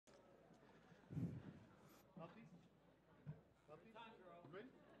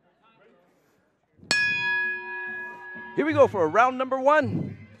Here we go for round number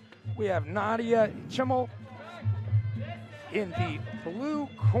 1. We have Nadia Chimmel in the blue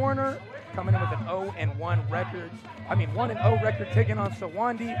corner, coming in with an 0-1 record. 1-0 record, taking on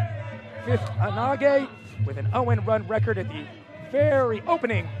Sawandi Anage with an 0-1 record at the very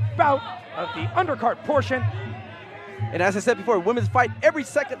opening bout of the undercard portion. And as I said before, women's fight every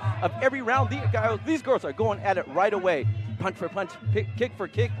second of every round. These girls are going at it right away. Punch for punch, kick for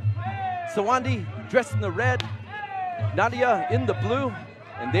kick. Sawandi dressed in the red, Nadia in the blue,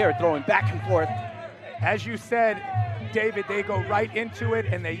 and they are throwing back and forth. As you said, David, they go right into it,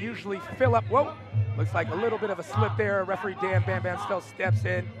 and they usually fill up. Whoa, looks like a little bit of a slip there. Referee Dan Bam Bam still steps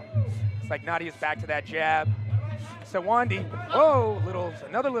in. It's like Nadia's back to that jab. Sawandi,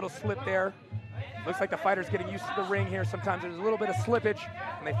 another little slip there. Looks like the fighter's getting used to the ring here. Sometimes there's a little bit of slippage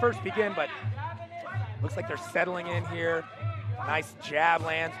when they first begin, but looks like they're settling in here. Nice jab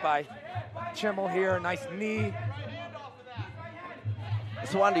lands by Chimmel here, nice knee.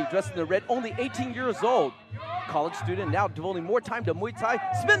 Sawandi dressed in the red, only 18 years old. College student, now devoting more time to Muay Thai.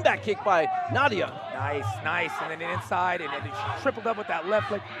 Spin back kick by Nadia. Nice, and then inside, and then she tripled up with that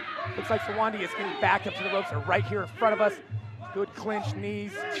left leg. Looks like Sawandi is getting back up to the ropes. They're right here in front of us. Good clinch,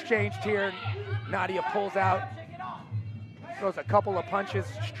 knees exchanged here. Nadia pulls out, throws a couple of punches,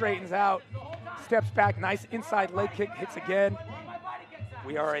 straightens out, steps back, nice inside leg kick, hits again.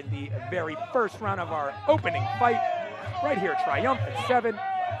 We are in the very first round of our opening fight, right here, Triumphant 7.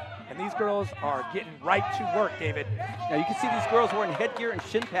 And these girls are getting right to work, David. Now you can see these girls wearing headgear and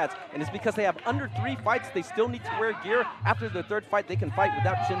shin pads, and it's because they have under 3 fights. They still need to wear gear. After their 3rd fight, they can fight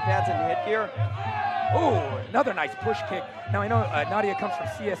without shin pads and headgear. Oh, another nice push kick. Now I know Nadia comes from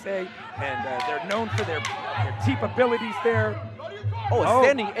CSA, and they're known for their teep abilities there. Oh, a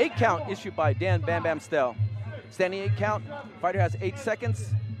standing 8 count issued by Dan Bam Bam Stell. Standing 8 count, fighter has 8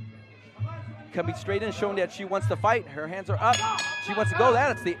 seconds. Coming straight in, showing that she wants to fight. Her hands are up. She wants to go.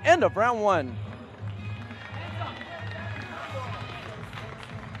 That's the end of round 1.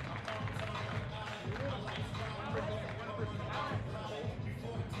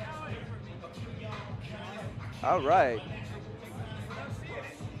 All right.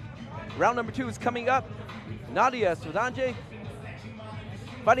 Round number 2 is coming up. Nadia Sudanje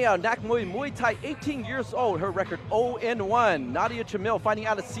fighting out of Nakmui Muay Thai, 18 years old. Her record 0-1. Nadia Chimmel fighting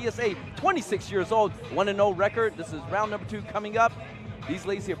out of CSA, 26 years old, 1-0 record. This is round number 2 coming up. These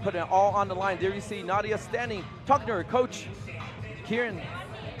ladies are putting it all on the line. There you see Nadia standing, talking to her coach, Kieran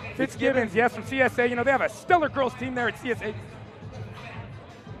Fitzgibbons, yes, from CSA. You know, they have a stellar girls team there at CSA.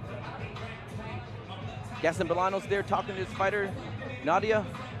 Gaston Bolanos there talking to his fighter, Nadia.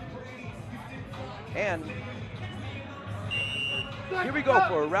 And here we go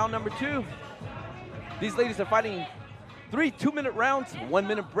for round number 2. These ladies are fighting 3 2-minute rounds,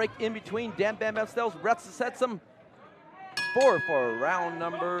 1-minute break in between. Dan Bam Bam Stells sets them 4 for round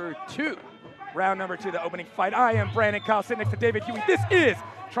number 2. Round number 2, the opening fight. I am Brandon Kyle, sitting next to David Huey. This is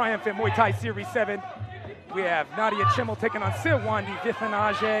Triumphant Muay Thai Series 7. We have Nadia Chimmel taking on Sawandi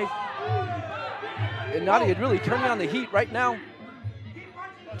Vithanage. And Nadia really turning on the heat right now,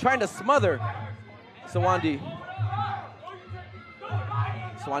 trying to smother Sawandi.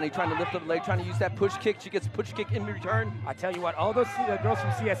 Sawandi trying to lift up the leg, trying to use that push kick. She gets push kick in return. I tell you what, all those girls from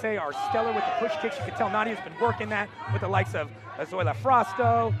CSA are stellar with the push kicks. You can tell Nadia's been working that with the likes of Zoila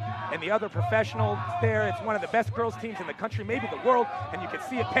Frosto and the other professionals there. It's one of the best girls teams in the country, maybe the world, and you can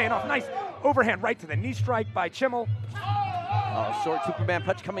see it paying off. Nice overhand right to the knee strike by Chimmel. Short Superman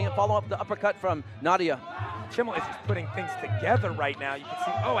punch coming in, follow up the uppercut from Nadia. Chimmel is just putting things together right now. You can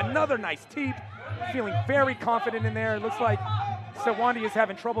see, another nice teep. Feeling very confident in there. It looks like Sawandi is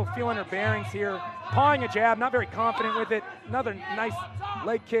having trouble feeling her bearings here. Pawing a jab, not very confident with it. Another nice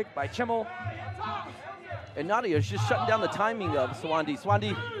leg kick by Chimmel. And Nadia is just shutting down the timing of Sawandi.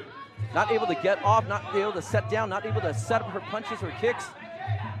 Sawandi not able to get off, not able to set down, not able to set up her punches or kicks.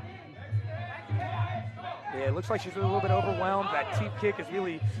 Yeah, it looks like she's a little bit overwhelmed. That teep kick is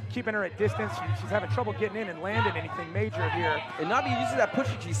really keeping her at distance. She's having trouble getting in and landing anything major here. And Nadia uses that push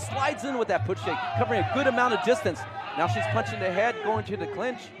kick. She slides in with that push kick, covering a good amount of distance. Now she's punching the head, going to the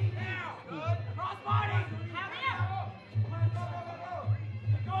clinch.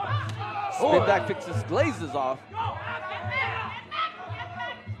 Spin back fixes, glazes off.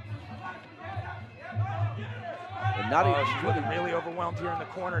 And Nadia, she's looking really overwhelmed here in the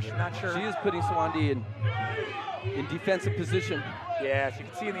corner. She's not sure. She is putting Sawandi in defensive position. Yeah, as you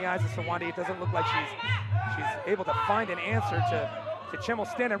can see in the eyes of Sawandi, it doesn't look like she's able to find an answer to Chimmel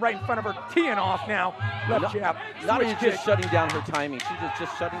standing right in front of her, teeing off now. Left jab. Nadia's just shutting down her timing. She's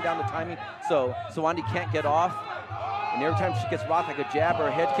just shutting down the timing, so Sawandi can't get off. And every time she gets rocked like a jab or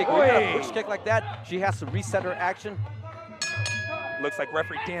a head kick or a push kick like that, she has to reset her action. Looks like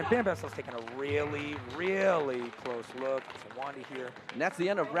referee Dan Bam Bam Still's taking a really, really close look. It's Wandy here. And that's the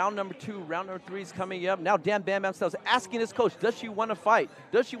end of round number 2. Round number 3 is coming up. Now Dan Bam Bam Still's asking his coach, does she want to fight?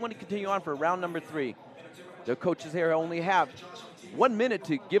 Does she want to continue on for round number 3? The coaches here only have 1 minute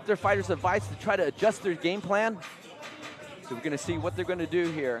to give their fighters advice to try to adjust their game plan. So we're going to see what they're going to do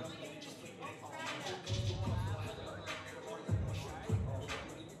here.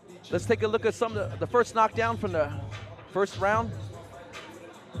 Let's take a look at some of the first knockdown from the first round.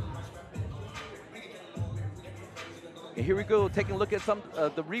 And here we go, taking a look at some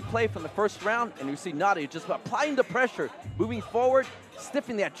the replay from the first round, and you see Nadia just applying the pressure, moving forward,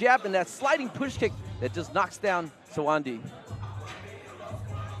 stiffing that jab and that sliding push kick that just knocks down Sawandi.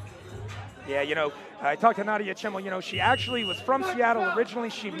 Yeah, you know, I talked to Nadia Chimmel. You know, she actually was from Seattle originally.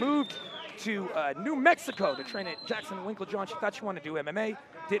 She moved to New Mexico to train at Jackson Winklejohn. She thought she wanted to do MMA,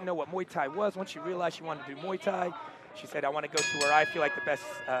 didn't know what Muay Thai was. Once she realized she wanted to do Muay Thai, she said, I want to go to where I feel like the best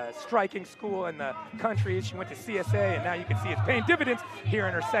striking school in the country is. She went to CSA, and now you can see it's paying dividends here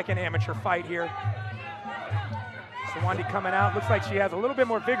in her second amateur fight here. Sawandi coming out. Looks like she has a little bit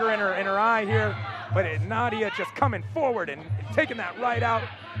more vigor in her eye here, but Nadia just coming forward and taking that right out.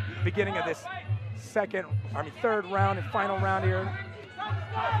 Beginning of this third round and final round here.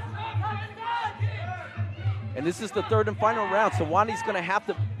 And this is the third and final round. So Wandy's going to have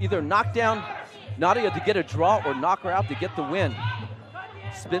to either knock down Nadia to get a draw or knock her out to get the win.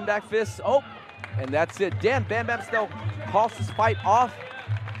 Spin back fist. Oh, and that's it. Dan Bam Bam Still calls this fight off.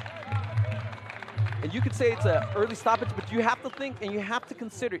 And you could say it's an early stoppage, but you have to think and you have to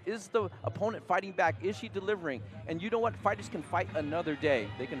consider, is the opponent fighting back? Is she delivering? And you know what? Fighters can fight another day.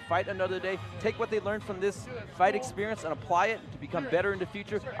 They can fight another day, take what they learned from this fight experience and apply it to become better in the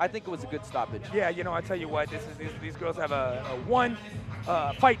future. I think it was a good stoppage. Yeah, you know, I tell you what, these girls have a one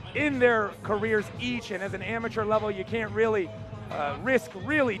fight in their careers each, and as an amateur level, you can't really risk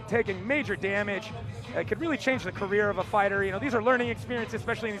really taking major damage. It could really change the career of a fighter. You know, these are learning experiences,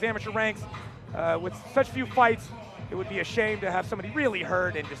 especially in these amateur ranks. With such few fights, it would be a shame to have somebody really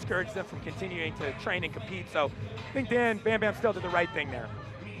hurt and discourage them from continuing to train and compete. So I think Dan Bam Bam Still did the right thing there.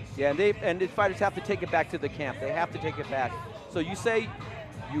 Yeah, and the fighters have to take it back to the camp. They have to take it back. So you say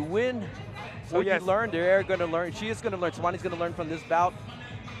you win, so yes, you learn, they're going to learn. She is going to learn. Sawandi's going to learn from this bout.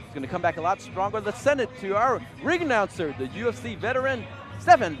 She's going to come back a lot stronger. Let's send it to our ring announcer, the UFC veteran,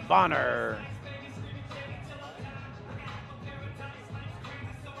 Stephen Bonner.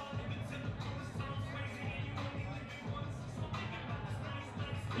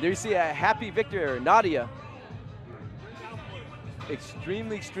 There you see a happy victor, Nadia.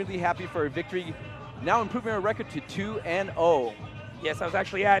 Extremely, extremely happy for her victory. Now improving her record to 2-0. Yes, I was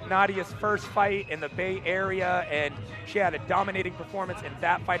actually at Nadia's first fight in the Bay Area, and she had a dominating performance in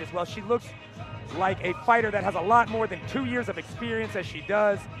that fight as well. She looks like a fighter that has a lot more than 2 years of experience as she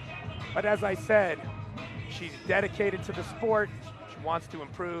does. But as I said, she's dedicated to the sport. She wants to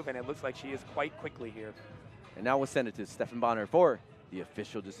improve, and it looks like she is quite quickly here. And now we'll send it to Stephen Bonner for the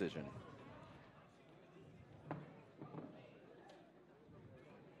official decision.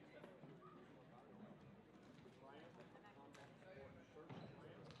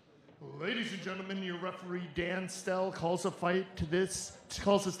 Ladies and gentlemen, your referee Dan Stell calls a stop to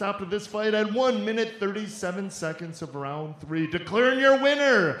this fight at 1 minute 37 seconds of round 3. Declaring your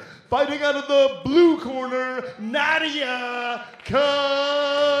winner, fighting out of the blue corner, Nadia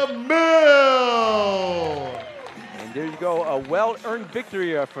Camille. And there you go, a well-earned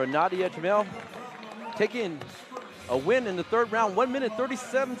victory for Nadia Jamil, taking a win in the third round, 1 minute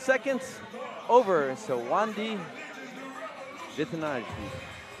 37 seconds over Sawandi Vitanaji.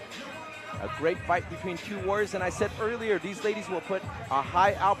 A great fight between two warriors, and I said earlier, these ladies will put a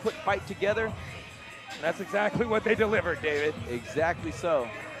high output fight together. And that's exactly what they delivered, David. Exactly so.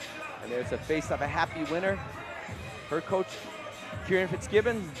 And there's a face of a happy winner. Her coach, Kieran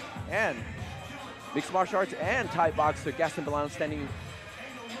Fitzgibbon, and mixed martial arts and Thai boxer Gaston Bilano standing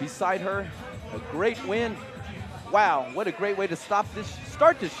beside her. A great win. Wow, what a great way to start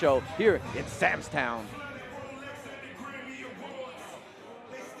this show here in Samstown.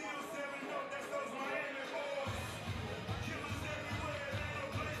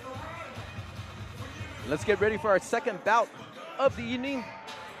 Let's get ready for our second bout of the evening.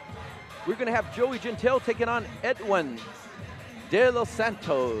 We're going to have Joey Gentile taking on Edwin De Los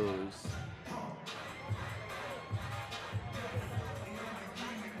Santos.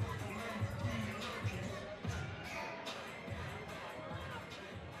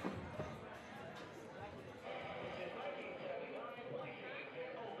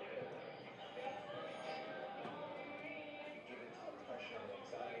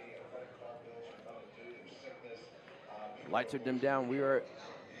 Lights are dimmed down. We are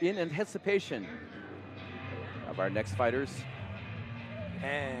in anticipation of our next fighters.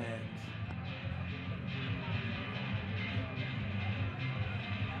 And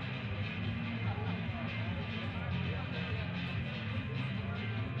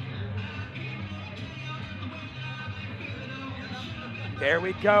there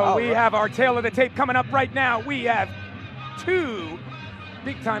we go. We have our tail of the tape coming up right now. We have two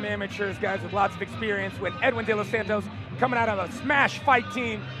big-time amateurs, guys with lots of experience, with Edwin De Los Santos coming out of a smash fight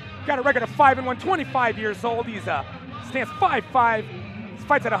team. Got a record of 5-1, 25 years old. He's stands 5'5". He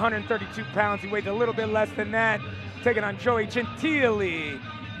fights at 132 pounds. He weighs a little bit less than that. Taking on Joey Gentili,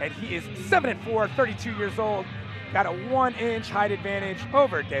 and he is 7'4", 32 years old. Got a 1-inch height advantage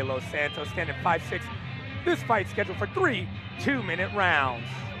over De Los Santos, standing 5'6". This fight scheduled for 3 2-minute rounds.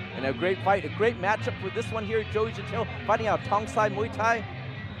 And a great fight, a great matchup for this one here. Joey Gentili fighting out Tongsai Muay Thai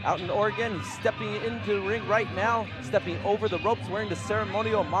out in Oregon. He's stepping into the ring right now, stepping over the ropes, wearing the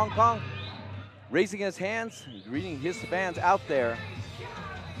ceremonial Mong Kong, raising his hands, greeting his fans out there.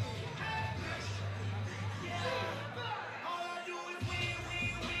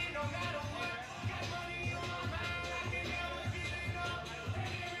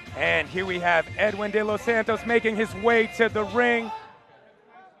 And here we have Edwin De Los Santos making his way to the ring,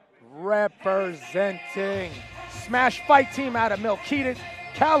 representing Smash Fight Team out of Milpitas,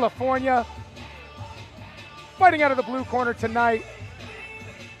 California. Fighting out of the blue corner tonight,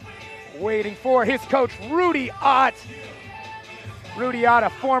 waiting for his coach, Rudy Ott. Rudy Ott, a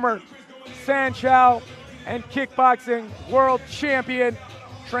former Sanchow and kickboxing world champion,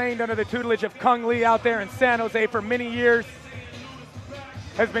 trained under the tutelage of Kung Lee out there in San Jose for many years.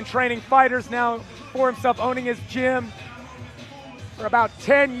 Has been training fighters now for himself, owning his gym for about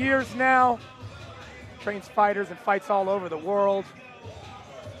 10 years now. Trains fighters and fights all over the world.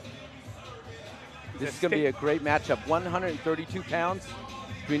 This is going to be a great matchup. 132 pounds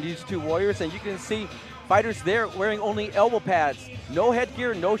between these two warriors, and you can see fighters there wearing only elbow pads, no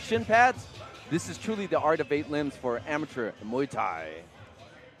headgear, no shin pads. This is truly the art of 8 limbs for amateur Muay Thai.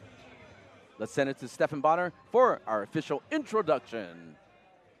 Let's send it to Stephan Bonner for our official introduction.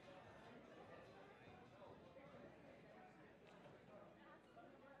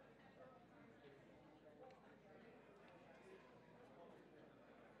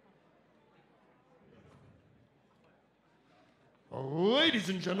 Ladies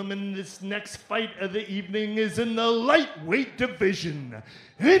and gentlemen, this next fight of the evening is in the lightweight division.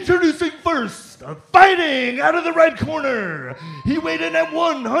 Introducing first, fighting out of the red corner. He weighed in at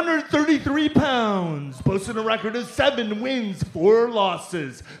 133 pounds, posting a record of 7 wins, 4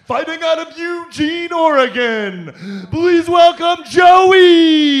 losses. Fighting out of Eugene, Oregon. Please welcome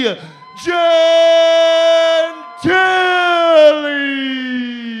Joey Gentili.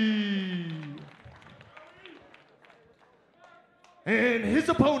 And his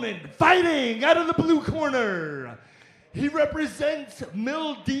opponent, fighting out of the blue corner. He represents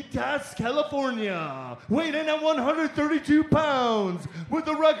Milpitas, California, weighed in at 132 pounds, with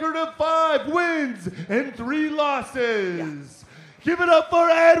a record of 5 wins and 3 losses. Give it up for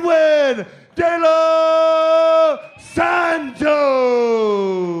Edwin De Los Santos.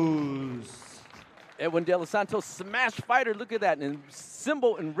 Edwin De Los Santos, smash fighter. Look at that, and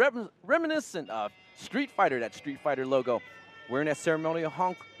symbol and reminiscent of Street Fighter, that Street Fighter logo. Wearing that ceremonial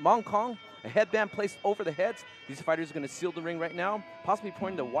Mong Kong, a headband placed over the heads. These fighters are going to seal the ring right now, possibly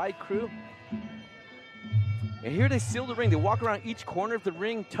pointing the wide crew. And here they seal the ring. They walk around each corner of the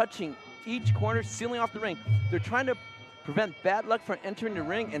ring, touching each corner, sealing off the ring. They're trying to prevent bad luck from entering the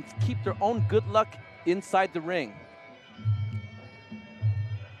ring and keep their own good luck inside the ring.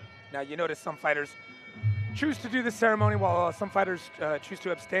 Now you notice some fighters choose to do the ceremony while some fighters choose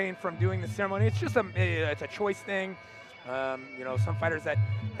to abstain from doing the ceremony. It's just it's a choice thing. You know, some fighters that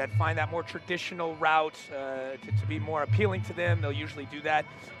find that more traditional route to be more appealing to them, they'll usually do that.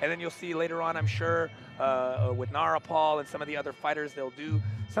 And then you'll see later on, I'm sure, with NARUEPOL and some of the other fighters, they'll do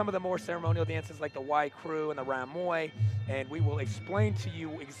some of the more ceremonial dances like the Y Crew and the MUAY. And we will explain to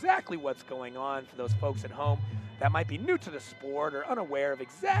you exactly what's going on for those folks at home that might be new to the sport or unaware of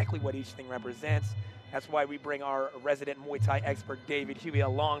exactly what each thing represents. That's why we bring our resident Muay Thai expert, David Huey,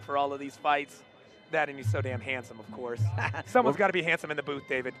 along for all of these fights. That, and he's so damn handsome, of course. Someone's got to be handsome in the booth,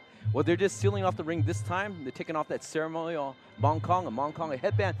 David. Well, they're just sealing off the ring this time. They're taking off that ceremonial Mong Kong, a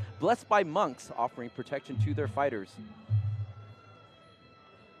headband blessed by monks, offering protection to their fighters.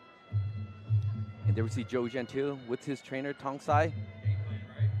 And there we see Joey Gentili with his trainer, Tongsai.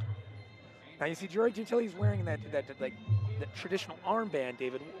 Now you see Joey Gentili's wearing that traditional armband,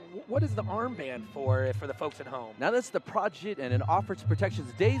 David. What is the armband for the folks at home? Now that's the project, and it offers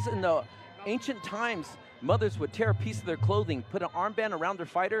protections. Days in the ancient times, mothers would tear a piece of their clothing, put an armband around their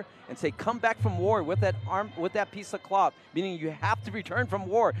fighter, and say, "Come back from war with that piece of cloth," meaning you have to return from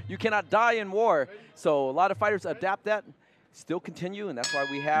war. You cannot die in war. So a lot of fighters adapt that, still continue, and that's why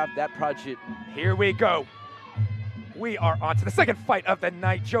we have that project. Here we go. We are on to the second fight of the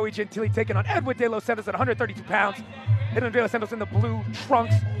night. Joey Gentile taking on Edwin De Los Santos at 132 pounds. Edwin De Los Santos in the blue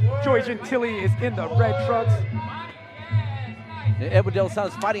trunks. Joey Gentile is in the red trunks. And Edwin De Los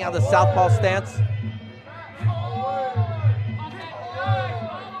Santos fighting out of the southpaw stance.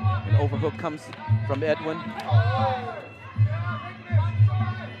 An overhook comes from Edwin.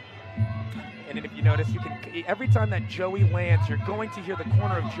 And then if you notice, you can every time that Joey lands, you're going to hear the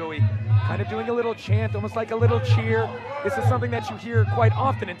corner of Joey kind of doing a little chant, almost like a little cheer. This is something that you hear quite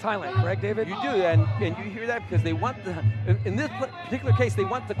often in Thailand, correct, David? You do, and you hear that because they want in this particular case, they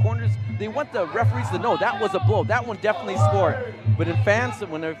want the corners, they want the referees to know that was a blow. That one definitely scored. But in fans,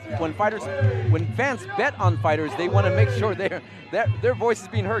 when fans bet on fighters, they want to make sure their voice is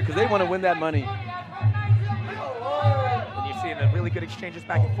being heard because they want to win that money. And you're seeing the really good exchanges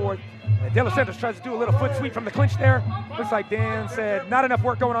back and forth. De Los Santos tries to do a little foot sweep from the clinch there. Looks like Dan said, not enough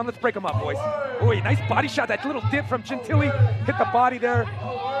work going on. Let's break them up, boys. Ooh, nice body shot. That little dip from Gentile hit the body there.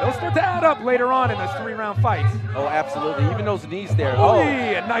 They'll start to add up later on in those 3-round fights. Oh, absolutely. Even those knees there. Ooh,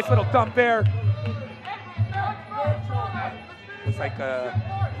 a nice little dump there. Looks like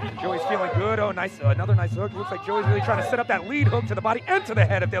Joey's feeling good. Oh, nice, another nice hook. Looks like Joey's really trying to set up that lead hook to the body and to the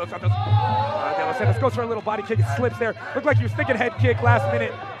head of De Los Santos. De Los Santos goes for a little body kick and slips there. Looked like he was thinking head kick last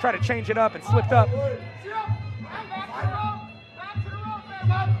minute, tried to change it up and slipped up.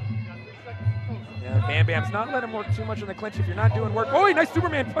 Yeah, Bam Bam's not letting him work too much in the clinch if you're not doing work. Oh, nice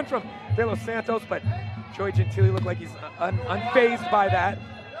Superman punch from De Los Santos, but Joey Gentile looked like he's unfazed by that.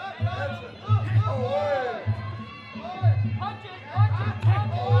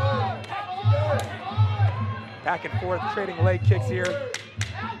 Back and forth, trading leg kicks here.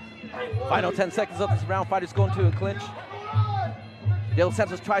 Final 10 seconds of this round. Fighters going to a clinch. De Los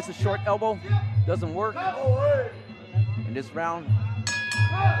Santos tries a short elbow. Doesn't work. And this round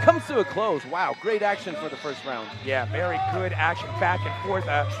comes to a close. Wow, great action for the first round. Yeah, very good action back and forth.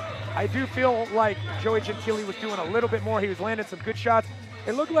 I do feel like Joey Gentile was doing a little bit more. He was landing some good shots.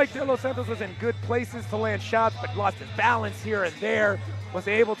 It looked like De Los Santos was in good places to land shots, but lost his balance here and there. Was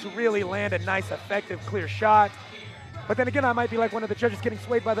able to really land a nice, effective, clear shot. But then again, I might be like one of the judges getting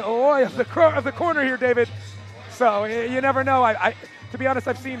swayed by the of the corner here, David. So you never know. To be honest,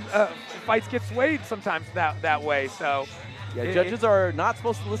 I've seen fights get swayed sometimes that way. So yeah, judges are not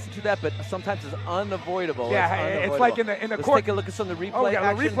supposed to listen to that, but sometimes it's unavoidable. Yeah, it's like in the Let's court. take a look at some of the replay Oh, yeah,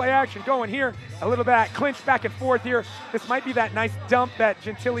 action. the replay action going here. A little bit of that clinch back and forth here. This might be that nice dump that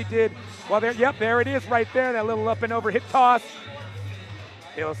Gentile did. Well, there it is right there. That little up and over hip toss.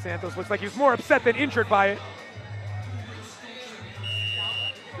 De Los Santos looks like he was more upset than injured by it.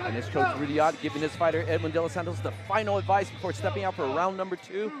 And this coach Rudy Ott giving his fighter Edwin De Los Santos the final advice before stepping out for round number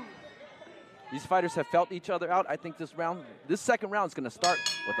 2. These fighters have felt each other out. I think this second round is going to start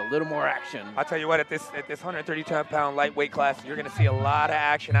with a little more action. I'll tell you what, at this 132-pound lightweight class, you're going to see a lot of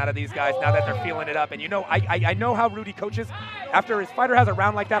action out of these guys now that they're feeling it up. And you know, I know how Rudy coaches. After his fighter has a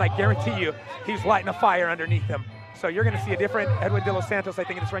round like that, I guarantee you he's lighting a fire underneath him. So you're going to see a different Edwin De Los Santos, I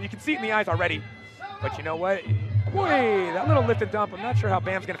think, in this round. You can see it in the eyes already. But you know what? Boy, that little lift and dump, I'm not sure how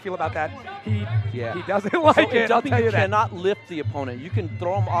Bam's going to feel about that. He doesn't like it, I'll tell you that. You cannot lift the opponent. You can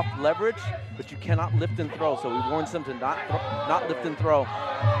throw him off leverage, but you cannot lift and throw. So he warns them to not lift and throw.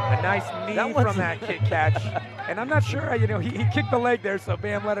 A nice knee from that kick catch. And I'm not sure, he kicked the leg there, so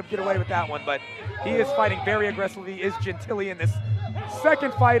Bam let him get away with that one. But he is fighting very aggressively. He is Gentile in this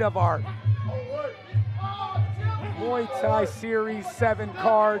second fight of our Muay Thai Series 7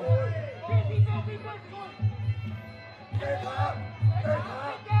 card.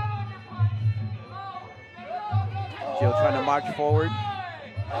 Joe trying to march forward.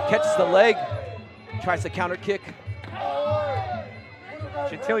 Catches the leg. Tries to counter kick.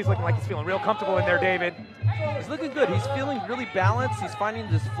 Gentile's looking like he's feeling real comfortable in there, David. He's looking good. He's feeling really balanced. He's finding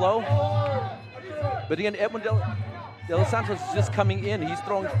this flow. But again, Edwin De Los Santos is just coming in. He's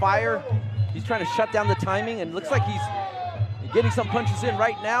throwing fire. He's trying to shut down the timing, and it looks like he's getting some punches in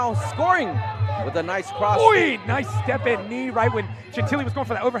right now, scoring with a nice cross. Boy, nice step in knee right when Gentile was going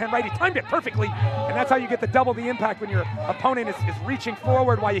for that overhand right. He timed it perfectly, and that's how you get the double the impact when your opponent is reaching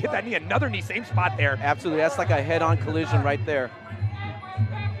forward while you hit that knee. Another knee, same spot there. Absolutely, that's like a head-on collision right there.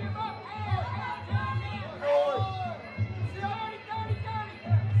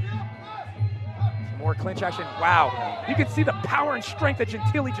 More clinch action. Wow. You can see the power and strength that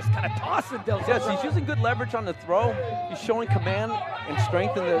Gentile just kind of tossing De Los Santos. Yes, he's using good leverage on the throw. He's showing command and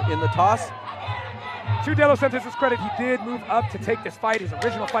strength in the toss. to De Los Santos' credit, he did move up to take this fight. His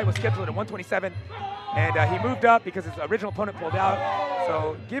original fight was scheduled at 127, and he moved up because his original opponent pulled out.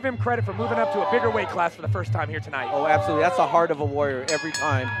 So give him credit for moving up to a bigger weight class for the first time here tonight. Oh, absolutely. That's the heart of a warrior every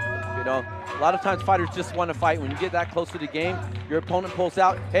time. You know, a lot of times fighters just want to fight. When you get that close to the game, your opponent pulls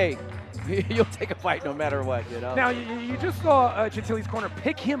out, hey, you'll take a fight no matter what, you know? Now, you just saw Gentili's corner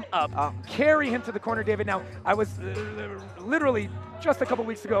pick him up, carry him to the corner, David. Now, I was literally just a couple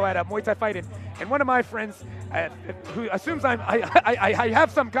weeks ago at a Muay Thai fight, and one of my friends, who assumes I have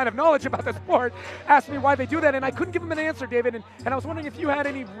some kind of knowledge about the sport, asked me why they do that, and I couldn't give him an answer, David, and I was wondering if you had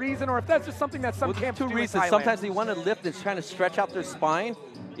any reason, or if that's just something that some camps do in Thailand. Sometimes they want to lift and trying to stretch out their spine,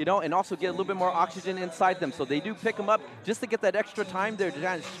 you know, and also get a little bit more oxygen inside them. So they do pick them up just to get that extra time there to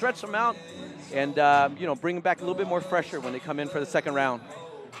kind of stretch them out and, you know, bring them back a little bit more fresher when they come in for the second round.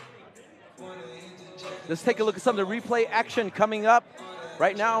 Let's take a look at some of the replay action coming up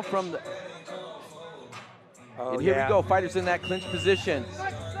right now from the... and here we go, fighters in that clinch position.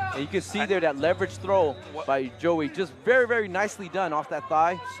 And you can see there that leverage throw by Joey, just very, very nicely done off that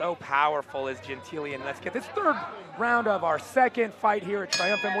thigh. So powerful is Gentili, and let's get this third round of our second fight here at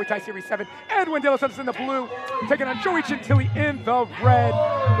Triumphant Muay Thai Series 7. Edwin De Los Santos in the blue, taking on Joey Gentili in the red.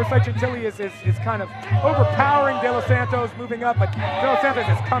 Looks like Gentili is kind of overpowering De Los Santos, moving up, but De Los Santos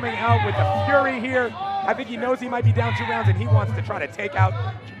is coming out with the fury here. I think he knows he might be down 2 rounds, and he wants to try to take out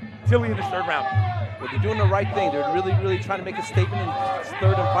Gentili in this third round. But they're doing the right thing. They're really, really trying to make a statement in this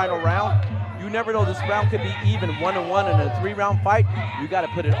third and final round. You never know, this round could be even 1-1 in a 3-round fight. You got to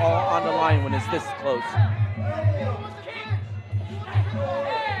put it all on the line when it's this close.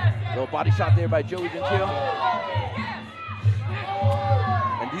 Little body shot there by Joey Gentili.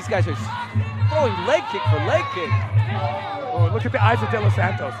 And these guys are throwing leg kick for leg kick. Oh, look at the eyes of De Los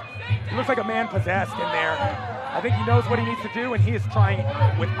Santos. He looks like a man possessed in there. I think he knows what he needs to do, and he is trying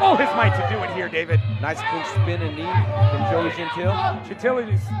with all his might to do it here, David. Nice clinch spin and knee from Joey Gentili.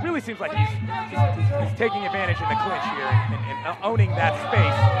 Gentili really seems like he's taking advantage in the clinch here and owning that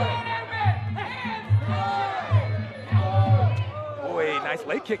space. Boy, nice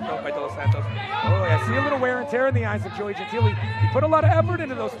leg kick though by De Los Santos. Oh, I see a little wear and tear in the eyes of Joey Gentili. He put a lot of effort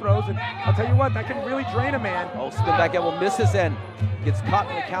into those throws, and I'll tell you what, that can really drain a man. Oh, spin back elbow misses and gets caught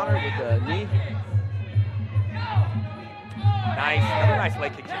in the counter with the knee. Nice, another nice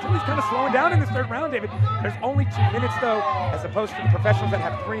leg kick. Gentili's kind of slowing down in this third round, David. There's only 2 minutes, though, as opposed to the professionals that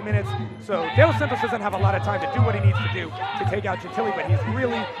have 3 minutes. So De Los Santos doesn't have a lot of time to do what he needs to do to take out Gentili, but he's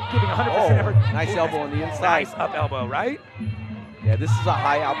really giving 100% effort. Nice elbow on the inside. Nice up elbow, right? Yeah, this is a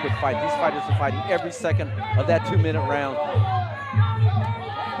high output fight. These fighters are fighting every second of that 2-minute round.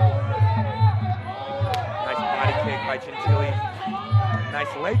 Nice body kick by Gentili.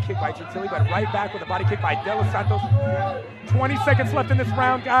 Nice leg kick by Gentili, but right back with a body kick by De Los Santos. 20 seconds left in this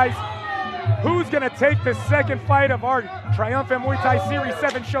round, guys. Who's gonna take the second fight of our Triumphant Muay Thai Series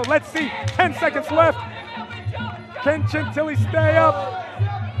 7 show? Let's see, 10 seconds left. Can Gentili stay up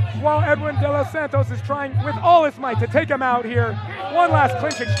while Edwin De Los Santos is trying with all his might to take him out here? One last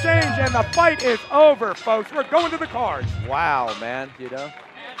clinch exchange, and the fight is over, folks. We're going to the cards. Wow, man, you know.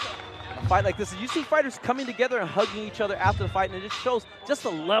 A fight like this, you see fighters coming together and hugging each other after the fight, and it just shows just a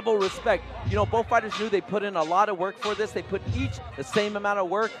level of respect. You know, both fighters knew they put in a lot of work for this. They put each the same amount of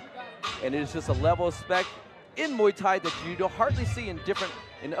work, and it is just a level of respect in Muay Thai that you don't hardly see in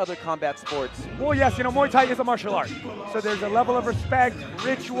other combat sports. Well, yes, you know, Muay Thai is a martial art. So there's a level of respect,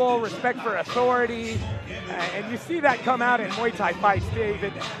 ritual, respect for authority, and you see that come out in Muay Thai fights,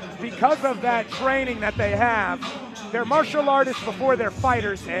 David. Because of that training that they have, they're martial artists before they're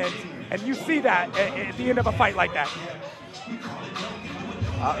fighters, and you see that at the end of a fight like that.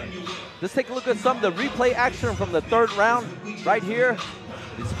 Let's take a look at some of the replay action from the third round right here.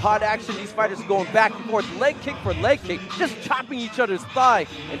 It's hot action. These fighters are going back and forth, leg kick for leg kick, just chopping each other's thigh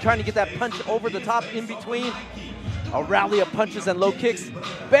and trying to get that punch over the top in between. A rally of punches and low kicks.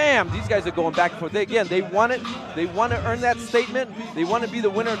 Bam! These guys are going back and forth. They want it. They want to earn that statement. They want to be the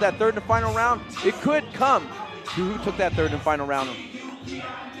winner of that third and final round. It could come to who took that third and final round.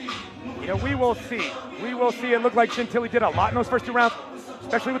 You know, we will see. We will see. It looked like Gentili did a lot in those first 2 rounds,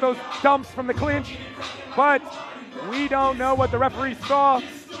 especially with those dumps from the clinch. But we don't know what the referees saw.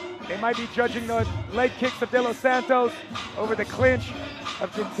 They might be judging the leg kicks of De Los Santos over the clinch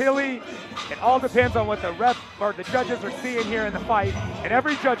of Gentili. It all depends on what the ref or the judges are seeing here in the fight, and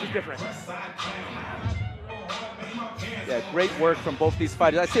every judge is different. Yeah, great work from both these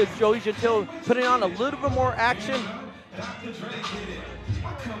fighters. I see Joey Gentili putting on a little bit more action.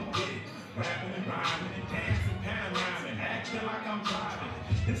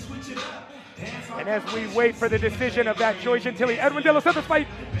 And as we wait for the decision of that Joey Gentili Edwin De Los Santos fight,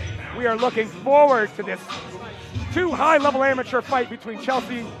 we are looking forward to this two high-level amateur fight between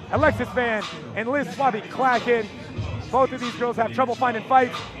Chelsea Alexis Van and Liz Swaby-Clacken. Both of these girls have trouble finding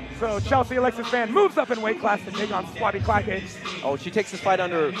fights, so Chelsea Alexis Van moves up in weight class to take on Swaby-Clacken. Oh, she takes this fight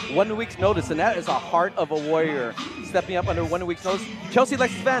under 1 week's notice, and that is a heart of a warrior, stepping up under 1 week's notice. Chelsea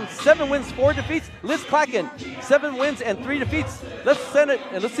Alexis Van, 7 wins, 4 defeats. Liz Clacken, 7 wins and 3 defeats. Let's send it,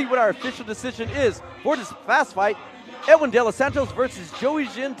 and let's see what our official decision is for this fast fight. Edwin De Los Santos versus Joey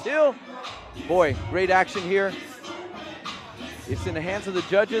Gentile. Boy, great action here. It's in the hands of the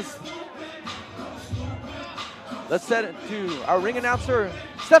judges. Let's send it to our ring announcer,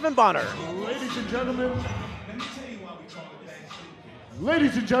 Stephen Bonner.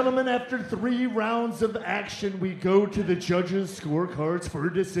 Ladies and gentlemen, after 3 rounds of action, we go to the judges' scorecards for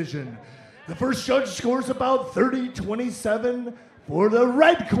a decision. The first judge scores about 30-27 for the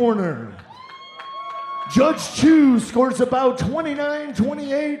red corner. Judge 2 scores about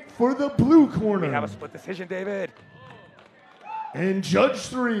 29-28 for the blue corner. We have a split decision, David. And Judge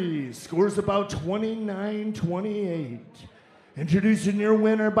 3 scores about 29-28. Introducing your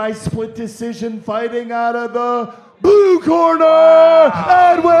winner by split decision, fighting out of the blue corner,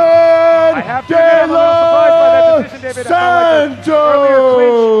 Edwin De Los Santos. Earlier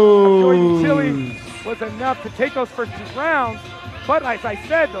clinch of Joey Gentile was enough to take those first 2 rounds, but as I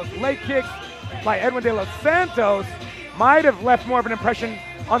said, those leg kicks by Edwin De Los Santos might have left more of an impression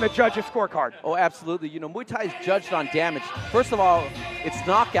on the judges' scorecard. Oh, absolutely. You know, Muay Thai is judged on damage. First of all, it's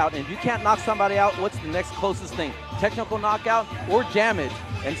knockout, and if you can't knock somebody out, what's the next closest thing? Technical knockout or damage?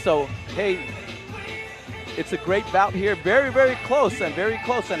 And so, hey, it's a great bout here. Very, very close, and very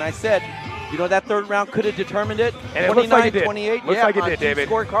close. And I said, you know, that 3rd round could have determined it. And it looks like it did. 29-28. Looks yeah, like it did, David.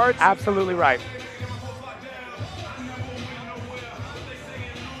 Scorecards. Absolutely right.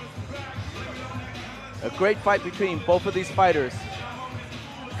 A great fight between both of these fighters.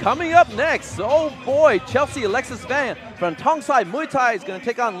 Coming up next, oh boy, Chelsea Alexis Van from Tongsai Muay Thai is going to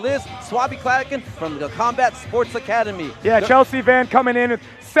take on Liz Swaby-Clacken from the Combat Sports Academy. Yeah, Chelsea Van coming in with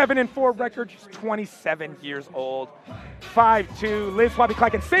 7-4 record, she's 27 years old, 5'2". Liz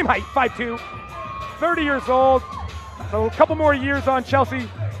Swaby-Clacken, same height, 5'2", 30 years old. So a couple more years on Chelsea,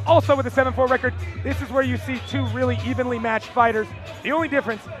 also with a 7-4 record. This is where you see 2 really evenly matched fighters. The only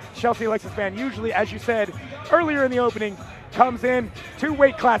difference, Chelsea Alexis Van usually, as you said earlier in the opening, comes in 2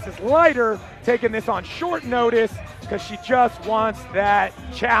 weight classes lighter, taking this on short notice because she just wants that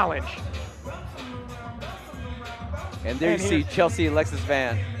challenge. And there you see Chelsea Alexis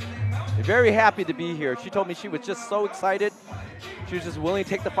Van. They're very happy to be here. She told me she was just so excited. She was just willing to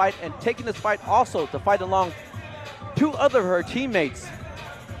take the fight and taking this fight also to fight along 2 other of her teammates.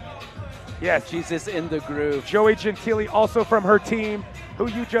 Yes, she's just in the groove. Joey Gentile, also from her team, who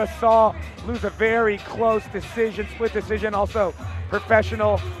you just saw lose a very close decision, split decision. Also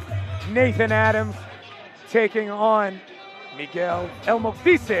professional Nathan Adams taking on Miguel El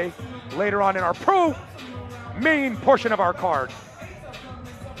Movice later on in our pro main portion of our card.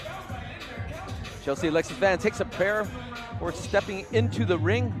 Chelsea Alexis Van takes a prayer for stepping into the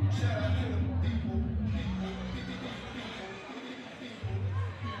ring.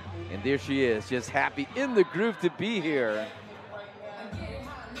 And there she is, just happy in the groove to be here.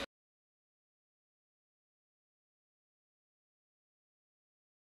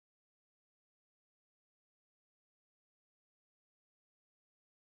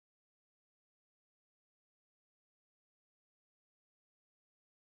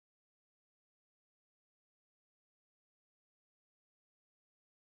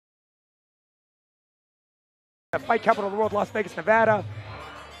 Fight capital of the world, Las Vegas, Nevada.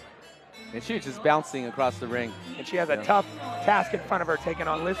 And she's just bouncing across the ring. And she has a tough task in front of her, taking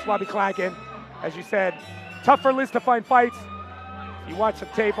on Liz Swaby-Clacken. As you said, tough for Liz to find fights. You watch the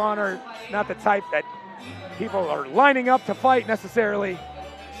tape on her, not the type that people are lining up to fight necessarily.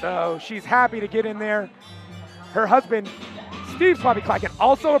 So she's happy to get in there. Her husband, Steve Swaby-Clacken,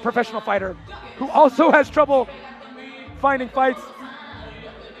 also a professional fighter, who also has trouble finding fights.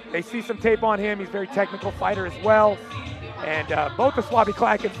 They see some tape on him. He's a very technical fighter as well. And both the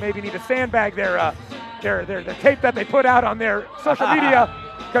Swaby-Clackens maybe need to sandbag their tape that they put out on their social media,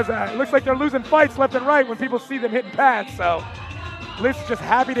 because it looks like they're losing fights left and right when people see them hitting pads. So Liz is just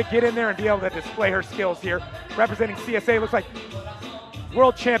happy to get in there and be able to display her skills here. Representing CSA, looks like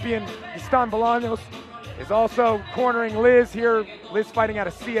world champion Gaston Bolaños is also cornering Liz here. Liz fighting out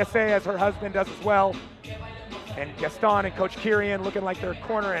of CSA as her husband does as well. And Gaston and Coach Kirian looking like they're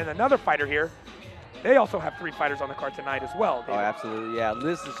cornering another fighter here. They also have 3 fighters on the card tonight as well. Oh, absolutely, yeah.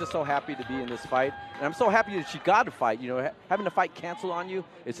 Liz is just so happy to be in this fight. And I'm so happy that she got to fight. You know, having a fight cancel on you,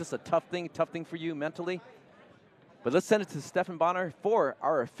 it's just a tough thing for you mentally. But let's send it to Stefan Bonner for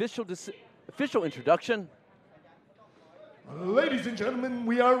our official introduction. Ladies and gentlemen,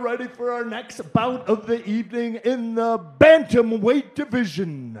 we are ready for our next bout of the evening in the bantamweight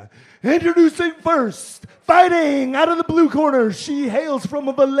division. Introducing first, fighting out of the blue corner, she hails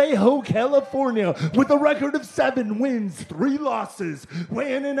from Vallejo, California, with a record of 7 wins, 3 losses,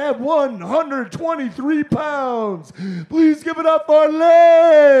 weighing in at 123 pounds. Please give it up for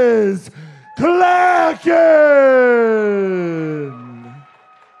Liz Klacken.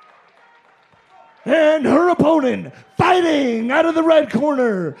 And her opponent, fighting out of the red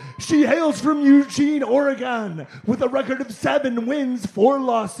corner, she hails from Eugene, Oregon, with a record of 7 wins, 4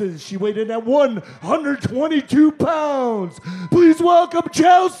 losses. She weighed in at 122 pounds. Please welcome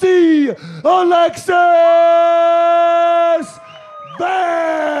Chelsea Alexis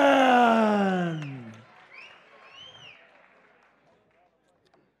Van.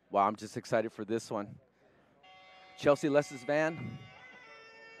 Wow, I'm just excited for this one. Chelsea Alexis Van,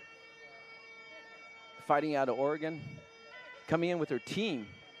 fighting out of Oregon, coming in with her team,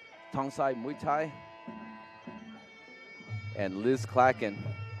 Tongsai Muay Thai, and Liz Klacken.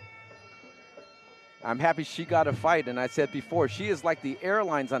 I'm happy she got a fight, and I said before, she is like the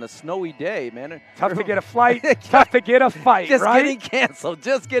airlines on a snowy day, man. Tough to get a flight, tough to get a fight, just right?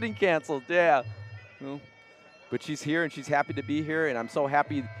 Just getting canceled, yeah. But she's here, and she's happy to be here, and I'm so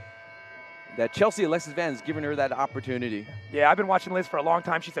happy that Chelsea Alexis Van has given her that opportunity. Yeah, I've been watching Liz for a long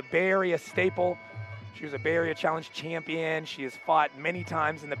time. She's a Bay Area staple. She was a Bay Area Challenge champion. She has fought many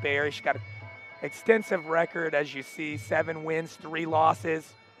times in the Bay Area. She's got an extensive record, as you see, 7 wins, 3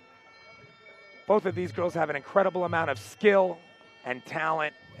 losses. Both of these girls have an incredible amount of skill and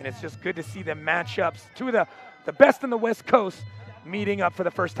talent, and it's just good to see them matchups. 2 of the best in the West Coast meeting up for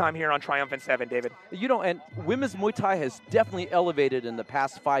the first time here on Triumphant 7, David. You know, and women's Muay Thai has definitely elevated in the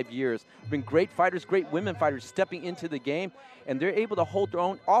past 5 years. Been great fighters, great women fighters stepping into the game, and they're able to hold their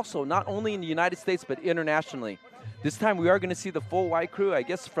own also, not only in the United States, but internationally. This time we are going to see the full Y crew, I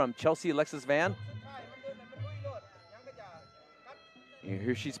guess, from Chelsea Alexis Van. And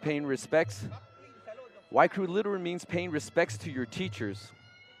here she's paying respects. Y crew literally means paying respects to your teachers.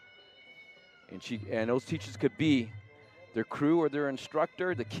 And those teachers could be their crew or their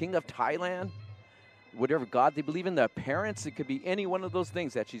instructor, the king of Thailand, whatever God they believe in, their parents. It could be any one of those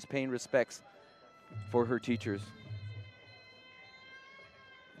things that she's paying respects for her teachers.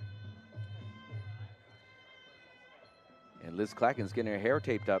 And Liz Klacken's getting her hair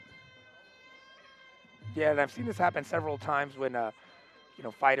taped up. Yeah, and I've seen this happen several times when you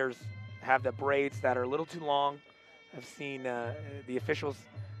know, fighters have the braids that are a little too long. I've seen the officials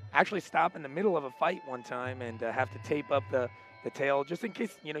actually stop in the middle of a fight one time and have to tape up the tail, just in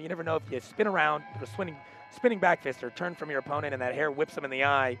case, you know, you never know if you spin around, a spinning back fist or turn from your opponent and that hair whips them in the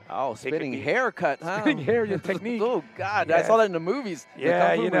eye. Oh, spinning haircut, huh? Spinning hair, your technique. Oh, God, yeah. I saw that in the movies.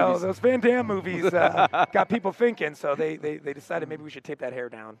 Yeah, you know, those Van Damme movies got people thinking, so they decided maybe we should tape that hair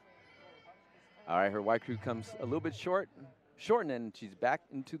down. All right, her Y crew comes a little bit short, and then she's back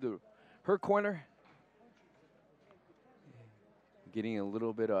into her corner. Getting a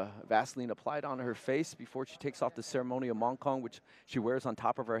little bit of Vaseline applied on her face before she takes off the ceremonial mongkong, which she wears on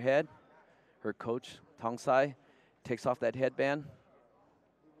top of her head. Her coach, Tong Sai, takes off that headband.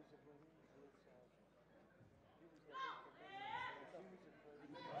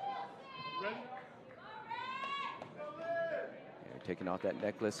 They're taking off that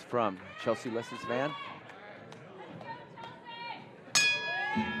necklace from Chelsea Alexis Van.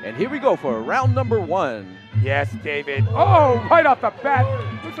 And here we go for round number 1. Yes, David. Oh, right off the bat.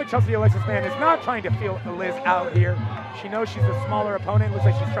 Looks like Chelsea Alexis Van is not trying to feel Liz out here. She knows she's a smaller opponent. Looks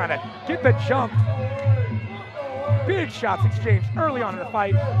like she's trying to get the jump. Big shots exchanged early on in the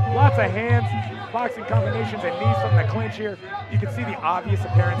fight. Lots of hands, boxing combinations, and knees from the clinch here. You can see the obvious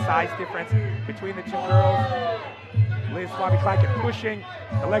apparent size difference between the 2 girls. Liz Swabby Klacken pushing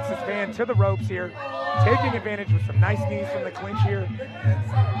Alexis Van to the ropes here, taking advantage with some nice knees from the clinch here.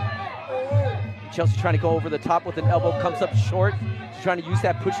 Chelsea trying to go over the top with an elbow, comes up short. She's trying to use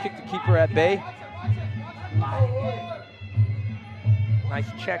that push kick to keep her at bay. Nice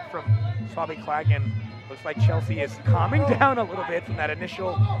check from Swabby Klacken. Looks like Chelsea is calming down a little bit from that initial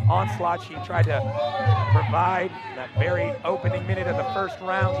onslaught she tried to provide in that very opening minute of the first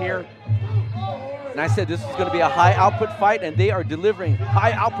round here. And I said this was going to be a high output fight, and they are delivering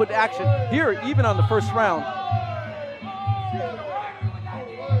high output action here, even on the first round.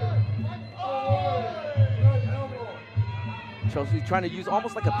 Chelsea trying to use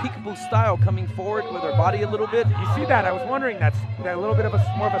almost like a peekaboo style, coming forward with her body a little bit. You see that? I was wondering, that's that little bit of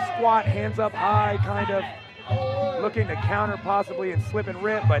more of a squat, hands up high kind of. looking to counter possibly and slip and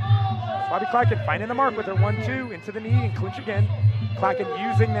rip, but Swabby Clacken finding the mark with her 1-2 into the knee and clinch again. Clacken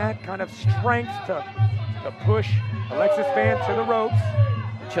using that kind of strength to push Alexis Van to the ropes.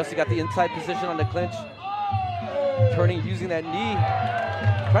 Chelsea got the inside position on the clinch. Turning, using that knee.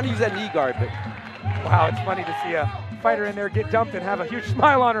 Trying to use that knee guard, but wow, it's funny to see a fighter in there get dumped and have a huge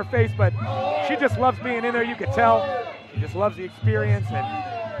smile on her face, but she just loves being in there, you could tell. She just loves the experience. And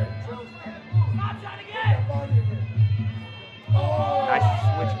nice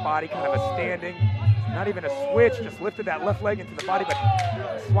switch body, kind of a standing. Not even a switch, just lifted that left leg into the body, but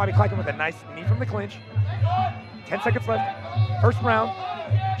Swabby Clacken with a nice knee from the clinch. 10 seconds left, first round.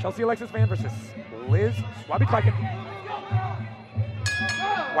 Chelsea Alexis Van versus Liz Swabby Clacken.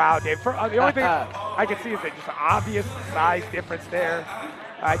 Wow, Dave, the only thing I can see is that just an obvious size difference there.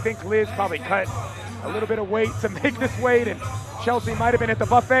 I think Liz probably cut a little bit of weight to make this weight, and Chelsea might have been at the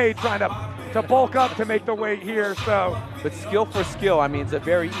buffet trying to bulk up to make the weight here, so. But skill for skill, I mean, it's a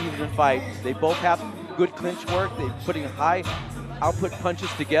very even fight. They both have good clinch work. They're putting high output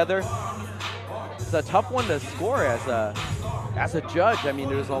punches together. It's a tough one to score as a judge. I mean,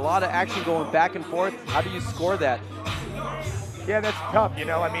 there's a lot of action going back and forth. How do you score that? Yeah, that's tough, you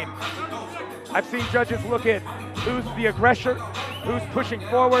know. I mean, I've seen judges look at who's the aggressor, who's pushing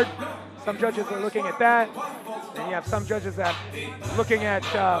forward. Some judges are looking at that. And you have some judges that looking at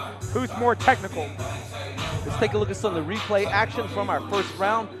who's more technical. Let's take a look at some of the replay action from our first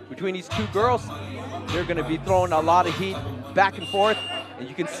round between these two girls. They're going to be throwing a lot of heat back and forth, and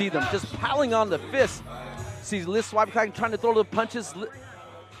you can see them just piling on the fists. See Liz Swabby Clacken trying to throw the punches,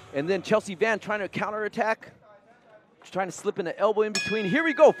 and then Chelsea Van trying to counterattack. She's trying to slip in the elbow in between. Here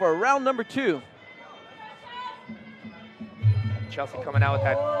we go for round number 2. Chelsea coming out with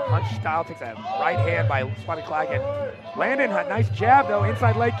that punch style, takes that right hand by Swabby Clacken. Landon, a nice jab though,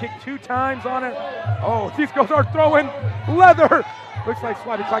 inside leg kick 2 times on it. Oh, these girls are throwing leather. Looks like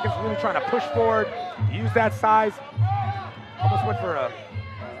Swabby Clacken's really trying to push forward, use that size. Almost went for a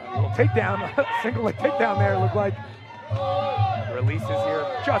little takedown, single leg takedown there, looked like. Releases here,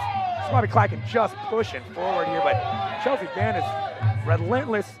 just Swabby Clacken just pushing forward here, but Chelsea Van is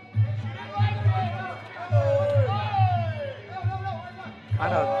relentless.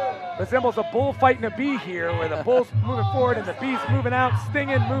 Kind of resembles a bullfight and a bee here, where the bull's moving forward and the bee's moving out,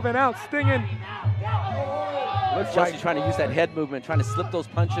 stinging, moving out, stinging. Looks Chelsea trying to use that head movement, trying to slip those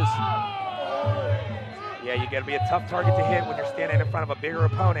punches. Yeah, you got to be a tough target to hit when you're standing in front of a bigger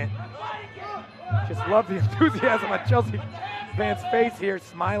opponent. Just love the enthusiasm on Chelsea Van's face here,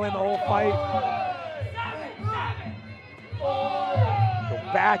 smiling the whole fight. Go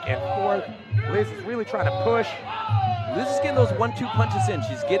back and forth. Liz is really trying to push. Liz is getting those 1-2 punches in.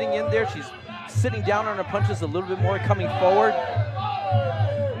 She's getting in there. She's sitting down on her punches a little bit more, coming forward.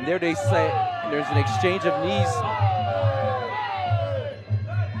 And there they say there's an exchange of knees.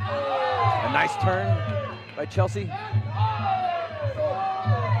 A nice turn by Chelsea.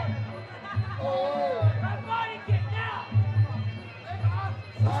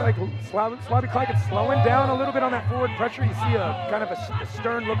 Looks like Swabby Clacken slowing down a little bit on that forward pressure. You see a kind of a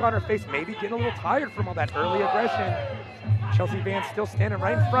stern look on her face, maybe getting a little tired from all that early aggression. Chelsea Van still standing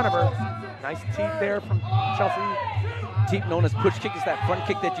right in front of her. Nice teep there from Chelsea. Teep, known as push kick, is that front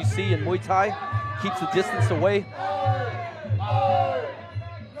kick that you see in Muay Thai. Keeps the distance away.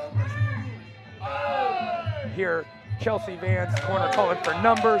 Here, Chelsea Van's corner calling for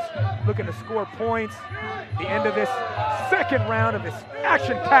numbers, looking to score points. The end of this second round of this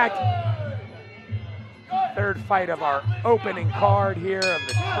action-packed third fight of our opening card here of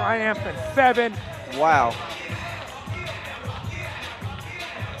the Triumphant 7. Wow.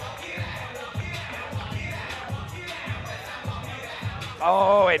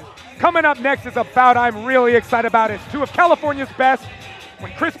 Oh, and coming up next is a bout I'm really excited about. It's 2 of California's best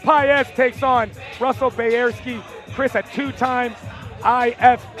when Chris Paez takes on Russell Bayerski. Chris, a 2-time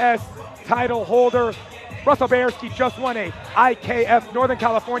IFS title holder. Russell Bayerski just won a IKF Northern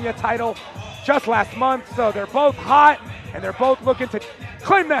California title just last month, so they're both hot, and they're both looking to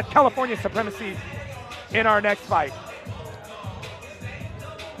claim that California supremacy in our next fight.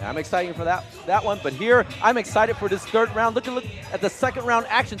 I'm excited for that one, but here I'm excited for this third round. Look at the second round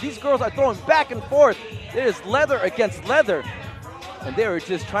action. These girls are throwing back and forth. It is leather against leather, and they are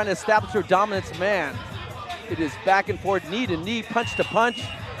just trying to establish their dominance, man. It is back and forth, knee to knee, punch to punch.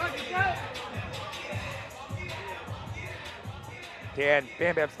 Dan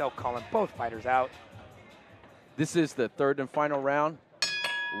Bam Bam Snell calling both fighters out. This is the third and final round.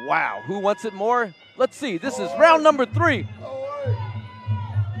 Wow, who wants it more? Let's see, this is round number 3.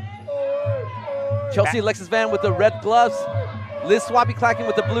 Chelsea Alexis Van with the red gloves. Liz Swabby Clacken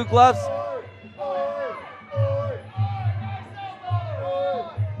with the blue gloves.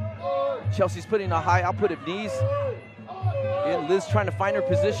 Chelsea's putting a high output of knees. And Liz trying to find her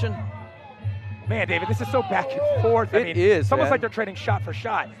position. Man, David, this is so back and forth. It is, It's almost man. like they're trading shot for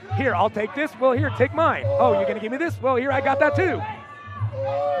shot. Here, I'll take this. Well, here, take mine. Oh, you're going to give me this? Well, here, I got that too.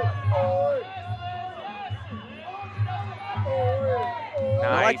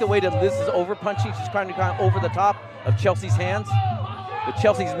 I like the way that Liz is over punching. She's trying to kind of over the top of Chelsea's hands. But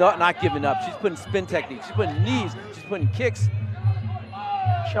Chelsea's not giving up. She's putting spin techniques. She's putting knees. She's putting kicks.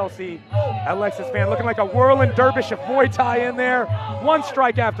 Chelsea, Alexis Van looking like a whirling dervish of Muay Thai in there. One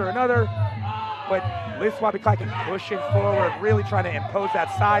strike after another. But Liz Swabiclacken pushing forward, really trying to impose that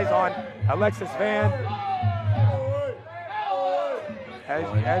size on Alexis Van.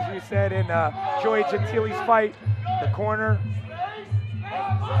 As you said in Joey Gentile's fight, the corner,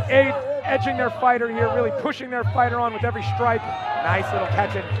 edging their fighter here, really pushing their fighter on with every strike. Nice little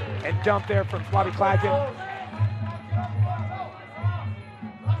catch and dump there from Swabiclacken.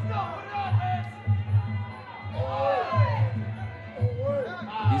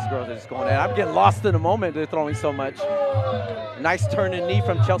 These girls are just going at it. I'm getting lost in the moment. They're throwing so much. Nice turn and knee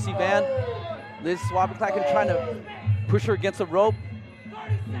from Chelsea Van. Liz Swabiclacken trying to push her against the rope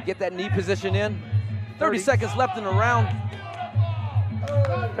and get that knee position in. 30 seconds left in the round.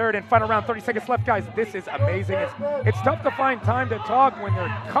 Third and final round, 30 seconds left, guys. This is amazing. It's tough to find time to talk when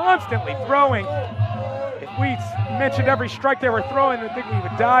they're constantly throwing. If we mentioned every strike they were throwing, I think we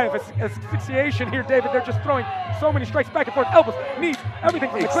would die of asphyxiation here, David. They're just throwing so many strikes back and forth, elbows, knees, everything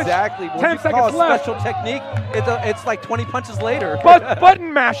from the clinch. Exactly. 10 seconds left. Special technique. It's like 20 punches later.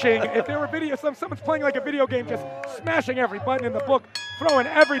 Button mashing. If there were video, someone's playing like a video game, just smashing every button in the book, throwing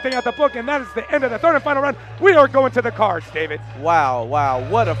everything at the book, and that is the end of the third and final round. We are going to the cards, David. Wow,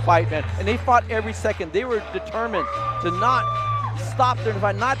 what a fight, man. And they fought every second. They were determined to not stop their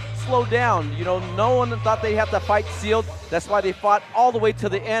fight, not slow down. You know, no one thought they had the fight sealed. That's why they fought all the way to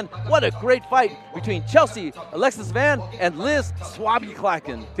the end. What a great fight between Chelsea, Alexis Van, and Liz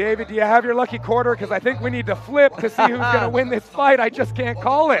Swabiclacken. David, do you have your lucky quarter? Because I think we need to flip to see who's going to win this fight. I just can't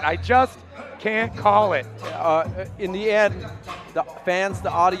call it. I just can't call it. In the end, the fans,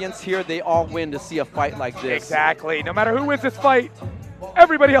 the audience here, they all win to see a fight like this. Exactly. No matter who wins this fight,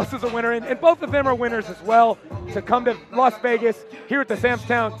 everybody else is a winner, and both of them are winners as well. To come to Las Vegas, here at the Sam's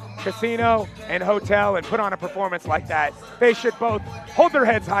Town Casino and Hotel and put on a performance like that, they should both hold their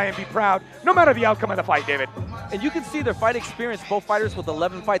heads high and be proud, no matter the outcome of the fight, David. And you can see their fight experience, both fighters with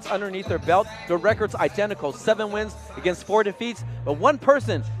 11 fights underneath their belt. Their record's identical, 7 wins against 4 defeats, but one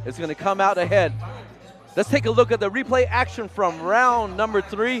person is going to come out ahead. Let's take a look at the replay action from round number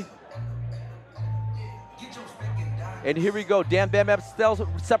 3. And here we go. Dan Bam Bam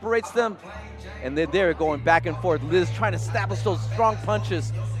separates them. And then they're going back and forth. Liz trying to establish those strong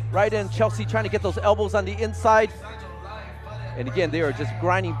punches right in. Chelsea trying to get those elbows on the inside. And again, they are just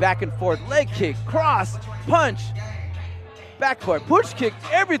grinding back and forth. Leg kick, cross, punch, backcourt, push kick.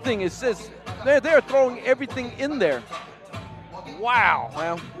 Everything is just, they're throwing everything in there. Wow.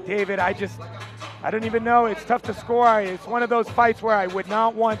 Well, David, I don't even know. It's tough to score. It's one of those fights where I would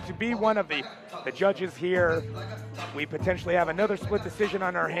not want to be one of the judges here. We potentially have another split decision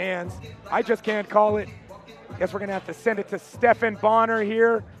on our hands. I just can't call it. Guess we're going to have to send it to Stefan Bonner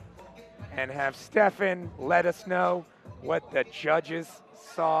here and have Stefan let us know what the judges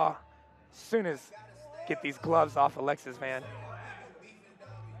saw as soon as get these gloves off Alexis Van.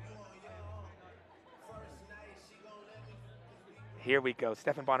 Here we go.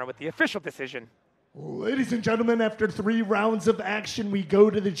 Stefan Bonner with the official decision. Ladies and gentlemen, after 3 rounds of action, we go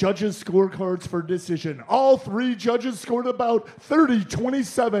to the judges' scorecards for decision. All 3 judges scored about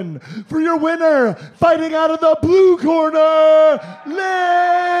 30-27. For your winner, fighting out of the blue corner,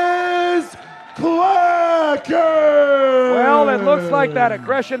 Liz Clacker! Well, it looks like that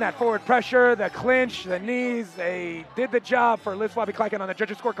aggression, that forward pressure, the clinch, the knees, they did the job for Liz Swabiclacken on the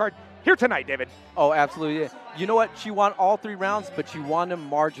judges' scorecard here tonight, David. oh, absolutely. You know what? She won all 3 rounds, but she won them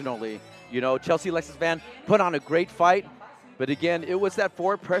marginally. You know, Chelsea Alexis Van put on a great fight, but again, it was that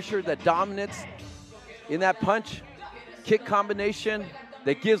forward pressure, that dominance in that punch, kick combination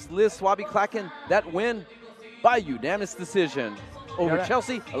that gives Liz Swabiclacken that win by unanimous decision over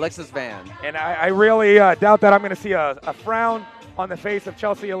Chelsea Alexis Van. And I really doubt that I'm going to see a frown on the face of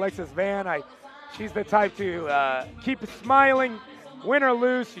Chelsea Alexis Van. She's the type to keep smiling, win or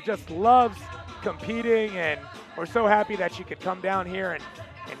lose. She just loves competing, and we're so happy that she could come down here and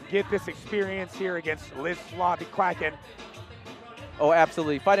get this experience here against Liz Swabiclacken. Oh,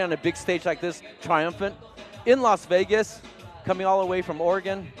 absolutely. Fighting on a big stage like this, triumphant, in Las Vegas, coming all the way from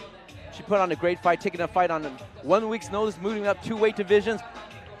Oregon. She put on a great fight, taking a fight on 1 week's notice, moving up 2 weight divisions.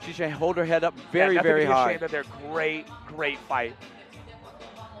 She should hold her head up very, very high. That they're great, great fight.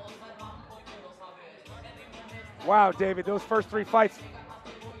 Wow, David, those first 3 fights,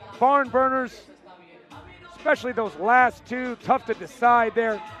 barn burners, especially those last 2, tough to decide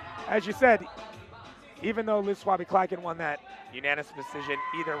there. As you said, even though Liz Swaby-Klacken won that unanimous decision,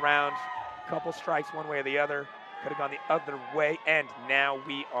 either round, couple strikes one way or the other, could have gone the other way. And now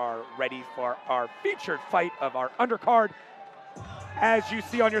we are ready for our featured fight of our undercard. As you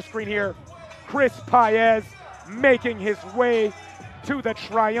see on your screen here, Chris Paez making his way to the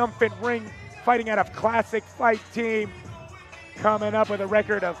triumphant ring, fighting out of Classic Fight Team, coming up with a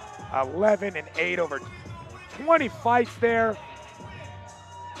record of 11-8 over 20 fights there.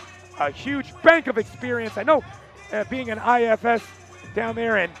 A huge bank of experience. I know being an IFS down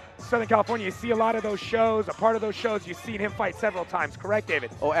there in Southern California, you see a lot of those shows. A part of those shows, you've seen him fight several times, correct, David?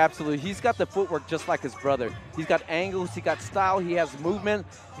 Oh, absolutely. He's got the footwork just like his brother. He's got angles, he got style, he has movement.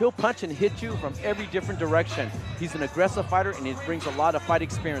 He'll punch and hit you from every different direction. He's an aggressive fighter, and he brings a lot of fight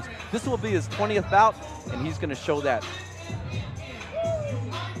experience. This will be his 20th bout, and he's going to show that.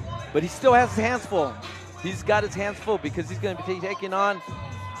 But he still has his hands full. He's got his hands full because he's going to be taking on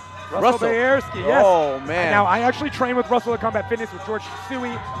Russell Bayerski, yes. Oh, man. Now, I actually trained with Russell at Combat Fitness with George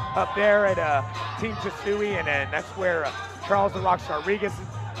Tsui up there at Team Tsui, and then that's where Charles the Rockstar Rodriguez,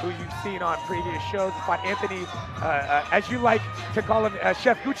 who you've seen on previous shows, fought Anthony, as you like to call him,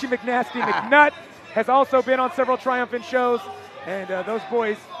 Chef Gucci McNasty McNutt, has also been on several Triumphant shows, and those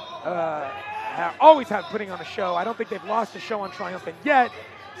boys always have putting on a show. I don't think they've lost a show on Triumphant yet,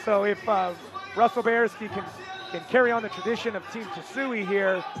 so if Russell Bayerski can carry on the tradition of Team Tsui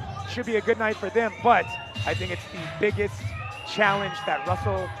here, should be a good night for them. But I think it's the biggest challenge that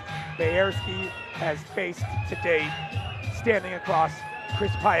Russell Bayerski has faced to date, standing across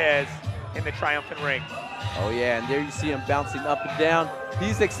Chris Paez in the triumphant ring. Oh yeah, and there you see him bouncing up and down.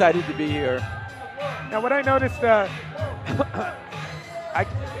 He's excited to be here. Now what I noticed,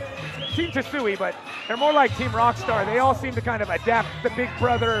 Team Tsui, but they're more like Team Rockstar. They all seem to kind of adapt the big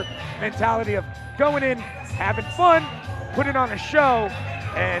brother mentality of going in, having fun, putting on a show,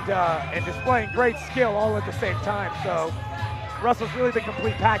 and displaying great skill all at the same time. So Russell's really the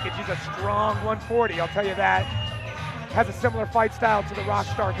complete package. He's a strong 140, I'll tell you that. Has a similar fight style to the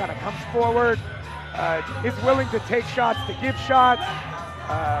Rockstar, kind of comes forward, is willing to take shots, to give shots,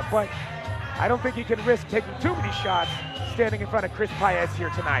 but I don't think he can risk taking too many shots standing in front of Chris Paez here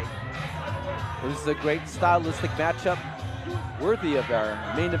tonight. This is a great stylistic matchup, worthy of our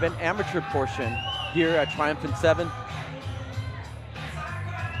main event amateur portion here at Triumphant 7.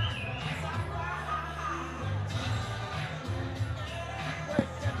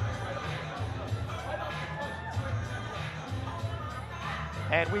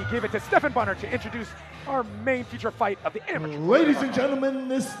 And we give it to Stephan Bonner to introduce our main feature fight of the amateur. Ladies and gentlemen,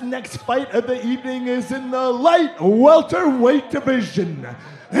 this next fight of the evening is in the light welterweight division.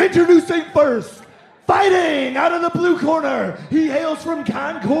 Introducing first, fighting out of the blue corner, he hails from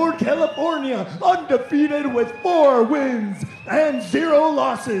Concord, California, undefeated with 4 wins and 0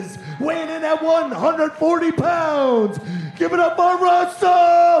 losses, weighing in at 140 pounds. Give it up for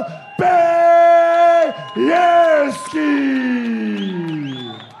Russell Bayerski.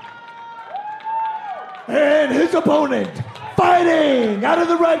 And his opponent, fighting out of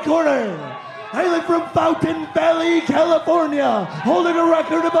the right corner, hailing from Fountain Valley, California, holding a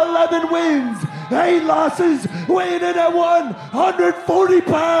record of 11 wins, 8 losses, weighing in at 140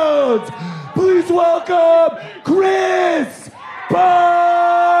 pounds. Please welcome Chris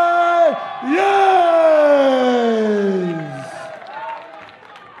Paez.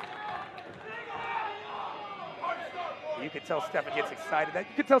 You can tell Stephan gets excited. You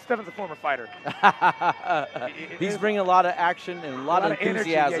can tell Stephan's a former fighter. He's bringing a lot of action and a lot of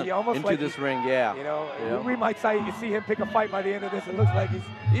enthusiasm into this ring. Yeah, you know, we might say you see him pick a fight by the end of this. It looks like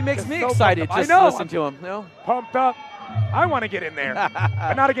he makes me excited just to listen to him. You know? Pumped up. I want to get in there,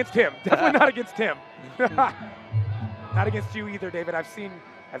 but not against him. Definitely not against him. Not against you either, David. I've seen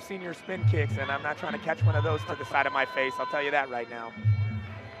your spin kicks, and I'm not trying to catch one of those to the side of my face. I'll tell you that right now.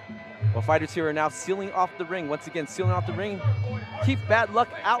 Well, fighters here are now sealing off the ring. Once again, sealing off the ring. Keep bad luck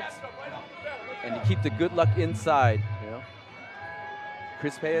out, and you keep the good luck inside. You know?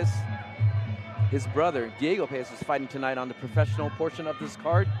 Chris Paez, his brother, Diego Paez, is fighting tonight on the professional portion of this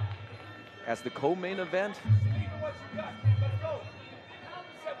card as the co-main event.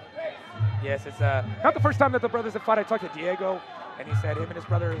 Yes, it's not the first time that the brothers have fought. I talked to Diego, and he said him and his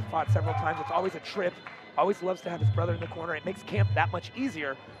brother have fought several times. It's always a trip. Always loves to have his brother in the corner. It makes camp that much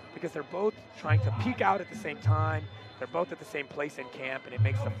easier because they're both trying to peak out at the same time. They're both at the same place in camp, and it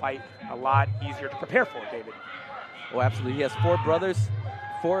makes the fight a lot easier to prepare for, David. Oh, absolutely. He has 4 brothers,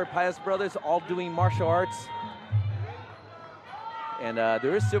 4 Paez brothers, all doing martial arts. And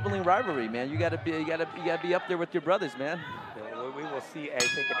there is sibling rivalry, man. You gotta be up there with your brothers, man. We will see, I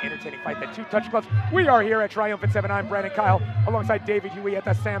think, an entertaining fight. The two touch gloves. We are here at Triumphant 7. I'm Brandon Kyle, alongside David Huey at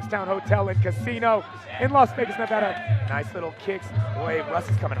the Samstown Hotel and Casino in Las Vegas, Nevada. Nice little kicks. Boy, Russ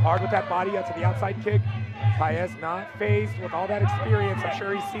is coming hard with that body to the outside kick. Paez not phased with all that experience. I'm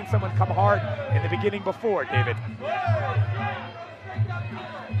sure he's seen someone come hard in the beginning before, David.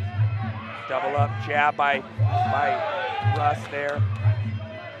 Double up jab by Russ there.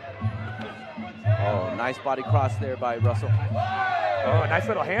 Oh, nice body cross there by Russell. Oh, nice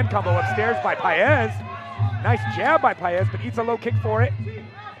little hand combo upstairs by Paez. Nice jab by Paez, but eats a low kick for it.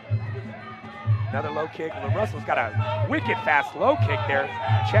 Another low kick. Well, Russell's got a wicked fast low kick there.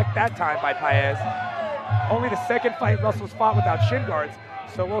 Checked that time by Paez. Only the second fight Russell's fought without shin guards.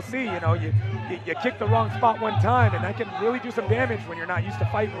 So we'll see, you know, you kick the wrong spot one time, and that can really do some damage when you're not used to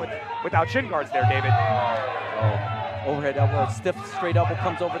fighting without shin guards there, David. Oh, overhead elbow, stiff straight elbow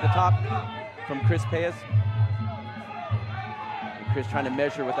comes over the top from Chris Paez. Chris trying to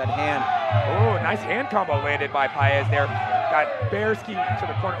measure with that hand. Oh, nice hand combo landed by Paez there. Got Baerski to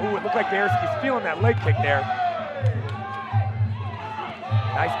the corner. Oh, it looked like Baerski's feeling that leg kick there.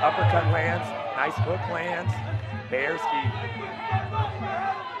 Nice uppercut lands, nice hook lands. Baerski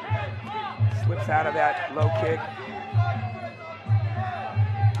slips out of that low kick.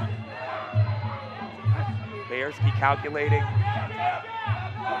 Baerski calculating.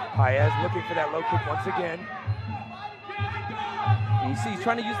 Paez looking for that low kick once again. And you see he's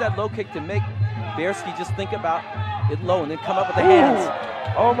trying to use that low kick to make Baerski just think about it low and then come up with the hands.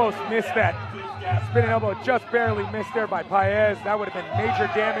 Almost missed that. Spinning elbow just barely missed there by Paez. That would have been major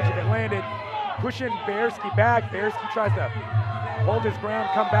damage if it landed. Pushing Baerski back. Baerski tries to hold his ground,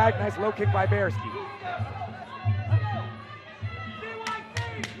 come back. Nice low kick by Baerski.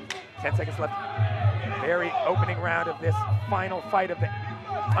 10 seconds left. Very opening round of this final fight of the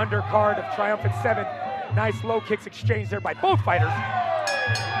undercard of Triumphant 7. Nice low kicks exchanged there by both fighters.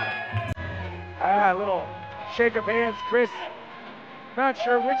 A little shake of hands, Chris. Not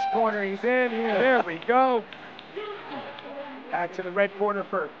sure which corner he's in. Yeah, there we go. Back to the red corner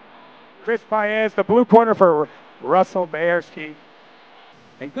for Chris Paez, the blue corner for Russell Baerski.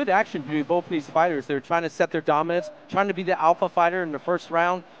 And good action between both these fighters. They're trying to set their dominance, trying to be the alpha fighter in the first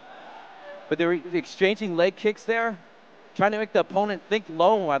round. But they were exchanging leg kicks there, trying to make the opponent think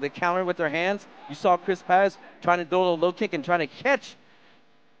low while they counter with their hands. You saw Chris Paez trying to do a low kick and trying to catch.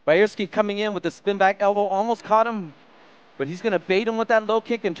 Baerski coming in with the spin back elbow, almost caught him, but he's going to bait him with that low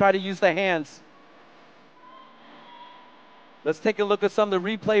kick and try to use the hands. Let's take a look at some of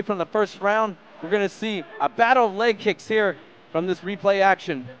the replay from the first round. We're going to see a battle of leg kicks here from this replay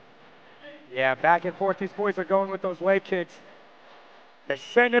action. Yeah, back and forth these boys are going with those leg kicks. They're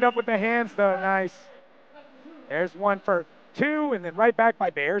setting it up with the hands though, nice. There's one for two, and then right back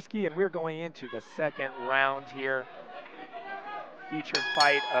by Baerski, and we're going into the second round here. Featured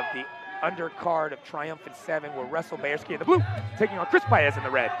fight of the undercard of Triumphant 7, where Russell Baerski in the blue taking on Chris Paez in the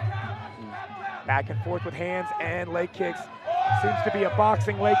red. Back and forth with hands and leg kicks. Seems to be a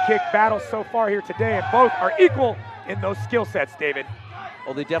boxing leg kick battle so far here today, and both are equal in those skill sets, David.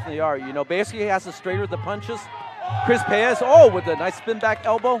 Oh, they definitely are. You know, Baerski has to straighter the punches. Chris Paez, oh, with a nice spin back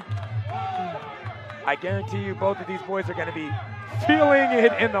elbow. I guarantee you both of these boys are going to be feeling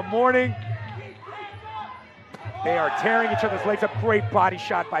it in the morning. They are tearing each other's legs up. Great body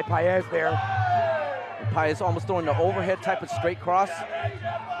shot by Paez there. Paez almost throwing the overhead type of straight cross.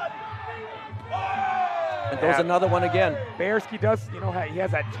 And throws another one again. Baerski does, you know, he has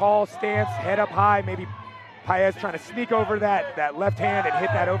that tall stance, head up high. Maybe Paez trying to sneak over that left hand and hit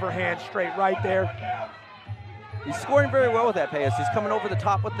that overhand straight right there. He's scoring very well with that, Paez. He's coming over the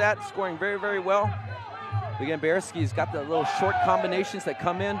top with that, scoring very, very well. Again, Baerski's got the little short combinations that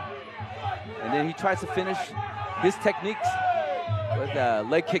come in, and then he tries to finish his techniques with a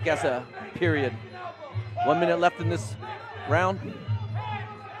leg kick as a period. 1 minute left in this round.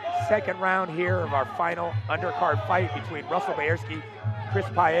 Second round here of our final undercard fight between Russell Baerski, Chris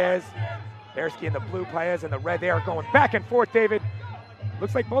Paez. Baerski in the blue, Paez in the red. They are going back and forth, David.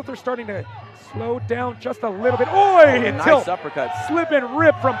 Looks like both are starting to slow down just a little bit. Oh, until nice uppercut. Slip and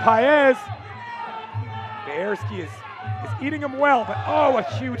rip from Paez. Baerski is eating him well, but oh, a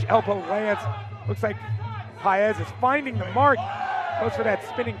huge elbow lands. Looks like Paez is finding the mark. Goes for that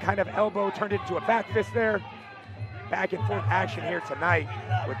spinning kind of elbow, turned it into a back fist there. Back and forth action here tonight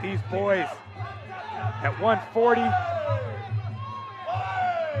with these boys at 140.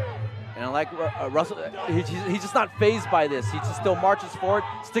 And I like Russell, he's just not fazed by this. He just still marches forward,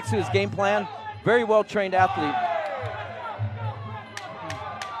 sticks to his game plan. Very well-trained athlete.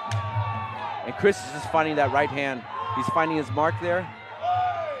 And Chris is just finding that right hand. He's finding his mark there.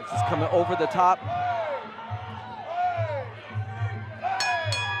 He's coming over the top.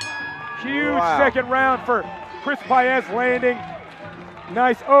 Huge second round for Chris Paez, landing.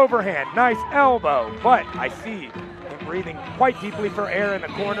 Nice overhand, nice elbow, but I see him breathing quite deeply for air in the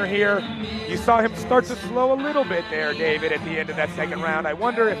corner here. You saw him start to slow a little bit there, David, at the end of that second round. I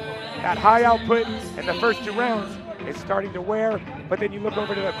wonder if that high output in the first 2 rounds is starting to wear, but then you look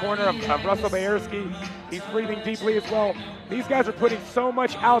over to the corner of Russell Bayerski. He's breathing deeply as well. These guys are putting so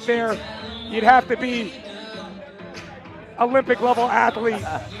much out there. You'd have to be Olympic level athlete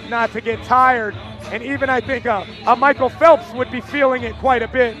not to get tired. And even I think a Michael Phelps would be feeling it quite a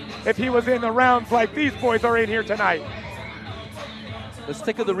bit if he was in the rounds like these boys are in here tonight. Let's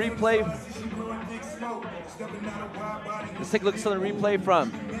take a look at the replay. Let's take a look at some of the replay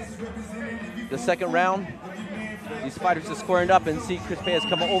from the second round. These fighters are squaring up and see Chris Paez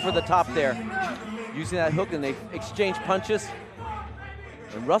come over the top there, using that hook, and they exchange punches.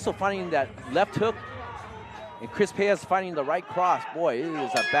 And Russell finding that left hook, and Chris Paez finding the right cross. Boy, it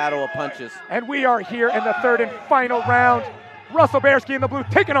is a battle of punches. And we are here in the third and final round. Russell Bayerski in the blue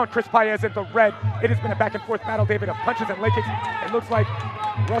taking on Chris Paez in the red. It has been a back and forth battle, David, of punches and leg kicks. It looks like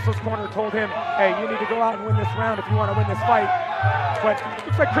Russell's corner told him, hey, you need to go out and win this round if you want to win this fight. But it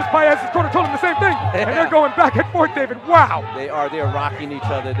looks like Chris Paez's corner told him the same thing. And they're going back and forth, David. Wow. They are rocking each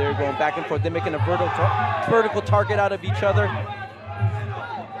other. They're going back and forth. They're making a vertical target out of each other.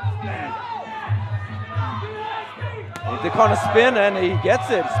 They're calling a spin, and he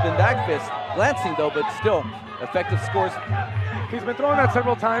gets it. Spin back fist. Glancing, though, but still effective scores. He's been throwing that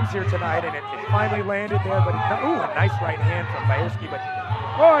several times here tonight, and it finally landed there. But ooh, a nice right hand from Bayerski. But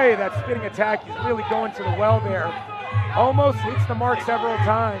boy, that spinning attack, he's really going to the well there. Almost hits the mark several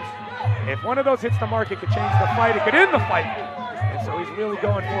times. If one of those hits the mark, it could change the fight. It could end the fight. And so he's really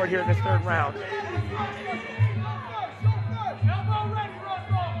going for it here in this third round.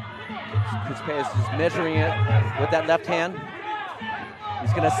 Chris Paez is just measuring it with that left hand.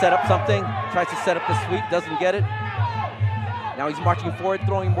 He's going to set up something, tries to set up the sweep, doesn't get it. Now he's marching forward,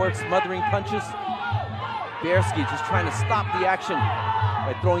 throwing more smothering punches. Bayerski just trying to stop the action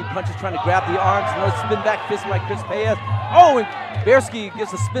by throwing punches, trying to grab the arms. Another spin back fist by Chris Paez. Oh, and Bayerski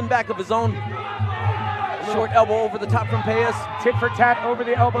gives a spin back of his own. Short elbow over the top from Paez. Tit for tat over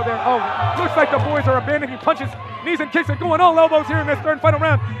the elbow there. Oh, looks like the boys are abandoning punches, knees and kicks, and going all elbows here in this third and final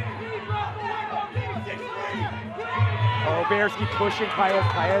round. Oh, Bayerski pushing Paez.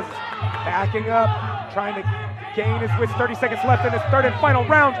 Paez backing up, trying to gain his wits. 30 seconds left in this third and final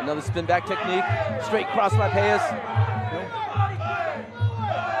round. Another spin back technique. Straight cross by Paez.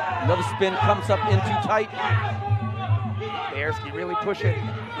 Another spin comes up in too tight. Bayerski really pushing,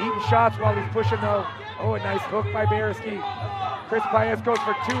 eating shots while he's pushing though. Oh, a nice hook by Bayerski. Chris Paez goes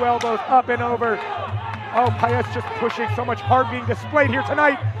for 2 elbows up and over. Oh, Paez just pushing, so much heart being displayed here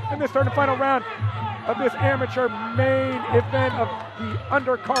tonight in this third and final round of this amateur main event of the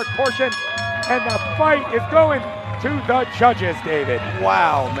undercard portion. And the fight is going to the judges, David.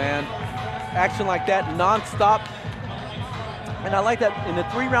 Wow, man. Action like that, non-stop. And I like that in the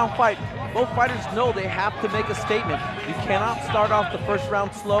 3-round fight, both fighters know they have to make a statement. You cannot start off the first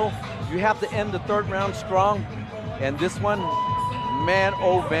round slow. You have to end the third round strong. And this one, man,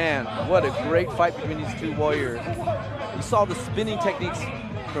 oh man, what a great fight between these two warriors. You saw the spinning techniques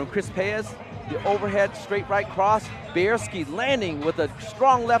from Chris Paez, the overhead straight right cross, Bayerski landing with a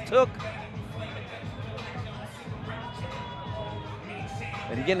strong left hook.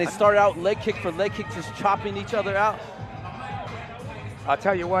 And again, they start out leg kick for leg kick, just chopping each other out. I'll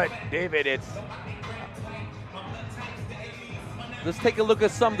tell you what, David, Let's take a look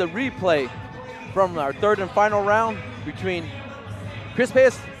at some of the replay from our third and final round between Chris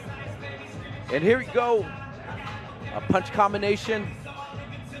Paez. And here we go, a punch combination.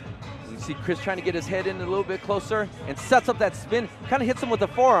 You see Chris trying to get his head in a little bit closer and sets up that spin, kind of hits him with the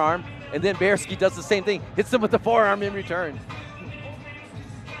forearm, and then Bayerski does the same thing, hits him with the forearm in return.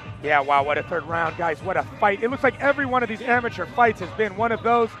 Yeah, wow, what a third round, guys, what a fight. It looks like every one of these amateur fights has been one of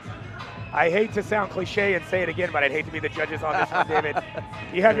those. I hate to sound cliche and say it again, but I'd hate to be the judges on this one, David.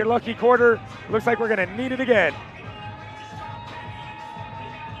 You have your lucky quarter. Looks like we're gonna need it again.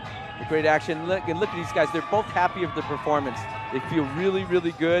 Great action, look at these guys. They're both happy with the performance. They feel really,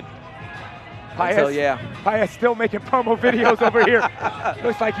 really good. Paez, so, yeah. Paez still making promo videos over here.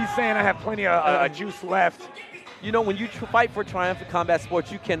 Looks like he's saying I have plenty of juice left. You know, when you fight for Triumphant Combat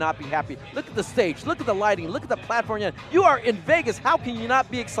Sports, you cannot be happy. Look at the stage, look at the lighting, look at the platform. You are in Vegas, how can you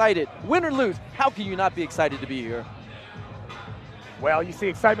not be excited? Win or lose, how can you not be excited to be here? Well, you see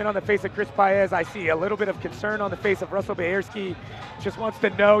excitement on the face of Chris Paez. I see a little bit of concern on the face of Russell Bayerski. Just wants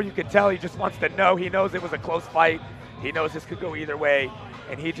to know, you can tell he just wants to know. He knows it was a close fight. He knows this could go either way,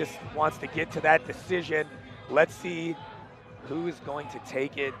 and he just wants to get to that decision. Let's see who is going to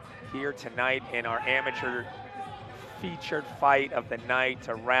take it here tonight in our amateur featured fight of the night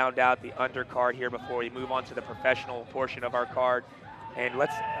to round out the undercard here before we move on to the professional portion of our card. And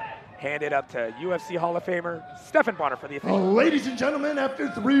let's hand it up to UFC Hall of Famer Stephan Bonner for the official. Ladies and gentlemen, after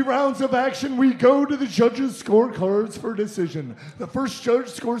 3 rounds of action, we go to the judges' scorecards for decision. The first judge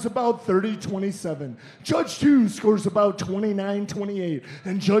scores about 30-27. Judge 2 scores about 29-28.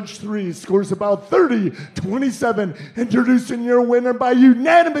 And Judge 3 scores about 30-27. Introducing your winner by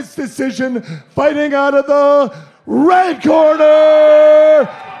unanimous decision, fighting out of the red corner,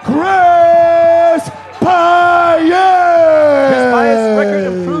 Chris Paez! Chris Paez' record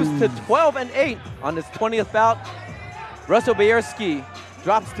improves to 12-8 on his 20th bout. Russell Bayerski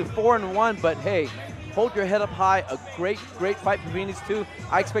drops to 4-1, but hey, hold your head up high. A great fight between these two.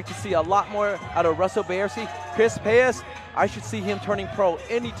 I expect to see a lot more out of Russell Bayerski. Chris Paez, I should see him turning pro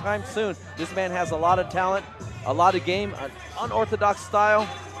anytime soon. This man has a lot of talent, a lot of game, an unorthodox style,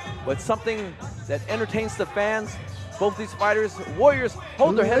 but something that entertains the fans. Both these fighters, warriors,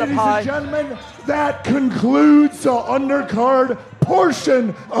 hold their head up high. Ladies and gentlemen, that concludes the undercard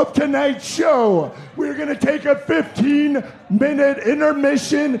portion of tonight's show. We're going to take a 15-minute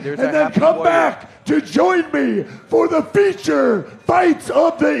intermission and then come back to join me for the feature fights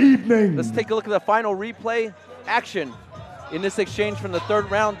of the evening. Let's take a look at the final replay action in this exchange from the 3rd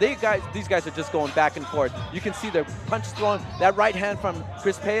round. These guys are just going back and forth. You can see their punch throwing, that right hand from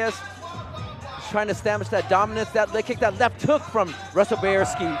Chris Paez, trying to establish that dominance, that leg kick, that left hook from Russell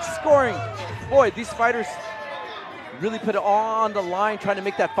Bayerski, scoring. Boy, these fighters really put it all on the line, trying to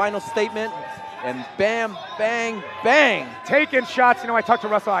make that final statement, and bam, bang, bang. Taking shots. You know, I talked to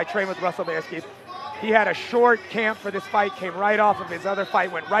Russell, I trained with Russell Bayerski. He had a short camp for this fight, came right off of his other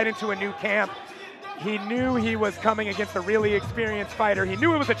fight, went right into a new camp. He knew he was coming against a really experienced fighter. He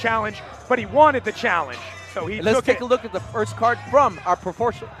knew it was a challenge, but he wanted the challenge. So let's take a look at the first card from our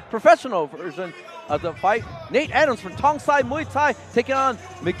professional version of the fight. Nate Adams from Tongsai Muay Thai taking on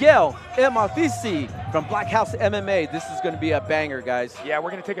Miguel Emalfisi from Black House MMA. This is going to be a banger, guys. Yeah,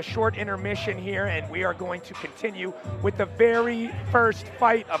 we're going to take a short intermission here, and we are going to continue with the very first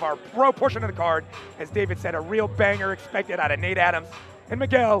fight of our pro portion of the card. As David said, a real banger expected out of Nate Adams and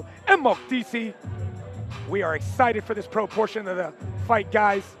Miguel Emalfisi. We are excited for this pro portion of the fight,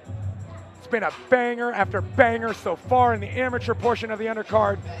 guys. Been a banger after banger so far in the amateur portion of the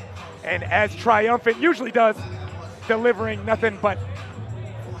undercard, and as Triumphant usually does, delivering nothing but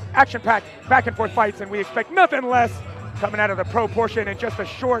action-packed back and forth fights, and we expect nothing less coming out of the pro portion in just a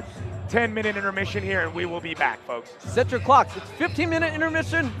short 10-minute intermission here, and we will be back, folks. Set your clocks. It's 15-minute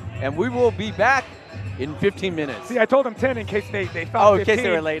intermission, and we will be back in 15 minutes. See, I told them 10 in case they thought 15. In case they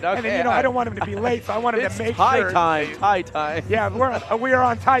were late. Okay. And then, you know, I don't want them to be late, so I wanted to make tie sure. Tie time. Yeah, we are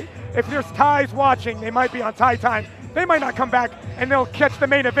on tie. If there's ties watching, they might be on tie time. They might not come back, and they'll catch the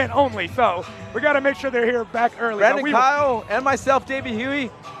main event only. So we got to make sure they're here back early. Brandon Kyle and myself, Davey Huey,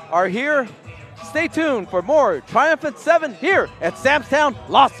 are here. Stay tuned for more Triumphant 7 here at Sam's Town,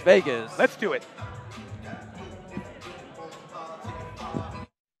 Las Vegas. Let's do it.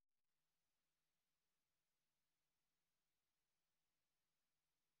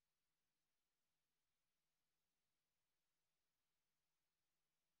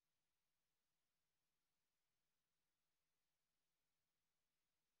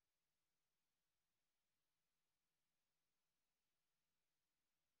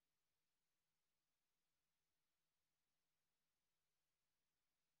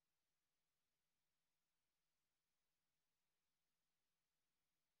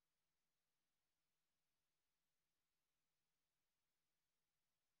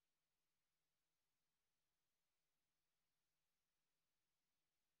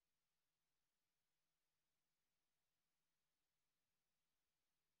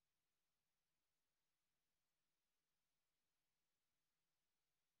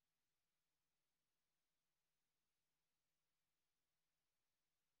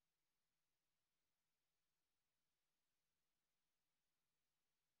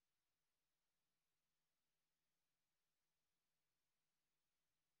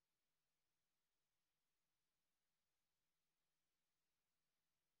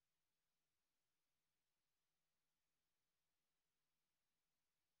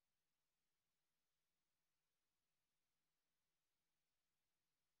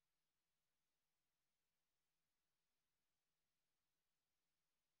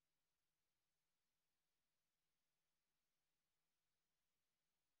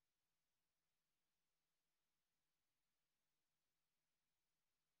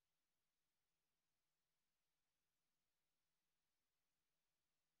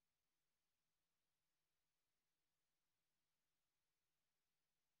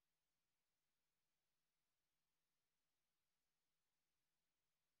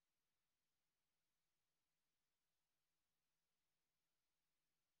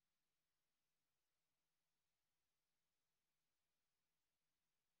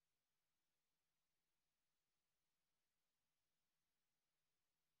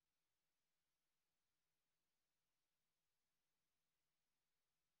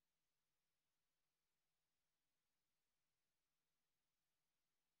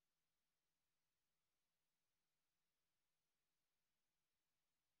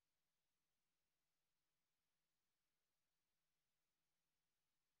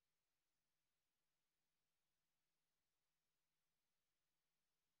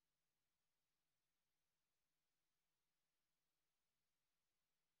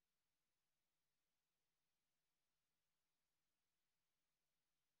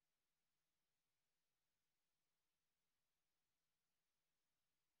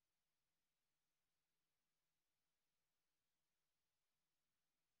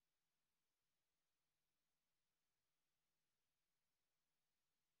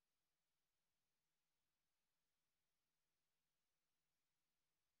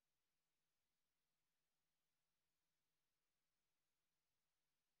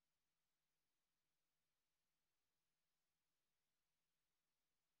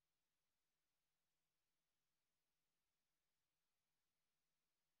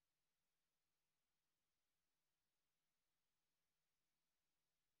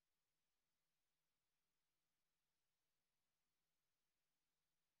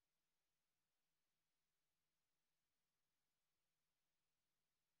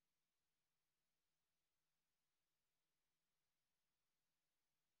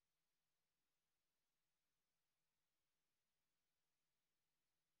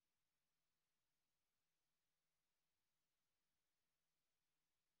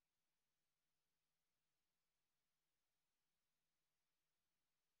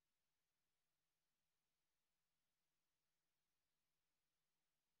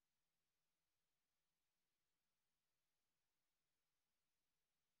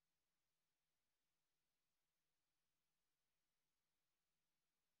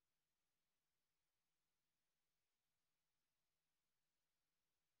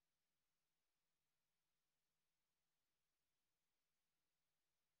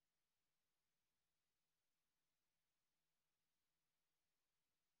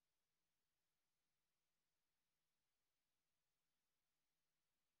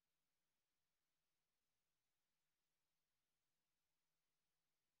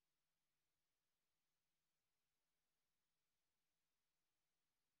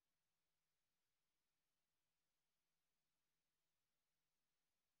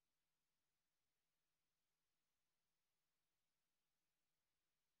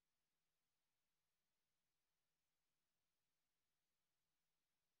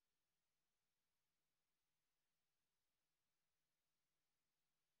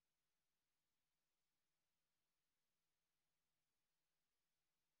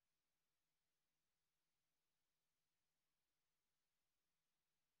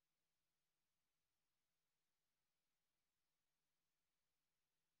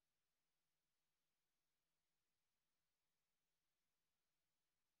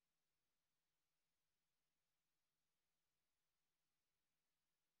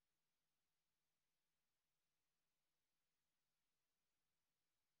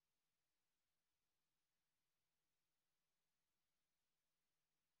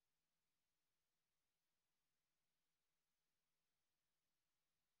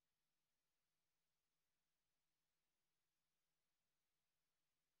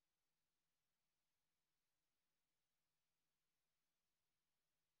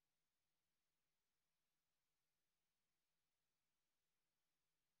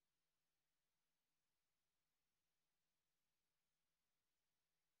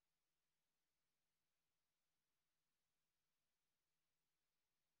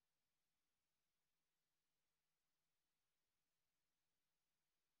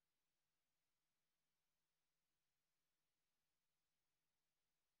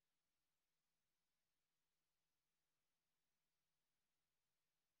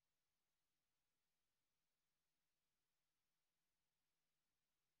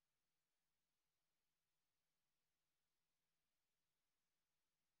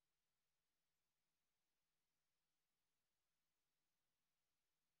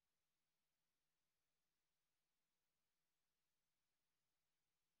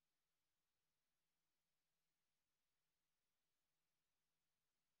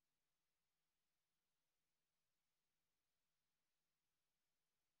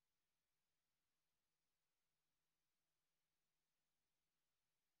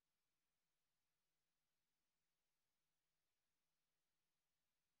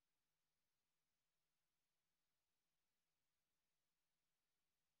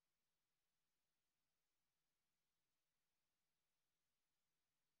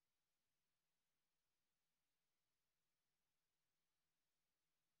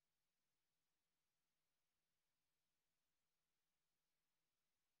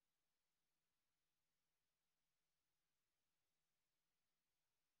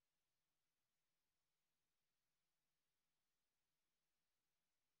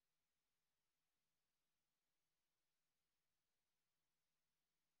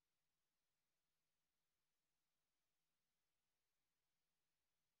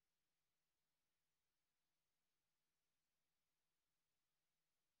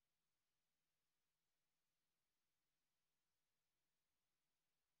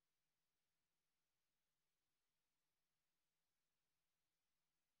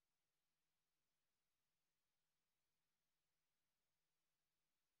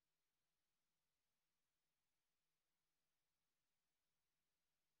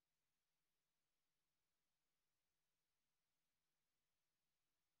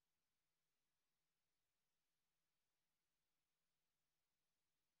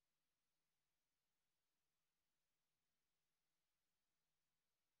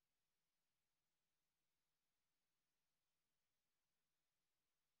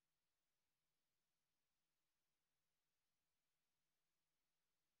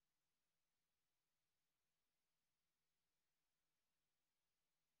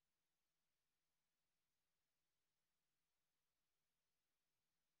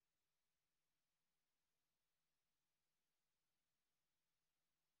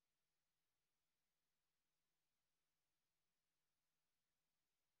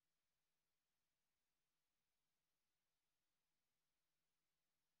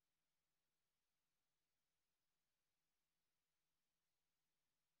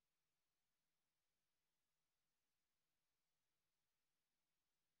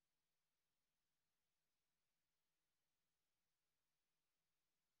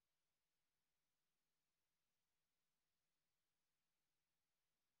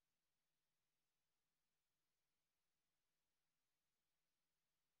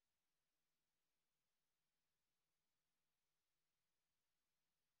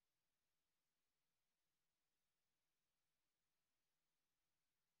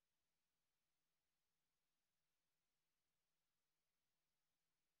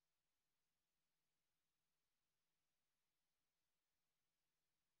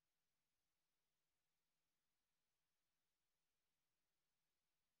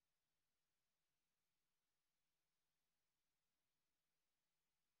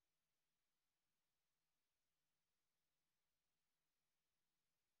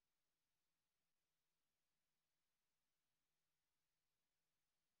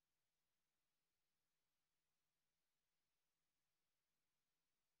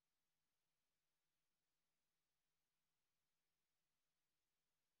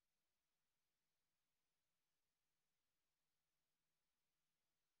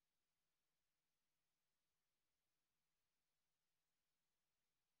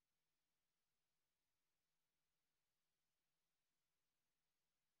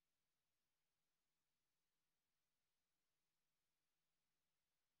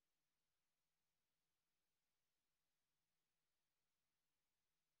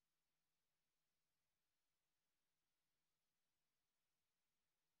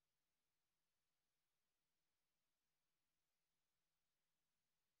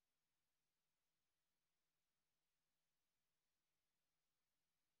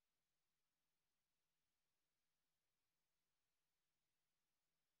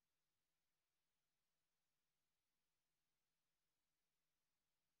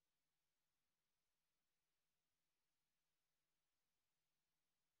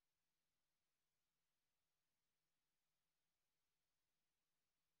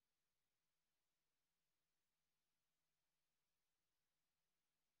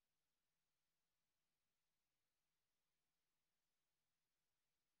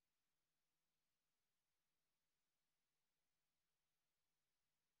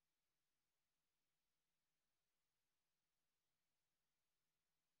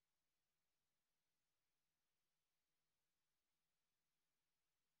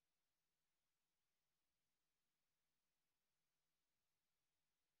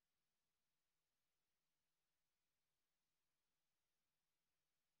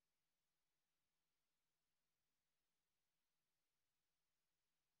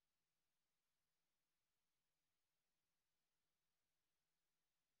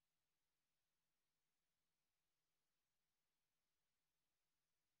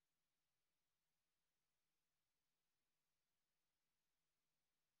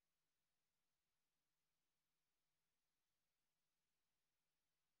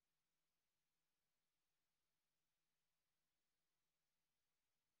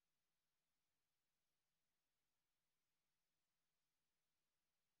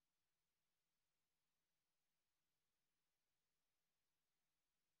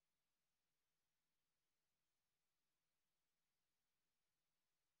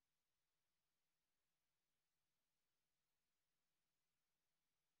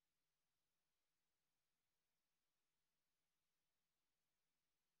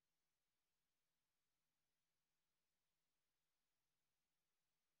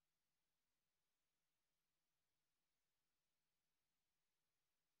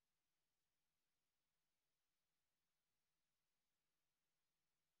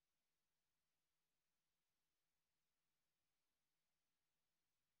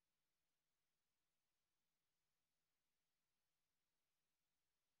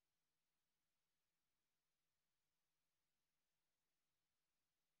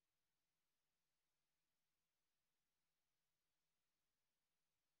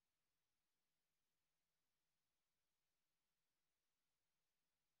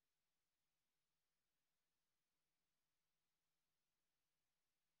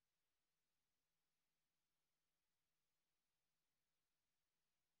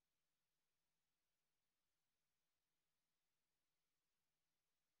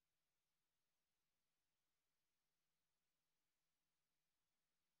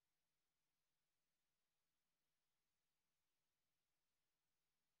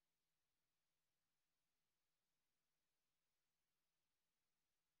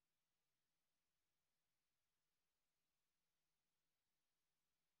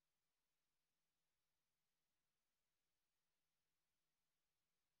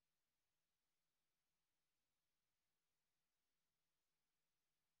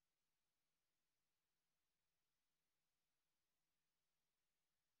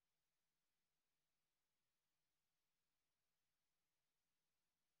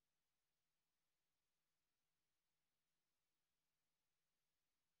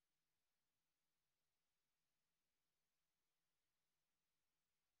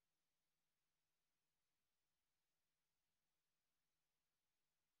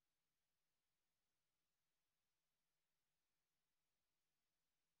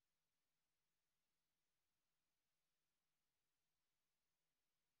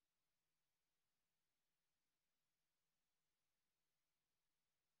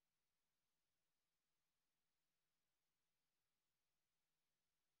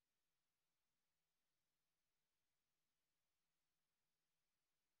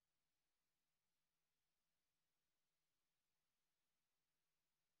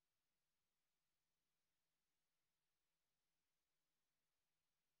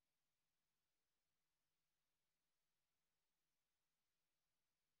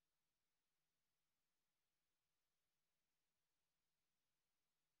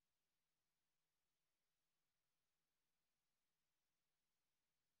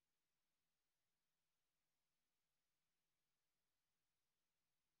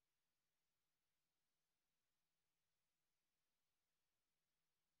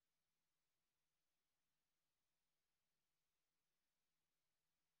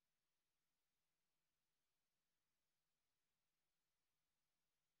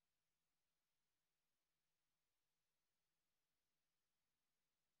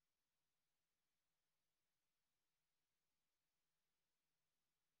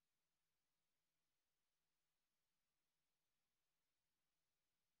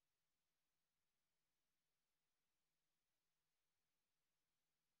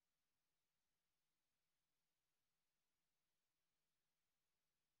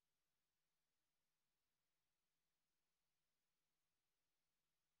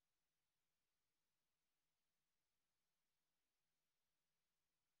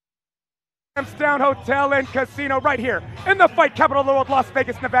 Down Hotel and Casino right here in the fight capital of the world, Las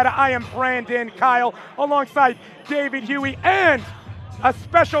Vegas, Nevada. I am Brandon Kyle alongside David Huey and a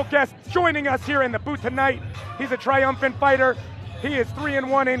special guest joining us here in the booth tonight. He's a triumphant fighter. He is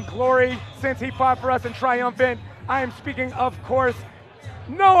 3-1 in glory since he fought for us in Triumphant. I am speaking, of course,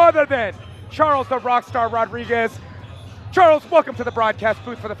 no other than Charles the Rockstar Rodriguez. Charles, welcome to the broadcast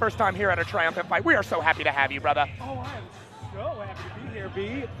booth for the first time here at a Triumphant fight. We are so happy to have you, brother. Oh, I am so happy to be here,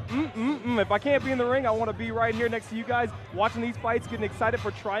 B. If I can't be in the ring, I want to be right here next to you guys, watching these fights, getting excited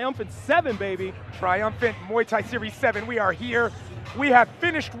for Triumphant 7, baby. Triumphant Muay Thai Series 7, we are here. We have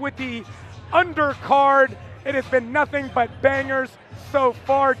finished with the undercard. It has been nothing but bangers so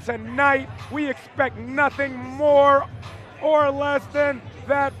far tonight. We expect nothing more or less than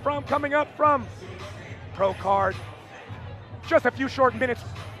that from coming up from Pro Card. Just a few short minutes,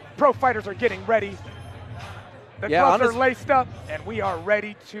 pro fighters are getting ready. The gloves are laced up, and we are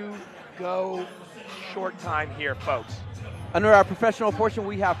ready to go. Short time here, folks. Under our professional portion,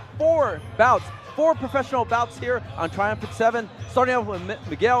 we have four professional bouts here on Triumphant 7, starting off with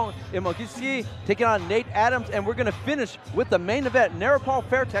Miguel MACKENZIE taking on Nate Adams, and we're going to finish with the main event, NARUEPOL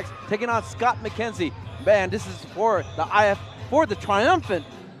FAIRTEX taking on Scott McKenzie. Man, this is for the Triumphant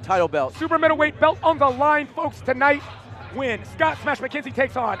title belt. Super middleweight belt on the line, folks, tonight when Scott Smash McKenzie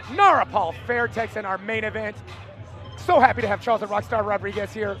takes on NARUEPOL FAIRTEX in our main event. So happy to have Charles the Rockstar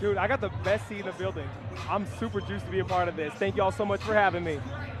Rodriguez here. Dude, I got the best seat in the building. I'm super juiced to be a part of this. Thank y'all so much for having me.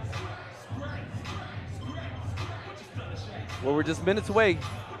 Well, we're just minutes away.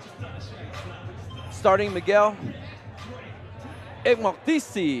 Starting Miguel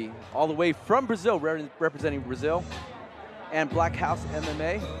MACKENZIE, all the way from Brazil, representing Brazil, and Black House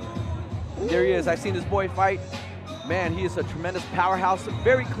MMA. There he is. I've seen this boy fight. Man, he is a tremendous powerhouse.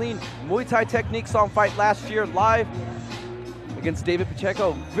 Very clean Muay Thai technique. Saw him fight last year live against David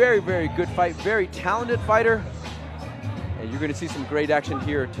Pacheco. Very, very good fight. Very talented fighter. And you're going to see some great action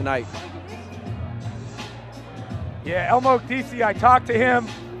here tonight. Yeah, MACKENZIE, I talked to him.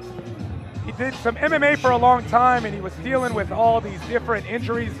 He did some MMA for a long time, and he was dealing with all these different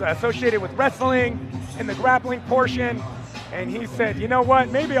injuries associated with wrestling in the grappling portion. And he said, you know what,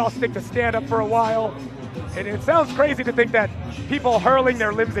 maybe I'll stick to stand-up for a while. And it sounds crazy to think that people hurling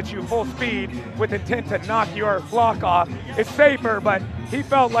their limbs at you full speed with intent to knock your block off is safer, but he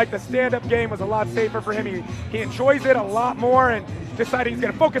felt like the stand-up game was a lot safer for him. He enjoys it a lot more and decided he's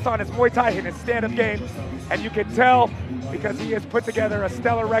going to focus on his Muay Thai and his stand-up game. And you can tell because he has put together a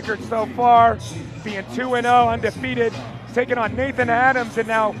stellar record so far, being 2-0, undefeated, taking on Nathan Adams. And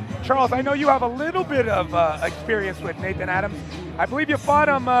now, Charles, I know you have a little bit of experience with Nathan Adams. I believe you fought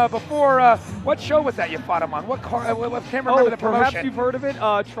him before. What show was that you fought him on? What car? I can't remember the promotion. Perhaps you've heard of it.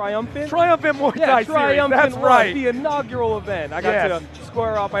 Triumphant. Triumphant Muay Thai Triumphant. Series. That's right. The inaugural event. I got to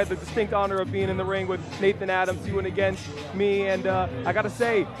square off. I had the distinct honor of being in the ring with Nathan Adams, doing against me, and I got to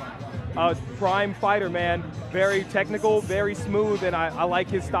say, prime fighter, man. Very technical, very smooth, and I like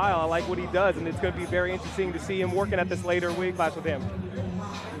his style. I like what he does, and it's going to be very interesting to see him working at this later weight class with him.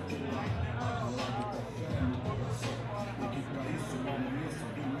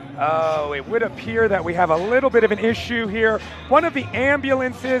 Oh, it would appear that we have a little bit of an issue here. One of the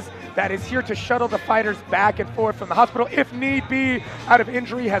ambulances that is here to shuttle the fighters back and forth from the hospital, if need be, out of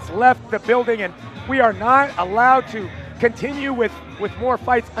injury, has left the building, and we are not allowed to continue with more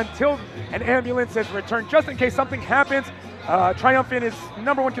fights until an ambulance has returned, just in case something happens. Triumphant is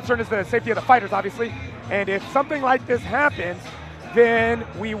number one concern is the safety of the fighters, obviously, and if something like this happens, then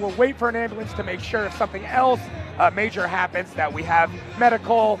we will wait for an ambulance to make sure if something else major happens that we have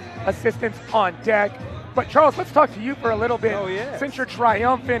medical assistance on deck. But Charles, let's talk to you for a little bit. Oh, yeah. Since your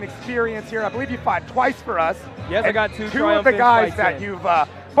Triumphant experience here, I believe you fought twice for us. Yes, I got two of the guys that in.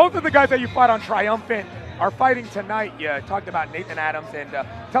 both of the guys that you fought on Triumphant are fighting tonight. You talked about Nathan Adams, and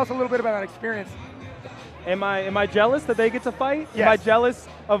tell us a little bit about that experience. Am I jealous that they get to fight? Yes. Am I jealous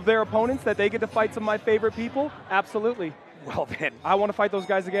of their opponents that they get to fight some of my favorite people? Absolutely. Well then, I want to fight those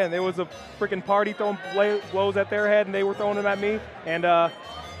guys again. There was a freaking party throwing blows at their head, and they were throwing them at me. And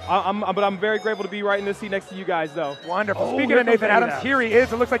but I'm very grateful to be right in this seat next to you guys, though. Wonderful. Speaking of Nathan Adams, here he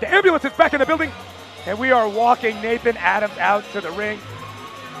is. It looks like the ambulance is back in the building, and we are walking Nathan Adams out to the ring.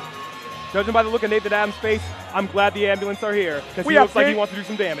 Judging by the look of Nathan Adams' face, I'm glad the ambulance are here, because he looks like he wants to do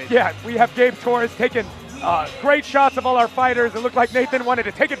some damage. Yeah, we have Gabe Torres taking great shots of all our fighters. It looked like Nathan wanted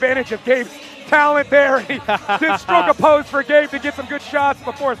to take advantage of Gabe's talent there. He did stroke a pose for Gabe to get some good shots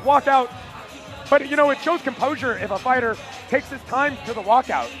before his walkout. But, you know, it shows composure if a fighter takes his time to the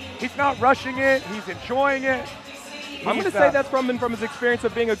walkout. He's not rushing it. He's enjoying it. I'm going to say that's from his experience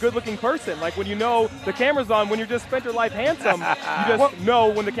of being a good-looking person. Like when you know the camera's on, when you're just spent your life handsome, you just know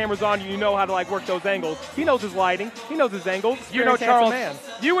when the camera's on, you know how to like work those angles. He knows his lighting. He knows his angles. You know, Charles, man.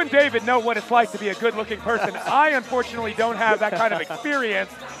 you and David know what it's like to be a good-looking person. I unfortunately don't have that kind of experience,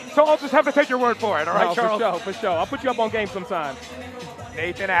 so I'll just have to take your word for it. All right, no, Charles? For sure. I'll put you up on game sometime.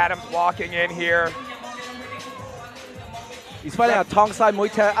 Nathan Adams walking in here. He's fighting out Tongsai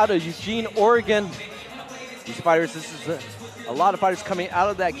Muay Thai out of Eugene, Oregon. These fighters, this is a lot of fighters coming out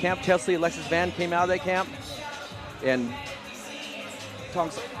of that camp. Chesley Alexis Van came out of that camp. And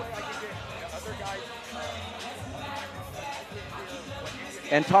Tongsai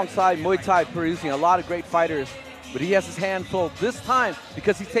Muay Thai producing a lot of great fighters. But he has his hand full this time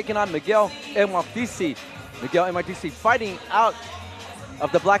because he's taking on Miguel Mwadisi. Miguel Mwadisi fighting out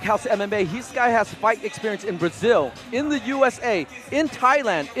of the Black House MMA. This guy has fight experience in Brazil, in the USA, in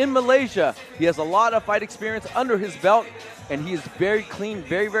Thailand, in Malaysia. He has a lot of fight experience under his belt, and he is very clean,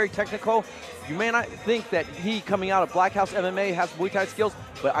 very, very technical. You may not think that he, coming out of Black House MMA, has Muay Thai skills,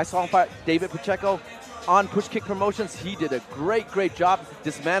 but I saw him fight David Pacheco on Push Kick Promotions. He did a great, great job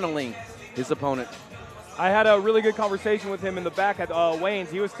dismantling his opponent. I had a really good conversation with him in the back at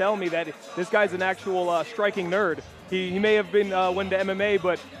Wayne's. He was telling me that this guy's an actual striking nerd. He may have been went to MMA,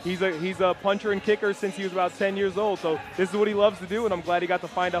 but he's a puncher and kicker since he was about 10 years old. So this is what he loves to do, and I'm glad he got to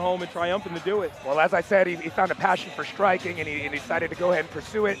find a home in Triumphant to do it. Well, as I said, he found a passion for striking, and he decided to go ahead and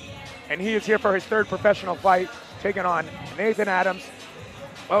pursue it. And he is here for his third professional fight, taking on Nathan Adams,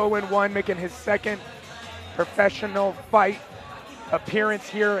 0-1, making his second professional fight appearance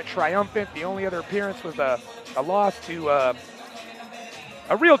here at Triumphant. The only other appearance was a loss to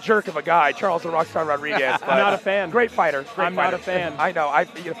a real jerk of a guy, Charles the Rockstar Rodriguez. I'm not a fan. Great fighter. I'm not a fan. I know.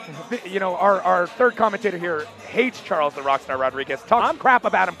 Our third commentator here hates Charles the Rockstar Rodriguez. Talks crap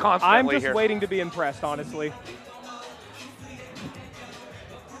about him constantly. I'm just here. waiting to be impressed, honestly.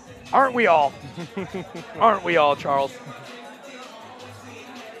 Aren't we all? Aren't we all, Charles?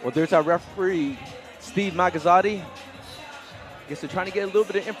 Well, there's our referee, Steve Magazzati. I guess they're trying to get a little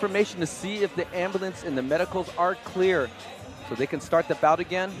bit of information to see if the ambulance and the medicals are clear so they can start the bout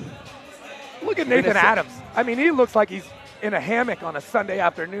again. Look at Nathan Adams. I mean, he looks like he's in a hammock on a Sunday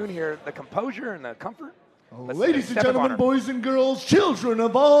afternoon here. The composure and the comfort. Ladies and gentlemen, boys and girls, children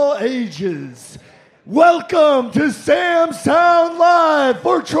of all ages, welcome to Sam's Town Live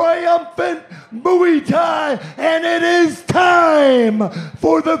for Triumphant Muay Thai, and it is time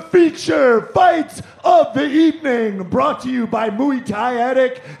for the feature fights of the evening, brought to you by Muay Thai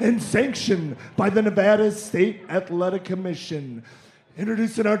Addict and sanctioned by the Nevada State Athletic Commission.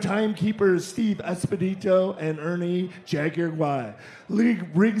 Introducing our timekeepers, Steve Espedito and Ernie Jaguar.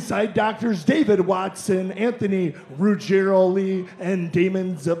 Ringside doctors, David Watson, Anthony Ruggiero-Lee, and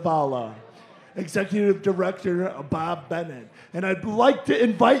Damon Zavala. Executive Director Bob Bennett. And I'd like to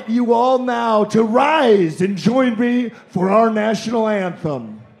invite you all now to rise and join me for our national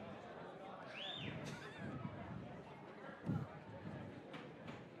anthem.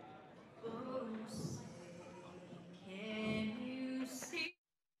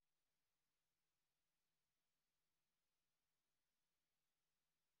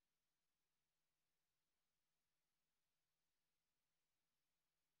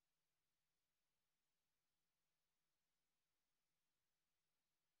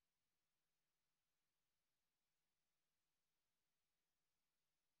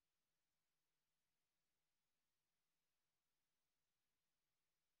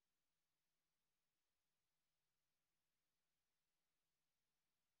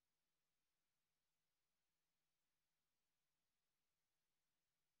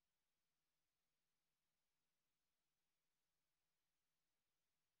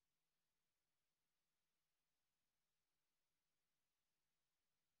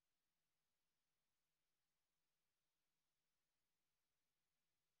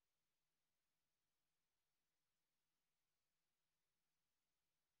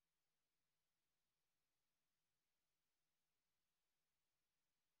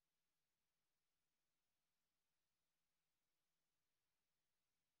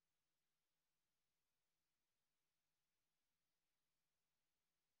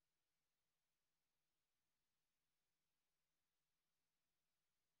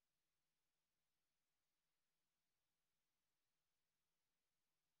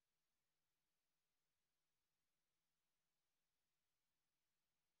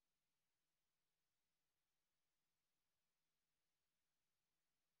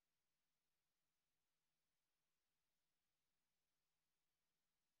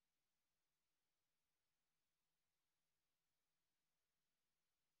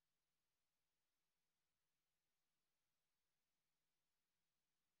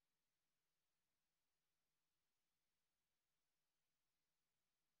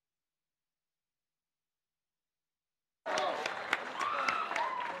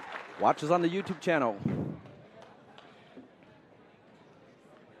 Watch us on the YouTube channel.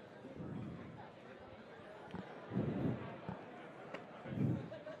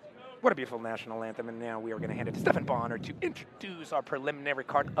 What a beautiful national anthem, and now we are going to hand it to Stephan Bonner to introduce our preliminary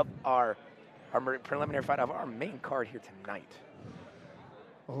card of our preliminary fight of our main card here tonight.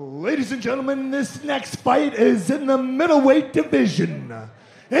 Ladies and gentlemen, this next fight is in the middleweight division.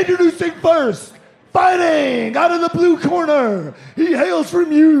 Introducing first, fighting out of the blue corner. He hails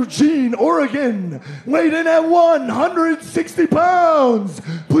from Eugene, Oregon, weighed in at 160 pounds.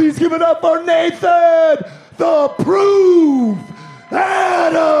 Please give it up for Nathan, the Proof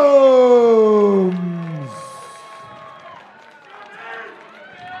Adams.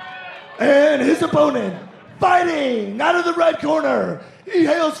 And his opponent, fighting out of the red corner. He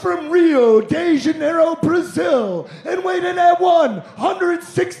hails from Rio de Janeiro, Brazil, and weighed in at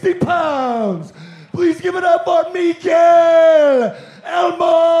 160 pounds. Please give it up for Miguel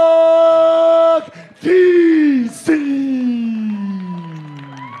Elmoc DC.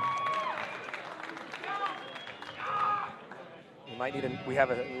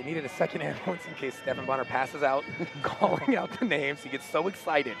 We needed a second ambulance in case Stephan Bonner passes out, calling out the names. He gets so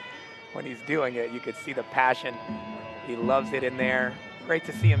excited when he's doing it. You could see the passion. He loves it in there. Great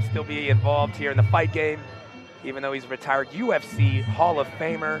to see him still be involved here in the fight game, even though he's retired UFC Hall of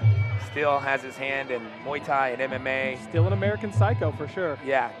Famer. Still has his hand in Muay Thai and MMA. Still an American Psycho for sure.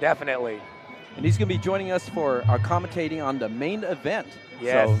 Yeah, definitely. And he's going to be joining us for our commentating on the main event.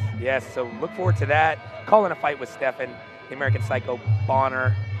 Yes, yes. So look forward to that. Calling a fight with Stephan, the American Psycho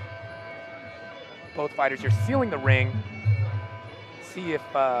Bonner. Both fighters here sealing the ring. See if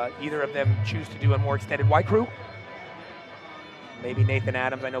either of them choose to do a more extended Y crew. Maybe Nathan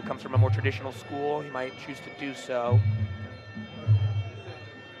Adams, I know, comes from a more traditional school. He might choose to do so.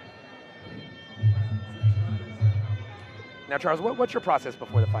 Now, Charles, what's your process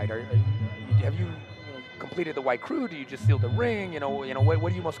before the fight? Have you completed the white crew? Do you just seal the ring? What are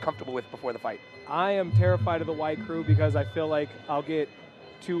you most comfortable with before the fight? I am terrified of the white crew because I feel like I'll get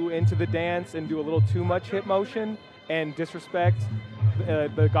too into the dance and do a little too much hip motion and disrespect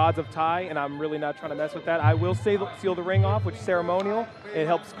the gods of Thai, and I'm really not trying to mess with that. I will seal the ring off, which is ceremonial. It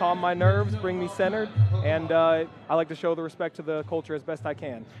helps calm my nerves, bring me centered, and I like to show the respect to the culture as best I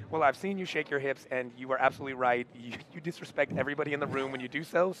can. Well, I've seen you shake your hips, and you are absolutely right. You disrespect everybody in the room when you do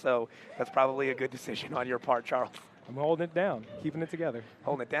so that's probably a good decision on your part, Charles. I'm holding it down, keeping it together.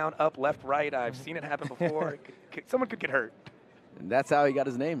 Holding it down, up, left, right. I've seen it happen before. Someone could get hurt. And that's how he got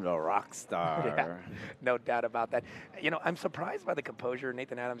his name, the rock star. Yeah, no doubt about that. I'm surprised by the composure.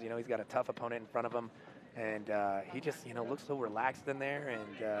 Nathan Adams, he's got a tough opponent in front of him, and he just, looks so relaxed in there. And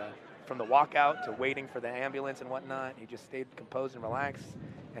from the walkout to waiting for the ambulance and whatnot, he just stayed composed and relaxed.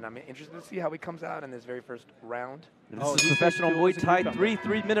 And I'm interested to see how he comes out in this very first round. This is professional Muay Thai,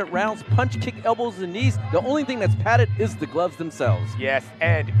 3-minute rounds, punch, kick, elbows, and knees. The only thing that's padded is the gloves themselves. Yes,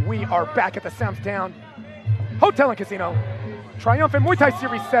 and we are back at the Sounds Down Hotel and Casino. Triumphant Muay Thai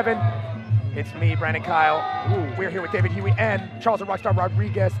Series 7. It's me, Brandon Kyle. Ooh. We're here with David Huey and Charles the Rockstar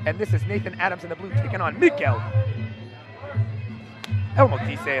Rodriguez, and this is Nathan Adams in the blue taking on Miguel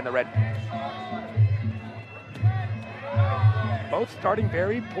Elmoc in the red. Both starting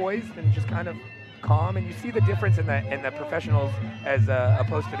very poised and just kind of calm, and you see the difference in the professionals as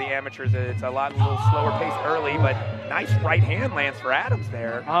opposed to the amateurs. It's a little slower pace early, but nice right hand lands for Adams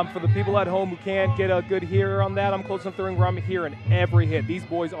there. For the people at home who can't get a good hearer on that, I'm close enough to the ring where I'm hearing every hit. These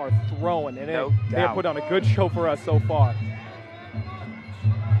boys are throwing, and they have put on a good show for us so far.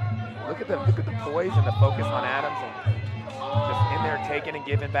 Look at the poise and the focus on Adams, and just in there taking and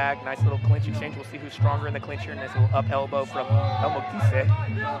giving back. Nice little clinch exchange. We'll see who's stronger in the clinch here. Nice little up elbow from Elmoc.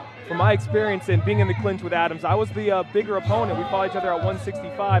 From my experience in being in the clinch with Adams, I was the bigger opponent. We fought each other at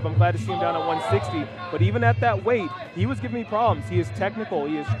 165. I'm glad to see him down at 160. But even at that weight, he was giving me problems. He is technical,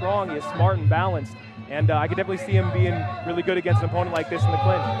 he is strong, he is smart and balanced. And I could definitely see him being really good against an opponent like this in the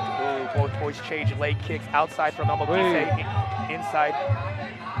clinch. Ooh, both boys change leg kicks outside from Elmoc, inside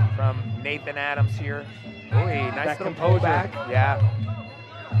from Nathan Adams here. Ooh, nice little pullback. Yeah.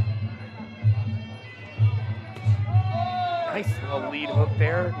 Nice little lead hook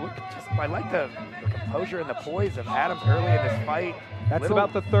there. I like the composure and the poise of Adams early in this fight. That's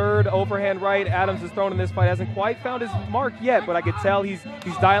about the third overhand right Adams has thrown in this fight. Hasn't quite found his mark yet, but I could tell he's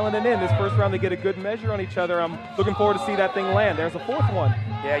dialing it in. This first round, they get a good measure on each other. I'm looking forward to see that thing land. There's a fourth one.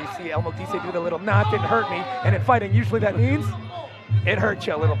 Yeah, you see Elmoc do the little "nah, didn't hurt me," and in fighting, usually that means it hurts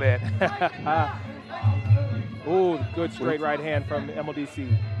you a little bit. Ooh, good straight right hand from MLDC.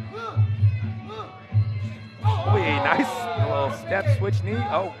 Ooh, nice little step switch knee.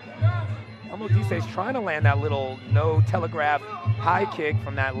 Oh, Almodise's trying to land that little no telegraph high kick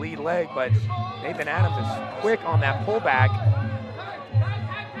from that lead leg, but Nathan Adams is quick on that pullback.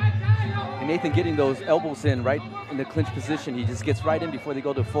 And Nathan getting those elbows in right in the clinch position. He just gets right in before they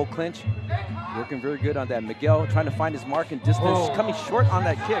go to full clinch. Working very good on that. Miguel trying to find his mark and distance, coming short on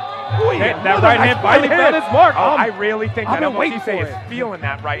that kick. That right hand finally found his mark. I really think that Almodise is feeling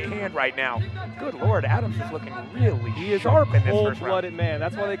that right hand right now. Good Lord, Adams is looking really sharp in this first round. Cold-blooded man.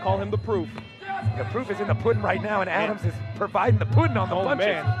 That's why they call him the proof. The proof is in the pudding right now, and Adams is providing the pudding on the punches.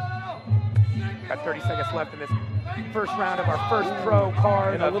 Man. Got 30 seconds left in this first round of our first pro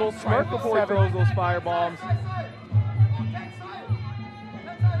card. And a little smirk before he throws those fire bombs.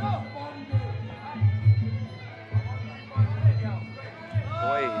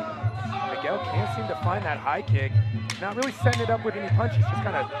 Boy, Miguel can't seem to find that high kick. Not really setting it up with any punches, just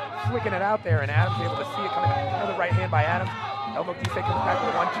kind of flicking it out there, and Adams able to see it coming. Another right hand by Adams. Almodise comes back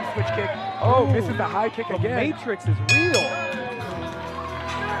with a 1-2 switch kick. Oh, misses the high kick again. The Matrix is real.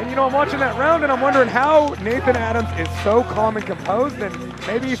 And you know, I'm watching that round and I'm wondering how Nathan Adams is so calm and composed, and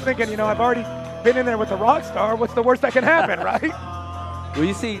maybe he's thinking, you know, I've already been in there with the rock star. What's the worst that can happen, right? Well,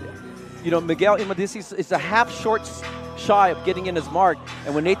 you see, you know, Miguel Almodise is a half short shy of getting in his mark,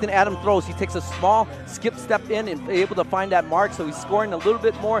 and when Nathan Adams throws, he takes a small skip step in and able to find that mark, so he's scoring a little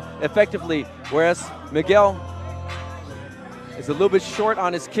bit more effectively, whereas Miguel is a little bit short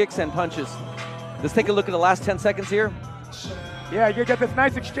on his kicks and punches. Let's take a look at the last 10 seconds here. Yeah, you get this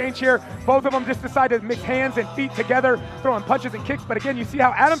nice exchange here. Both of them just decided to mix hands and feet together, throwing punches and kicks. But again, you see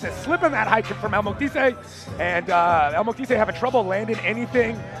how Adams is slipping that high kick from Almodise, and Almodise having trouble landing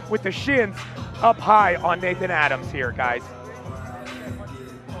anything with the shins up high on Nathan Adams here, guys.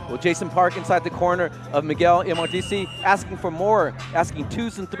 Well, Jason Park inside the corner of Miguel Almodise, asking for more, asking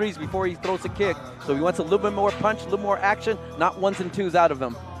 2s and 3s before he throws a kick. So he wants a little bit more punch, a little more action, not 1s and 2s out of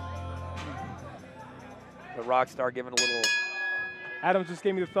him. The rock star giving a little... Adams just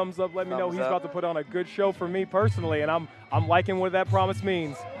gave me the thumbs up, let me know he's about to put on a good show for me personally, and I'm liking what that promise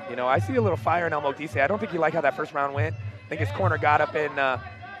means. You know, I see a little fire in Almodise. I don't think he liked how that first round went. I think his corner got up in,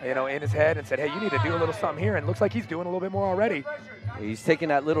 you know, in his head and said, hey, you need to do a little something here, and looks like he's doing a little bit more already. He's taking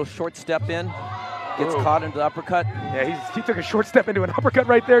that little short step in, gets caught into the uppercut. Yeah, he took a short step into an uppercut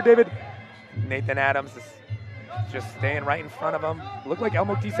right there, David. Nathan Adams is just staying right in front of him. Looked like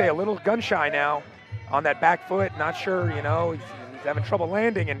Almodise a little gun shy now on that back foot. Not sure, you know, he's having trouble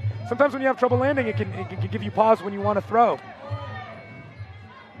landing, and sometimes when you have trouble landing, it can give you pause when you want to throw.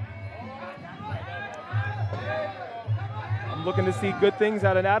 I'm looking to see good things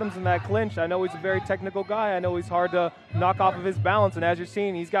out of Adams in that clinch. I know he's a very technical guy. I know he's hard to knock off of his balance, and as you're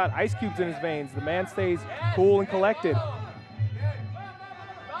seeing, he's got ice cubes in his veins. The man stays cool and collected.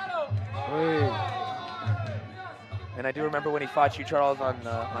 And I do remember when he fought you, Charles, on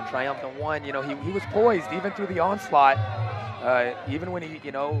Triumphant 1, you know, he was poised even through the onslaught. Even when he,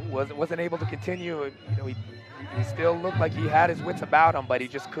 you know, wasn't able to continue, you know, he still looked like he had his wits about him, but he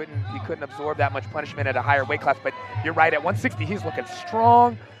just couldn't absorb that much punishment at a higher weight class. But you're right, at 160, he's looking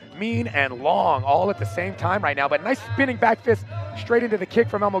strong, mean, and long all at the same time right now. But nice spinning back fist straight into the kick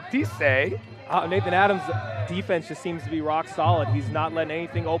from Almodise. Nathan Adams' defense just seems to be rock solid. He's not letting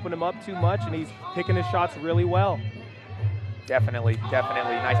anything open him up too much, and he's picking his shots really well. Definitely.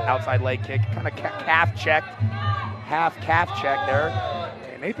 Nice outside leg kick, kind of calf checked. Half calf check there.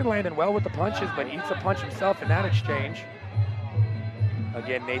 And Nathan landing well with the punches, but eats a punch himself in that exchange.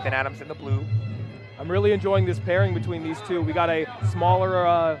 Again, Nathan Adams in the blue. I'm really enjoying this pairing between these two. We got a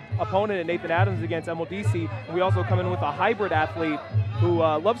smaller opponent in Nathan Adams against Almodise, and we also come in with a hybrid athlete who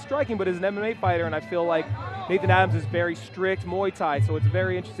loves striking but is an MMA fighter, and I feel like Nathan Adams is very strict Muay Thai, so it's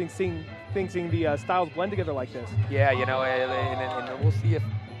very interesting seeing the styles blend together like this. Yeah, you know, and we'll see if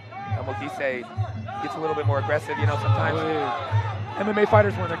Almodise gets a little bit more aggressive. You know, sometimes MMA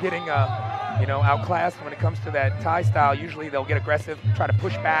fighters, when they're getting, you know, outclassed when it comes to that Thai style, usually they'll get aggressive, try to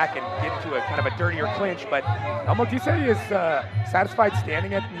push back and get into a kind of a dirtier clinch. But Almodise is satisfied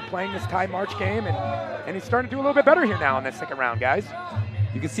standing and playing this Thai March game, and he's starting to do a little bit better here now in this second round, guys.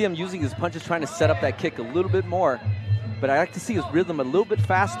 You can see him using his punches, trying to set up that kick a little bit more. But I like to see his rhythm a little bit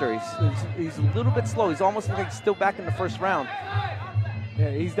faster. He's a little bit slow. He's almost like he's still back in the first round. Yeah,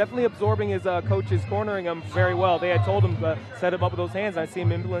 he's definitely absorbing his coaches cornering him very well. They had told him to set him up with those hands. I see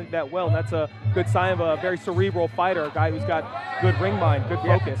him implement that well, and that's a good sign of a very cerebral fighter, a guy who's got good ring mind, good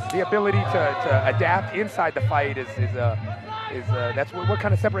focus. The ability to adapt inside the fight is that's what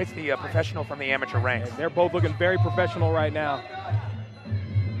kind of separates the professional from the amateur ranks. Yeah, they're both looking very professional right now.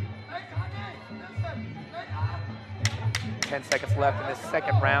 10 seconds left in this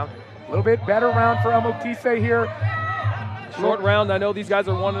second round. A little bit better round for Almodise here. Short round. I know these guys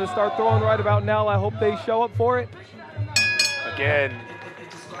are wanting to start throwing right about now. I hope they show up for it. Again,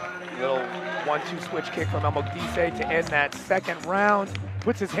 little 1-2 switch kick from MACKENZIE to end that second round.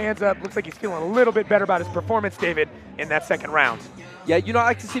 Puts his hands up. Looks like he's feeling a little bit better about his performance, David, in that second round. Yeah, you know, I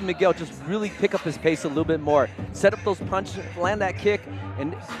like to see Miguel just really pick up his pace a little bit more. Set up those punches, land that kick,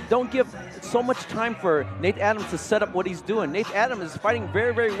 and don't give so much time for Nate Adams to set up what he's doing. Nate Adams is fighting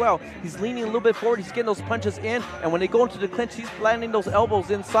very, very well. He's leaning a little bit forward. He's getting those punches in, and when they go into the clinch, he's landing those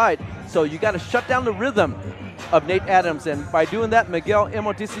elbows inside. So you got to shut down the rhythm of Nate Adams, and by doing that, Miguel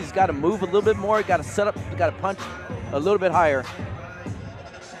MACKENZIE's got to move a little bit more. Got to set up, got to punch a little bit higher.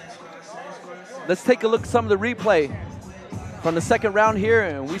 Let's take a look at some of the replay from the second round here,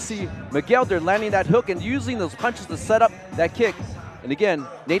 and we see Miguel there landing that hook and using those punches to set up that kick. And again,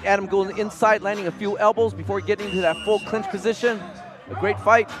 Nate Adams going inside, landing a few elbows before getting to that full clinch position. A great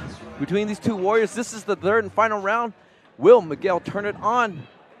fight between these two warriors. This is the third and final round. Will Miguel turn it on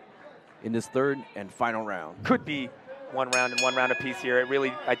in this third and final round? Could be one round and one round apiece here. It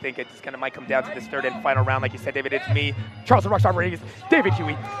really, I think it just kind of might come down to this third and final round. Like you said, David, it's me, Charles the Rockstar Rodriguez, David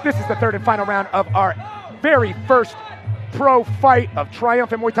Huey. This is the third and final round of our very first pro fight of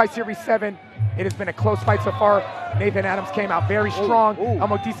Triumphant Muay Thai Series 7. It has been a close fight so far. Nathan Adams came out very strong.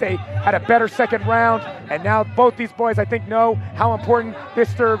 MACKENZIE had a better second round. And now both these boys, I think, know how important this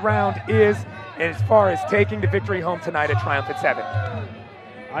third round is as far as taking the victory home tonight at Triumphant 7.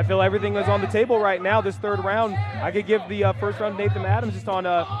 I feel everything is on the table right now. This third round, I could give the first round to Nathan Adams just on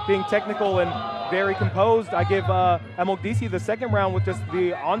being technical and very composed. I give MACKENZIE the second round with just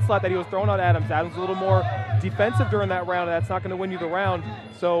the onslaught that he was throwing on Adams. Adams a little more defensive during that round, and that's not going to win you the round.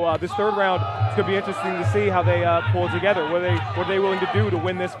 So this third round, it's going to be interesting to see how they pull it together. What are they willing to do to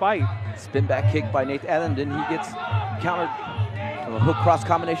win this fight? Spin back kick by Nate Adams, then he gets countered from a hook cross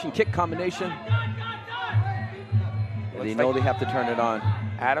combination, kick combination. And they know they have to turn it on.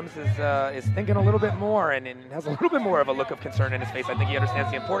 Adams is thinking a little bit more and has a little bit more of a look of concern in his face. I think he understands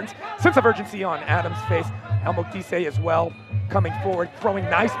the importance, sense of urgency on Adams' face. MACKENZIE as well, coming forward, throwing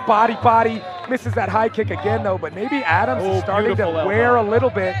nice body, misses that high kick again though, but maybe Adams is starting to wear a little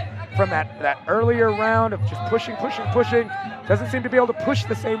bit from that earlier round of just pushing. Doesn't seem to be able to push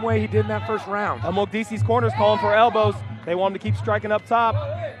the same way he did in that first round. MACKENZIE's corner's calling for elbows. They want him to keep striking up top.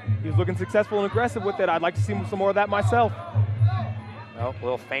 He was looking successful and aggressive with it. I'd like to see some more of that myself. Oh, a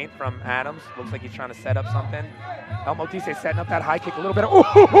little feint from Adams. Looks like he's trying to set up something. MACKENZIE setting up that high kick a little bit.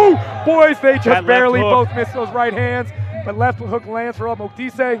 Ooh, boys, they just barely both missed those right hands. But left hook lands for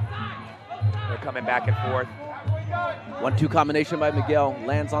MACKENZIE. They're coming back and forth. 1-2 combination by Miguel,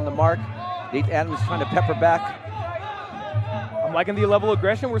 lands on the mark. Nate Adams trying to pepper back. I'm liking the level of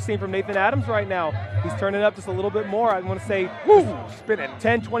aggression we're seeing from Nathan Adams right now. He's turning up just a little bit more. I want to say spinning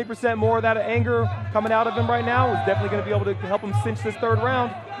 10, 20% more of that anger coming out of him right now is definitely going to be able to help him cinch this third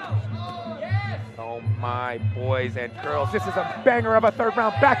round. Oh my boys and girls, this is a banger of a third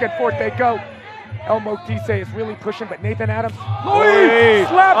round. Back and forth they go. MACKENZIE is really pushing, but Nathan Adams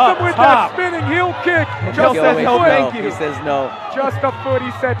slaps him with that spinning heel kick. Just says no, thank you. He says no. Just a foot,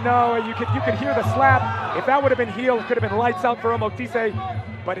 he said no, and you could hear the slap. If that would have been heel, it could have been lights out for MACKENZIE,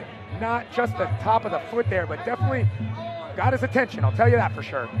 but not just the top of the foot there, but definitely got his attention, I'll tell you that for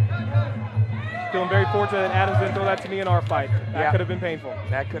sure. Feeling very fortunate that Adams didn't throw that to me in our fight. That could have been painful.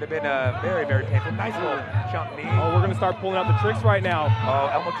 That could have been very, very painful. Nice little jump knee. Oh, we're going to start pulling out the tricks right now. Oh,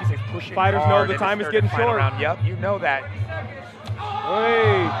 MACKENZIE's pushing Fighters know the time is getting short. Round. Yep, you know that.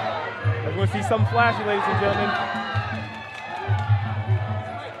 Hey, we're going to see something flashy, ladies and gentlemen.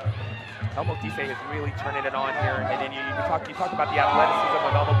 MACKENZIE is really turning it on here, and then you talk about the athleticism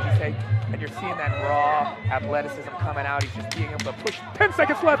of MACKENZIE, and you're seeing that raw athleticism coming out. He's just being able to push. 10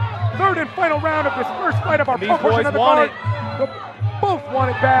 seconds left. Third and final round of this first fight of our portion of the card. Both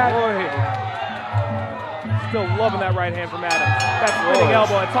want it bad. Still loving that right hand from Adams. That spinning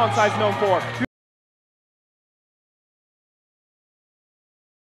elbow that Tong Sai's known for.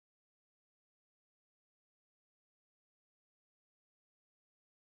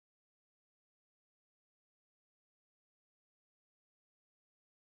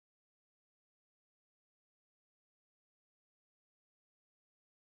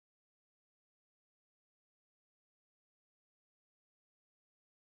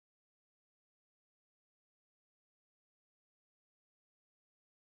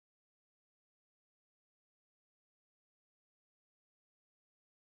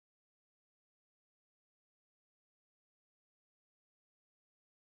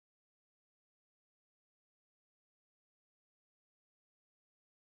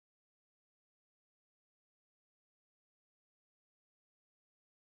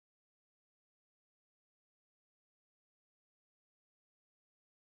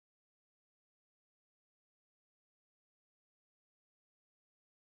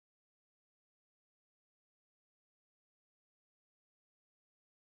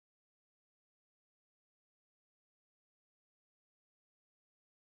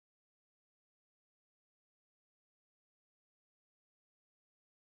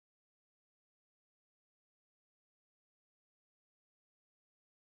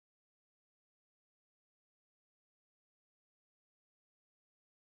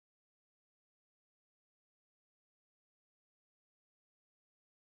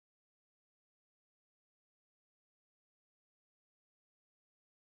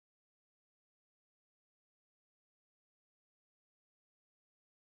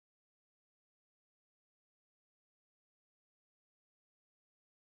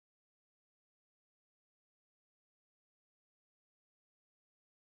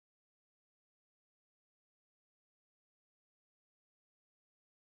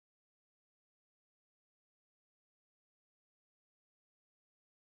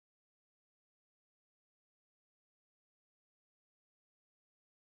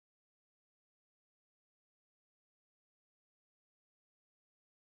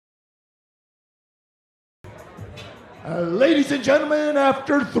 Ladies and gentlemen,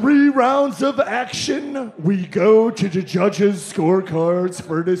 after 3 rounds of action, we go to the judges' scorecards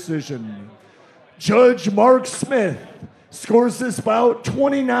for decision. Judge Mark Smith scores this bout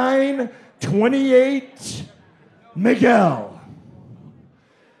 29-28, Miguel.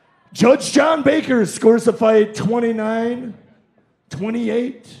 Judge John Baker scores the fight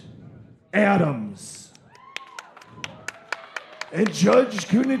 29-28, Adams. And Judge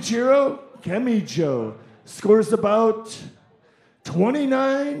Kunichiro Kemijo scores about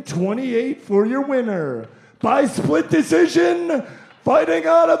 29-28 for your winner. By split decision, fighting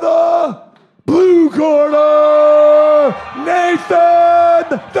out of the blue corner,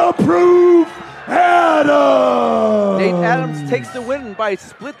 Nathan "The Proof" Adams. Nate Adams takes the win by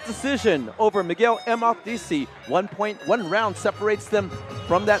split decision over Miguel Emaltisi. 1 point, 1 round separates them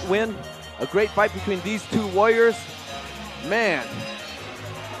from that win. A great fight between these two warriors. Man.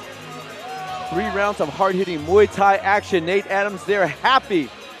 3 rounds of hard-hitting Muay Thai action. Nate Adams there happy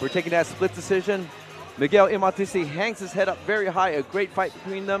for taking that split decision. Miguel Emaltisi hangs his head up very high. A great fight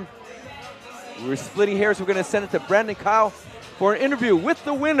between them. We're splitting hairs. We're going to send it to Brandon Kyle for an interview with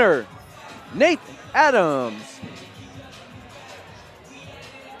the winner, Nate Adams.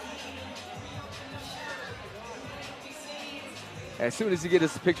 As soon as you get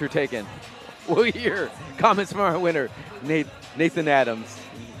this picture taken, we'll hear comments from our winner, Nathan Adams.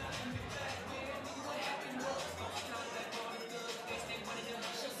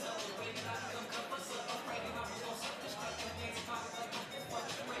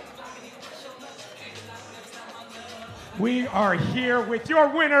 We are here with your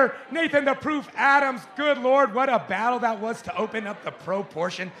winner, Nathan "The Proof" Adams. Good Lord, what a battle that was to open up the pro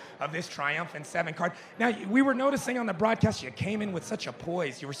portion of this Triumphant 7 card. Now, we were noticing on the broadcast you came in with such a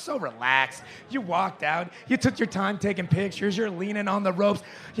poise. You were so relaxed. You walked out. You took your time taking pictures. You're leaning on the ropes.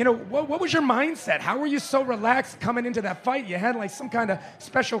 You know, what was your mindset? How were you so relaxed coming into that fight? You had like some kind of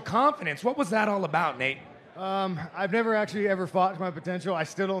special confidence. What was that all about, Nate? I've never actually ever fought to my potential. I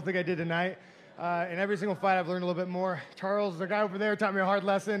still don't think I did tonight. In every single fight, I've learned a little bit more. Charles, the guy over there, taught me a hard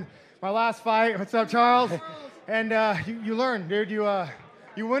lesson. My last fight, what's up, Charles? And you learn, dude. You win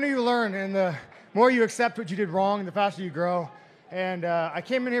or you learn, and the more you accept what you did wrong, the faster you grow. And I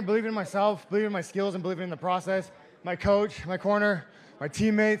came in here believing in myself, believing in my skills, and believing in the process. My coach, my corner, my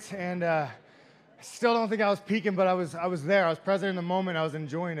teammates, and I still don't think I was peaking, but I was there. I was present in the moment. I was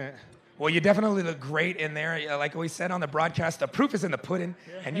enjoying it. Well, you definitely look great in there. Like we said on the broadcast, the proof is in the pudding,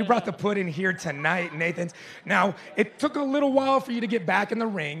 and you brought the pudding here tonight, Nathan. Now, it took a little while for you to get back in the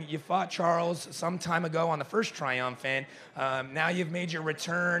ring. You fought Charles some time ago on the first Triumphant. Now you've made your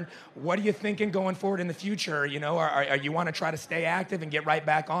return. What are you thinking going forward in the future? You know, are you want to try to stay active and get right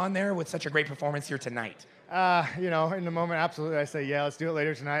back on there with such a great performance here tonight? You know, in the moment, absolutely. I say, yeah, let's do it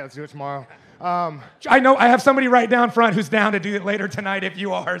later tonight. Let's do it tomorrow. I know I have somebody right down front who's down to do it later tonight if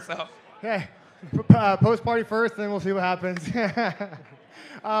you are, so. Okay, post party first, then we'll see what happens.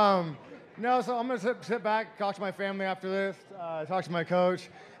 No, so I'm gonna sit back, talk to my family after this, talk to my coach,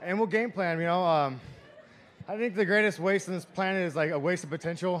 and we'll game plan. You know, I think the greatest waste on this planet is like a waste of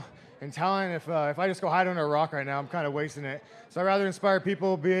potential and talent. If I just go hide under a rock right now, I'm kind of wasting it. So I'd rather inspire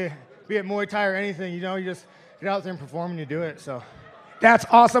people, be it Muay Thai or anything. You know, you just get out there and perform and you do it. So. That's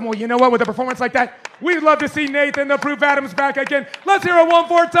awesome. Well, you know what? With a performance like that, we'd love to see Nathan "The Proof" Adams back again. Let's hear it one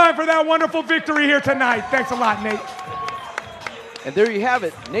more time for that wonderful victory here tonight. Thanks a lot, Nate. And there you have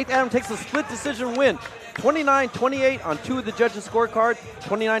it. Nate Adams takes a split decision win. 29-28 on 2 of the judges' scorecard.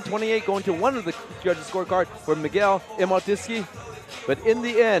 29-28 going to 1 of the judges' scorecard for Miguel Emaltisi. But in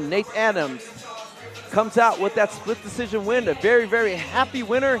the end, Nate Adams comes out with that split decision win. A very, very happy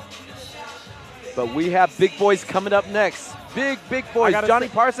winner. But we have big boys coming up next. Big boys. Johnny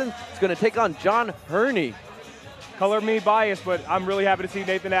Parsons is going to take on John Herney. Color me biased, but I'm really happy to see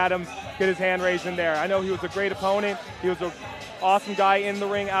Nathan Adams get his hand raised in there. I know he was a great opponent. He was an awesome guy in the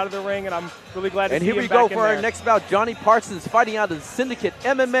ring, out of the ring, and I'm really glad to see him back in there. And here we go for our next bout. Johnny Parsons fighting out of the Syndicate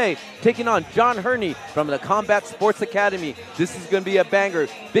MMA, taking on John Herney from the Combat Sports Academy. This is going to be a banger.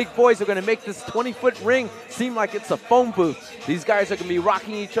 Big boys are going to make this 20-foot ring seem like it's a phone booth. These guys are going to be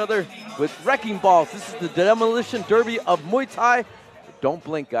rocking each other with wrecking balls. This is the demolition derby of Muay Thai. Don't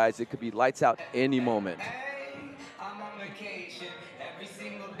blink, guys. It could be lights out any moment.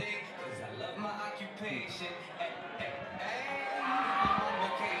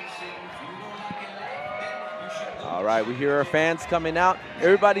 All right, we hear our fans coming out.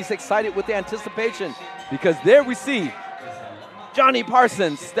 Everybody's excited with the anticipation because there we see Johnny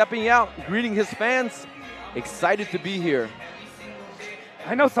Parsons stepping out, greeting his fans, excited to be here.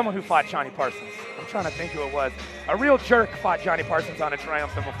 I know someone who fought Johnny Parsons. I'm trying to think who it was. A real jerk fought Johnny Parsons on a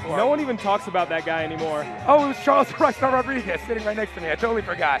Triumphant before. No one even talks about that guy anymore. Oh, it was Charles Rockstar Rodriguez sitting right next to me. I totally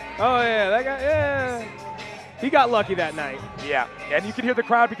forgot. Oh, yeah, that guy, yeah. He got lucky that night. Yeah, and you can hear the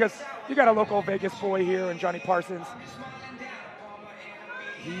crowd because you got a local Vegas boy here and Johnny Parsons.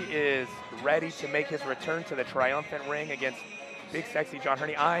 He is ready to make his return to the Triumphant ring against Big Sexy John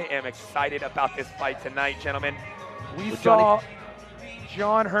Herney. I am excited about this fight tonight, gentlemen. We saw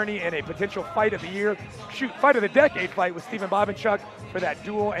John Herney in a potential fight of the year, fight of the decade fight with Stephen Bobenchuk for that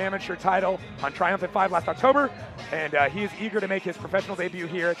dual amateur title on Triumphant 5 last October. And he is eager to make his professional debut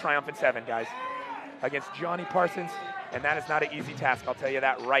here at Triumphant 7, guys, against Johnny Parsons. And that is not an easy task, I'll tell you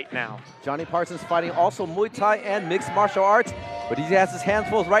that right now. Johnny Parsons fighting also Muay Thai and mixed martial arts, but he has his hands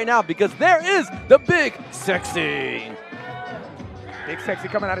full right now because there is the Big Sexy. Big Sexy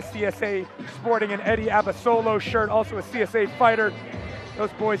coming out of CSA, sporting an Eddie Abasolo shirt, also a CSA fighter.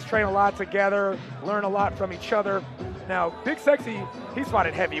 Those boys train a lot together, learn a lot from each other. Now, Big Sexy, he's fought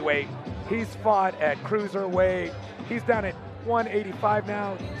at heavyweight. He's fought at cruiserweight. He's down at 185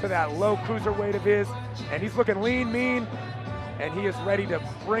 now to that low cruiserweight of his. And he's looking lean, mean, and he is ready to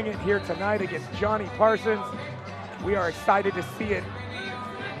bring it here tonight against Johnny Parsons. We are excited to see it.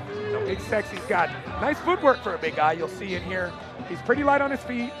 You know, Big Sexy's got nice footwork for a big guy. You'll see it here. He's pretty light on his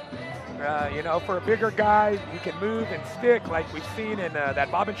feet. You know, for a bigger guy, he can move and stick like we've seen in that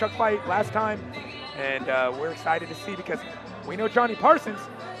Bobenchuk fight last time. And we're excited to see because we know Johnny Parsons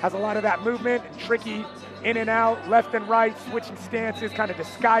has a lot of that movement, and tricky in and out, left and right, switching stances, kind of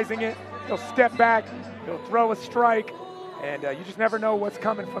disguising it. He'll step back, he'll throw a strike, and you just never know what's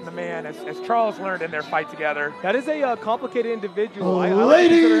coming from the man, as Charles learned in their fight together. That is a complicated individual.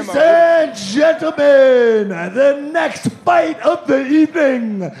 Ladies and gentlemen, the next fight of the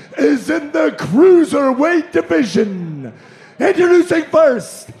evening is in the cruiserweight division. Introducing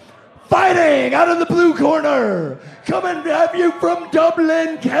first, fighting out of the blue corner, coming to have you from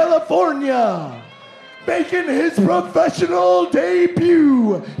Dublin, California. Making his professional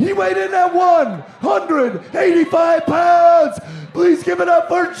debut, he weighed in at 185 pounds. Please give it up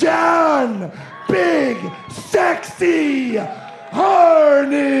for John Big Sexy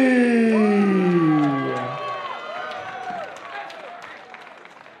Herney.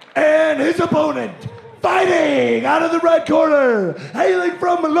 And his opponent, fighting out of the red corner, hailing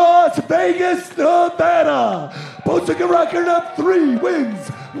from Las Vegas, Nevada, posting a record of 3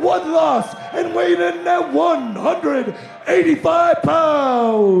 wins, 1 loss, and weighed in at 185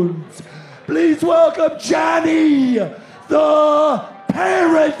 pounds. Please welcome Johnny the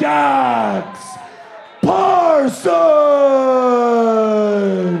Paradox Parsons.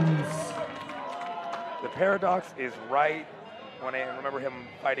 The Paradox is right. When I remember him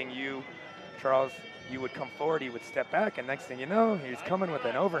fighting you, Charles, you would come forward, he would step back, and next thing you know, he's coming with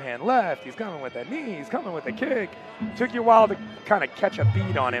an overhand left, he's coming with a knee, he's coming with a kick. Took you a while to kind of catch a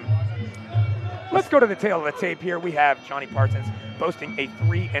beat on him. Let's go to the tail of the tape here. We have Johnny Parsons boasting a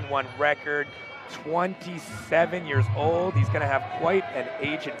 3-1 record, 27 years old. He's gonna have quite an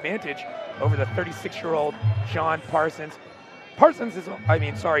age advantage over the 36-year-old John Parsons.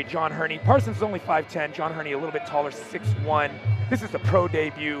 John Herney. Parsons is only 5'10", John Herney a little bit taller, 6'1". This is the pro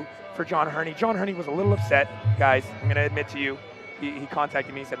debut for John Herney. John Herney was a little upset, guys. I'm gonna admit to you. He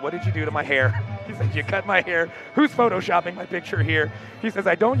contacted me, he said, "What did you do to my hair?" He said, "You cut my hair. Who's photoshopping my picture here?" He says,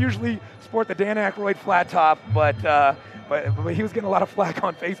 "I don't usually sport the Dan Aykroyd flat top, but he was getting a lot of flack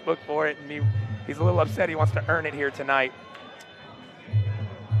on Facebook for it, and he's a little upset. He wants to earn it here tonight."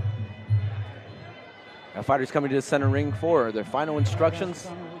 Now fighters coming to the center ring for their final instructions.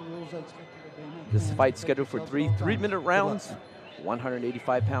 This fight scheduled for 3 3-minute rounds,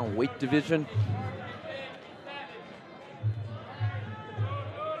 185-pound weight division.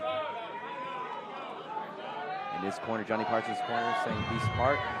 In this corner, Johnny Parsons' corner, saying be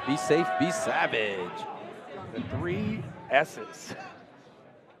smart, be safe, be savage. The 3 S's.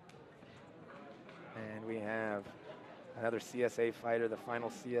 And we have another CSA fighter, the final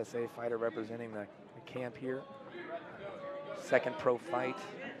CSA fighter representing the camp here. Second pro fight.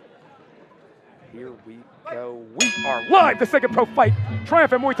 Here we go. We are live. The second pro fight.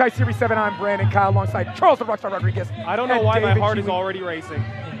 Triumphant Muay Thai Series 7. I'm Brandon Kyle alongside Charles the Rockstar Rodriguez. I don't know why my heart is already racing.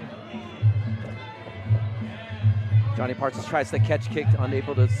 Johnny Parsons tries the catch kick,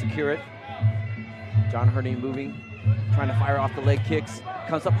 unable to secure it. John Herney moving, trying to fire off the leg kicks.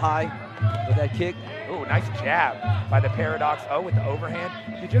 Comes up high, with that kick. Ooh, nice jab by the Paradox. Oh, with the overhand.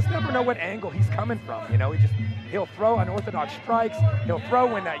 You just never know what angle he's coming from. You know, he'll throw unorthodox strikes. He'll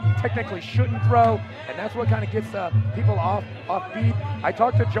throw when you technically shouldn't throw, and that's what kind of gets people off beat. I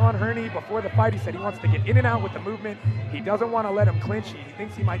talked to John Herney before the fight. He said he wants to get in and out with the movement. He doesn't want to let him clinch. He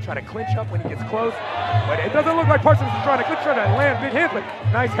thinks he might try to clinch up when he gets close, but it doesn't look like Parsons is trying to clinch, trying to land big hands, but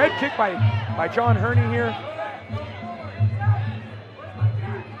nice head kick by John Herney here.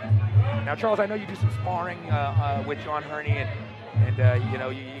 Now, Charles, I know you do some sparring with John Herney, and you know,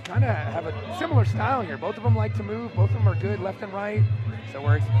 you kind of have a similar style here. Both of them like to move. Both of them are good left and right. So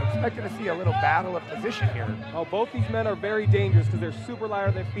we're expecting to see a little battle of position here. Oh, both these men are very dangerous because they're super light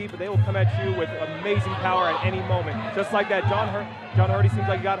on their feet, but they will come at you with amazing power at any moment. Just like that, John Herney seems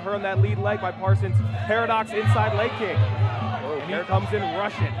like he got hurt on that lead leg by Parsons. Paradox inside leg kick. Oh, he comes in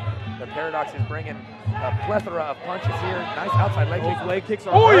rushing. The Paradox is bringing a plethora of punches here. Nice outside leg kicks. Leg kicks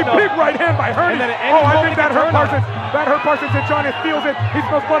are big right hand by Herney. I think that hurt Parsons. That hurt Parsons, and Johnny feels it. He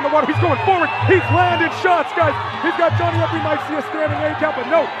smells blood in the water. He's going forward. He's landed shots, guys. He's got Johnny up. We might see a standing 8 count, but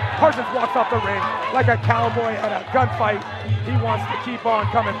no. Parsons walks off the ring like a cowboy at a gunfight. He wants to keep on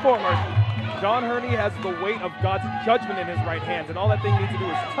coming forward. John Herney has the weight of God's judgment in his right hands, and all that thing needs to do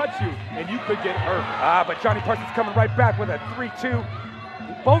is touch you, and you could get hurt. But Johnny Parsons coming right back with a 3-2.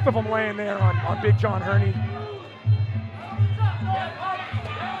 Both of them laying there on big John Herney.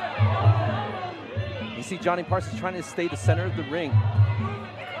 You see Johnny Parsons trying to stay the center of the ring.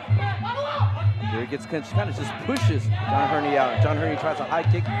 Here he gets clinched, kind of just pushes John Herney out. John Herney tries a high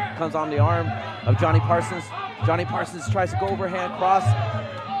kick, comes on the arm of Johnny Parsons. Johnny Parsons tries to go overhand cross.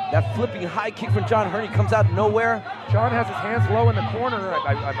 That flipping high kick from John Herney comes out of nowhere. John has his hands low in the corner.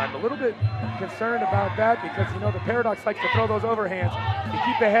 I'm a little bit concerned about that because, you know, the Paradox likes to throw those overhands. You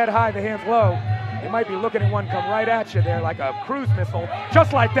keep the head high, the hands low. You might be looking at one come right at you there like a cruise missile.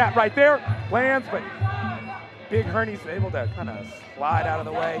 Just like that right there. Lands, but big Herney's able to kind of slide out of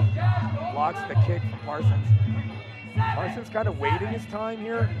the way. Blocks the kick from Parsons. Parsons kind of waiting his time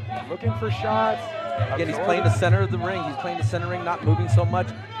here, looking for shots. Again, he's playing the center of the ring. He's playing the center ring, not moving so much.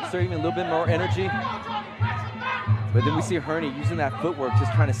 He's serving a little bit more energy. But then we see Herney using that footwork,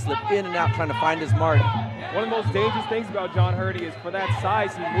 just trying to slip in and out, trying to find his mark. One of the most dangerous things about John Herney is for that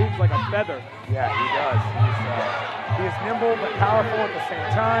size, he moves like a feather. Yeah, he does. He is nimble but powerful at the same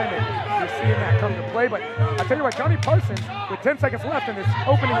time, and you're seeing that come to play. But I'll tell you what, Johnny Parsons, with 10 seconds left in this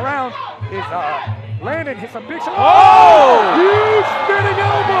opening round, is landing some big shots. Oh! Huge spinning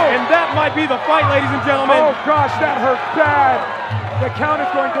elbow! And that might be the fight, ladies and gentlemen. Oh gosh, that hurt bad. The count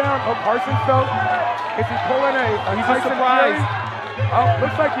is going down. Oh, Parsons though, is he pulling a he's a surprise. Oh,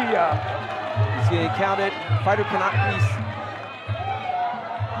 looks like he's getting counted. Fighter cannot release.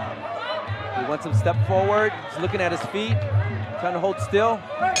 He wants him to step forward. He's looking at his feet, trying to hold still.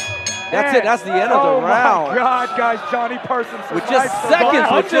 That's it. That's the end of the round. Oh my God, guys! Johnny Parsons with just seconds.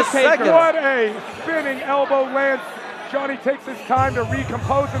 With just seconds. What a spinning elbow lands. Johnny takes his time to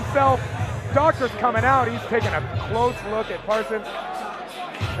recompose himself. Doctor's coming out. He's taking a close look at Parsons.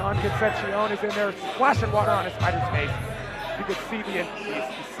 Sean Concepcion is in there, splashing water on his fighter's face. You can see the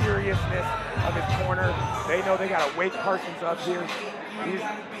seriousness of his corner. They know they got to wake Parsons up here.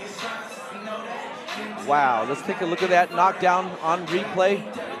 Wow, let's take a look at that knockdown on replay.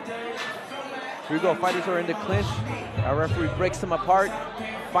 Here we go, fighters are in the clinch. Our referee breaks them apart.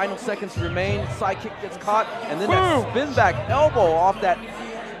 Final seconds remain, side kick gets caught, and then that spin back elbow off that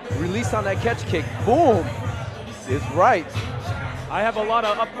release on that catch kick, boom, is right. I have a lot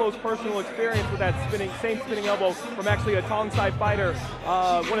of up-close personal experience with that same spinning elbow from actually a Tongside fighter,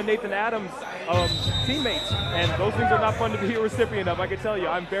 one of Nathan Adams' teammates, and those things are not fun to be a recipient of, I can tell you.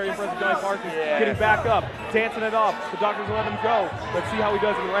 I'm very impressed with Johnny Parsons getting back up, dancing it off. The doctors will let him go. Let's see how he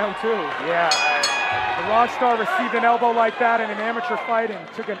does in round 2. Yeah, the Rockstar received an elbow like that in an amateur fight and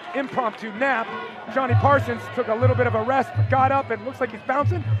took an impromptu nap. Johnny Parsons took a little bit of a rest, but got up and looks like he's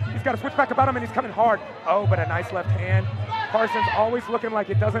bouncing. He's got a switch back about him and he's coming hard. Oh, but a nice left hand. Parsons always looking like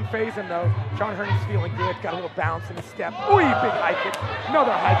it doesn't phase him though. John Herney's feeling good, got a little bounce in his step. Ooh, big high kick.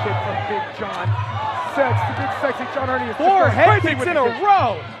 Another high kick from Big John. Big sexy John Herney is 4 head kicks in a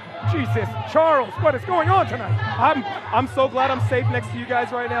row. Jesus, Charles, what is going on tonight? I'm so glad I'm safe next to you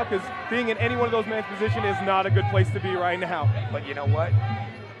guys right now because being in any one of those men's position is not a good place to be right now. But you know what?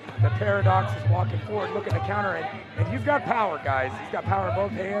 The Paradox is walking forward, looking to counter, and he's got power, guys. He's got power in both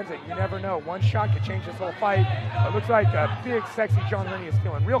hands, and you never know. One shot could change this whole fight. It looks like big, sexy John Herney is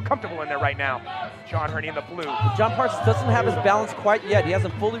feeling real comfortable in there right now. John Herney in the blue. John Parsons doesn't have his balance quite yet. He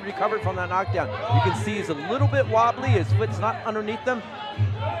hasn't fully recovered from that knockdown. You can see he's a little bit wobbly. His foot's not underneath him.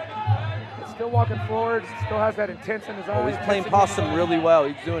 still walking forward, still has that intense in his eyes. Oh, he's playing possum really well.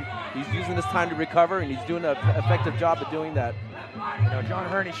 He's using this time to recover, and he's doing an effective job of doing that. You know, John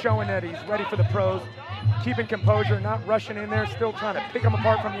Herney showing that he's ready for the pros, keeping composure, not rushing in there, still trying to pick him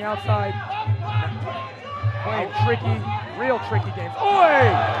apart from the outside. Playing tricky, real tricky games. Oi!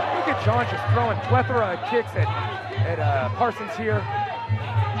 Look at John just throwing plethora of kicks at Parsons here.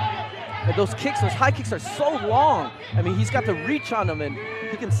 And those high kicks are so long. I mean, he's got the reach on them, and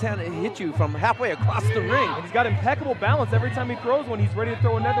he can stand and hit you from halfway across the ring. And he's got impeccable balance every time he throws one. He's ready to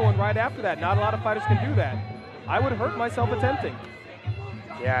throw another one right after that. Not a lot of fighters can do that. I would hurt myself attempting.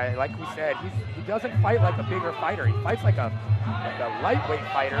 Yeah, like we said, he doesn't fight like a bigger fighter. He fights like a lightweight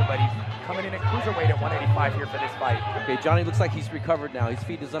fighter, but he's coming in at cruiserweight at 185 here for this fight. Okay, Johnny looks like he's recovered now. His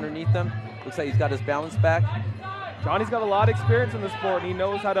feet is underneath him. Looks like he's got his balance back. Johnny's got a lot of experience in the sport, and he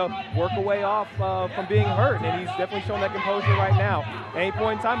knows how to work a way off from being hurt, and he's definitely showing that composure right now. At any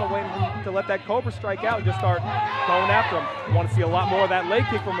point in time, I'm waiting to let that Cobra strike out and just start going after him. I want to see a lot more of that leg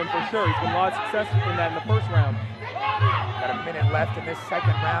kick from him for sure. He's been a lot of success in that in the first round. Got a minute left in this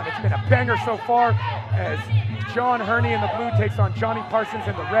second round. It's been a banger so far as John Herney in the blue takes on Johnny Parsons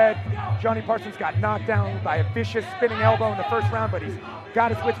in the red. Johnny Parsons got knocked down by a vicious spinning elbow in the first round, but he's got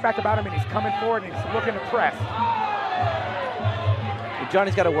his wits back about him, and he's coming forward, and he's looking to press.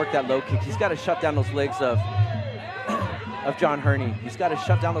 Johnny's got to work that low kick. He's got to shut down those legs of John Herney. He's got to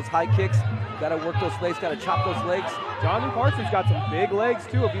shut down those high kicks. Got to work those legs. Got to chop those legs. Johnny Parsons got some big legs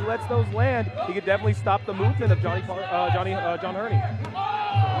too. If he lets those land, he could definitely stop the movement of John Herney.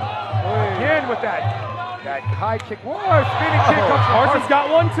 Again with that high kick. Whoa, spinning kick comes from Parsons got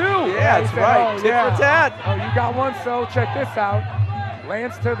one too. Yeah, that's right. Tit for tat. Oh, you got one, so check this out.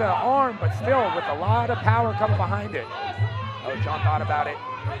 Lands to the arm, but still with a lot of power coming behind it. Oh, John thought about it.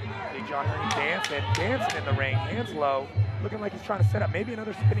 Big John Herney dancing in the ring, hands low, looking like he's trying to set up maybe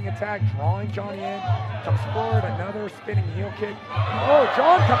another spinning attack, drawing Johnny in. Comes forward, another spinning heel kick. Oh,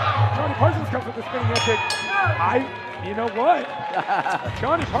 Johnny Parsons comes with the spinning heel kick. You know what?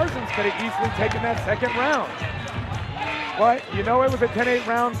 Johnny Parsons could have easily taken that second round. But you know it was a 10-8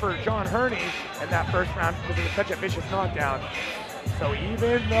 round for John Herney in that first round because it was such a vicious knockdown. So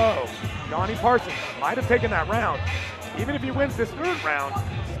even though Johnny Parsons might have taken that round, even if he wins this third round,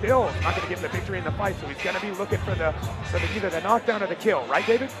 still not going to give him the victory in the fight. So he's going to be looking for either the knockdown or the kill, right,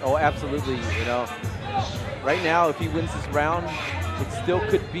 David? Oh, absolutely. You know, right now, if he wins this round, it still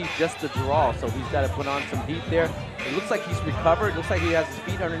could be just a draw. So he's got to put on some heat there. It looks like he's recovered. It looks like he has his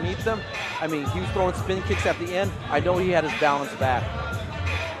feet underneath him. I mean, he was throwing spin kicks at the end. I know he had his balance back.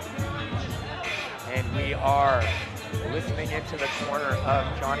 And we are listening into the corner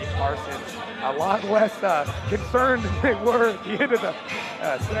of Johnny Parsons. A lot less concerned than they were at the end of the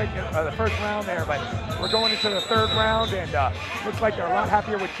first round there, but we're going into the third round, and looks like they're a lot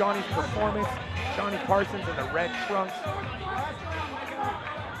happier with Johnny's performance. Johnny Parsons in the red trunks.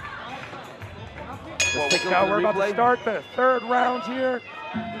 Now we're about to start the third round here.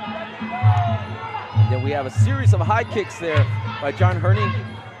 And then we have a series of high kicks there by John Herney.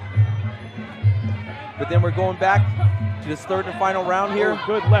 But then we're going back to this third and final round here. Oh,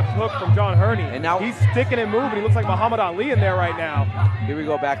 good left hook from John Herney. And now he's sticking and moving. He looks like Muhammad Ali in there right now. Here we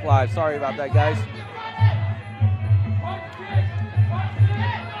go back live. Sorry about that, guys.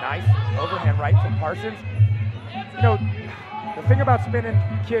 Nice overhand right from Parsons. You know, the thing about spinning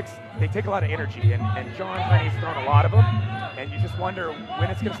kicks, they take a lot of energy, and John Herney's thrown a lot of them, and you just wonder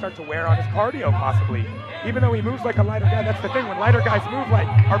when it's going to start to wear on his cardio, possibly. Even though he moves like a lighter guy, that's the thing. When lighter guys move like,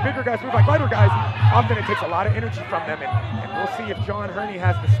 or bigger guys move like lighter guys, often it takes a lot of energy from them, and we'll see if John Herney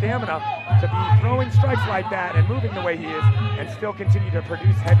has the stamina to be throwing strikes like that and moving the way he is, and still continue to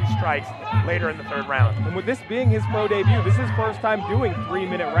produce heavy strikes later in the third round. And with this being his pro debut, this is his first time doing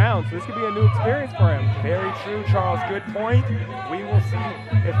 3-minute rounds, so this could be a new experience for him. Very true, Charles. Good point. We will see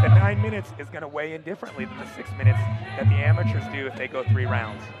if the 9 minutes is going to weigh in differently than the 6 minutes that the amateurs do if they go 3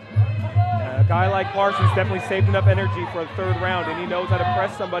 rounds. A guy like Parsons definitely saved enough energy for a third round, and he knows how to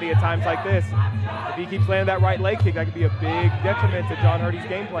press somebody at times like this. If he keeps landing that right leg kick, that could be a big detriment to John Herney's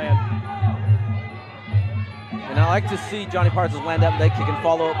game plan. And I like to see Johnny Parsons land that leg kick and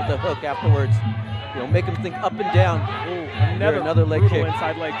follow up with a hook afterwards. You know, make him think up and down. Ooh, another leg kick.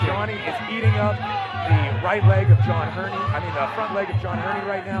 Inside leg kick. Johnny is eating up the right leg of John Herney. I mean, the front leg of John Herney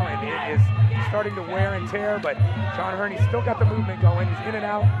right now, and it is starting to wear and tear, but John Herney's still got the movement going. He's in and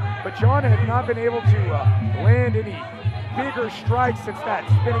out, but John has not been able to land any bigger strikes since that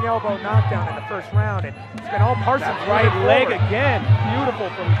spinning elbow knockdown in the first round, and it's been all Parsons. That right leg again.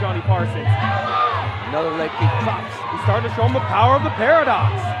 Beautiful from Johnny Parsons. Another leg kick drops. He's starting to show him the power of the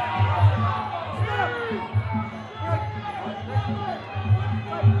paradox.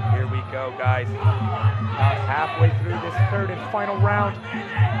 go, guys. About halfway through this third and final round.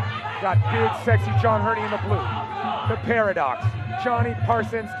 Got big, sexy John Hurney in the blue. The Paradox, Johnny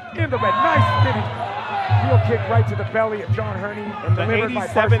Parsons in the red. Nice spinning heel kick right to the belly of John Hurney. And the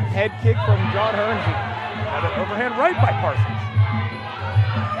 87th head kick from John Hurney. Another overhand right by Parsons.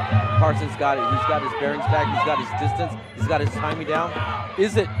 Parsons got it. He's got his bearings back. He's got his distance. He's got his timing down.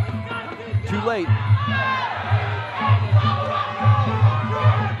 Is it too late?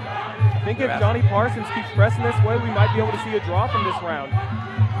 I think if Johnny Parsons keeps pressing this way, we might be able to see a draw from this round.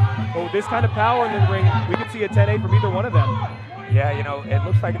 Oh, this kind of power in the ring, we could see a 10-8 from either one of them. Yeah, you know, it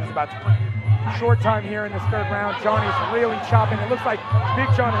looks like it's about short time here in this third round. Johnny's really chopping. It looks like Big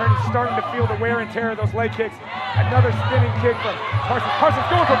John Hurney's starting to feel the wear and tear of those leg kicks. Another spinning kick from Parsons. Parsons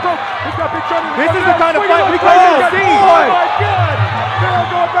going for broke. He's got Big Johnny. This is the kind of fight we come to see. Oh my God! They're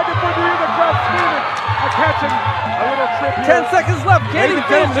going back and forth. You hear the crowd screaming. Catching a little trip here. 10 seconds left. Can he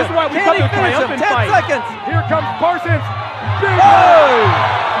finish this is why we come to a triumphant fight. 10 seconds. Here comes Parsons. Big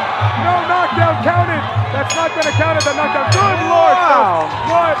no knockdown counted. That's not going to count as a knockdown. Good Lord. Wow.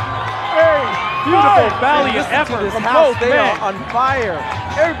 What a beautiful valiant effort from both men. They men. are on fire.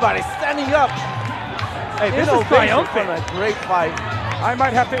 Everybody's standing up. Hey, this is triumphant. A great fight. I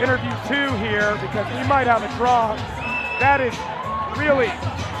might have to interview two here because we might have a draw. That is really,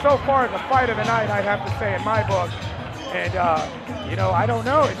 so far, the fight of the night, I'd have to say, in my book. And, you know, I don't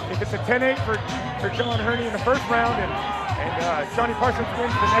know if it's a 10-8 for John Hurney in the first round and Johnny Parsons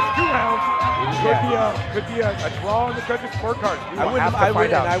wins the next two rounds. Could be a draw on the judges' scorecard. I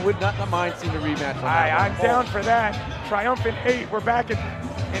would not mind seeing a rematch on that I'm down for that. Triumphant 8. We're back in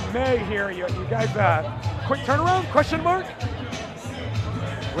May here. You guys, quick turnaround? Question mark?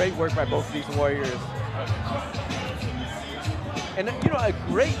 Great work by both of these warriors. And, you know, a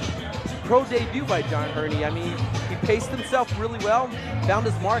great pro debut by John Hurney. I mean, he paced himself really well, found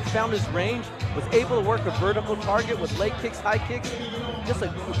his mark, found his range, was able to work a vertical target with leg kicks, high kicks. Just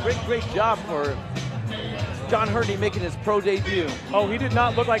a great job for John Hurney making his pro debut. Oh, he did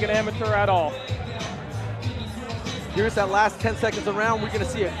not look like an amateur at all. Here's that last 10 seconds around. We're going to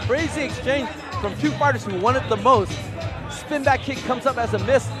see a crazy exchange from two fighters who want it the most. Spin back kick comes up as a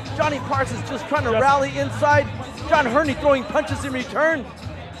miss. Johnny Parsons just trying to rally inside. John Hurney throwing punches in return.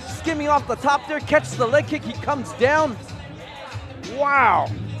 Skimming off the top there, catches the leg kick, he comes down. Wow.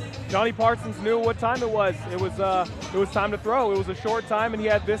 Johnny Parsons knew what time it was. It was time to throw. It was a short time, and he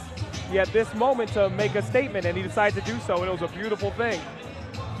had this moment to make a statement, and he decided to do so, and it was a beautiful thing.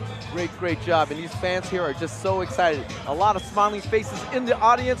 Great job, and these fans here are just so excited. A lot of smiling faces in the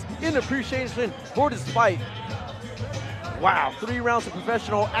audience in appreciation for this fight. Wow, 3 rounds of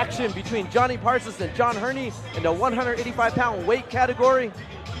professional action between Johnny Parsons and John Hurney in the 185-pound weight category.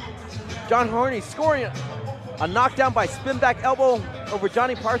 John Hurney scoring a knockdown by spin back elbow over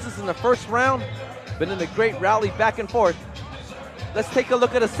Johnny Parsons in the first round. Been in a great rally back and forth. Let's take a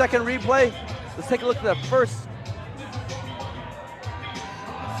look at a second replay. Let's take a look at the first.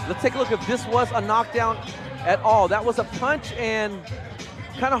 Let's take a look if this was a knockdown at all. That was a punch and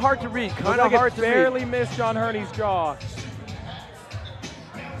kind of hard to read. Kind of hard to read. Barely missed John Hurney's jaw.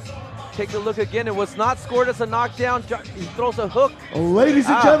 Take a look again. It was not scored as a knockdown. He throws a hook. Ladies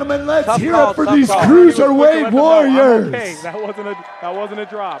and gentlemen, let's hear it for these call. cruiserweight warriors. Okay, that wasn't a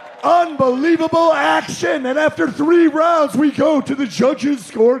drop. Unbelievable action. And after 3 rounds, we go to the judges'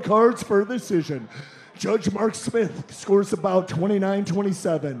 scorecards for decision. Judge Mark Smith scores about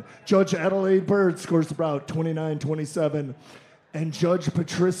 29-27. Judge Adelaide Bird scores about 29-27. And Judge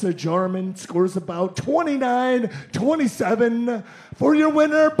Patricia Jarman scores about 29-27 for your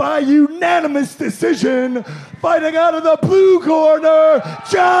winner by unanimous decision. Fighting out of the blue corner,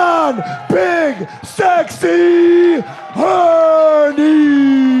 John Big Sexy Hurney.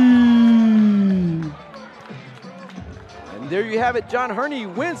 And there you have it. John Hurney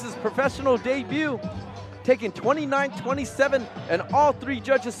wins his professional debut, taking 29-27 and all 3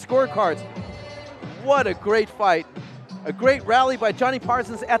 judges' scorecards. What a great fight. A great rally by Johnny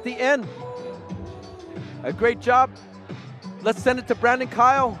Parsons at the end. A great job. Let's send it to Brandon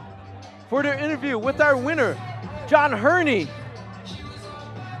Kyle for their interview with our winner, John Hurney.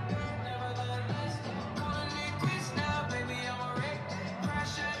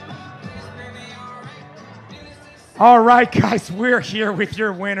 All right, guys, we're here with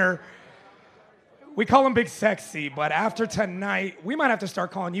your winner. We call him Big Sexy, but after tonight, we might have to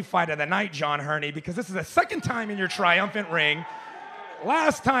start calling you Fight of the Night, John Hurney, because this is the second time in your triumphant ring.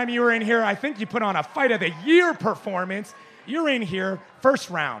 Last time you were in here, I think you put on a Fight of the Year performance. You're in here, first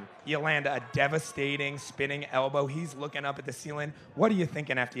round. You land a devastating spinning elbow. He's looking up at the ceiling. What are you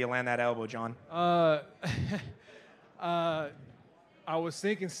thinking after you land that elbow, John? I was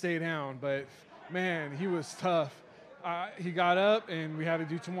thinking stay down, but man, he was tough. He got up, and we had to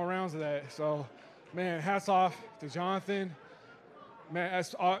do 2 more rounds of that. So, man, hats off to Jonathan. Man,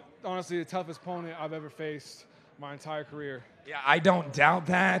 that's honestly the toughest opponent I've ever faced my entire career. Yeah, I don't doubt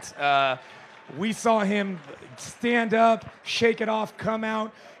that. We saw him stand up, shake it off, come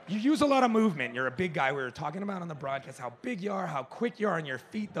out. You use a lot of movement. You're a big guy. We were talking about on the broadcast how big you are, how quick you are on your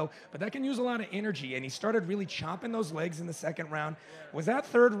feet, though. But that can use a lot of energy. And he started really chopping those legs in the 2nd round. Was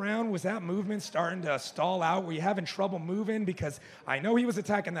that 3rd round, was that movement starting to stall out? Were you having trouble moving? Because I know he was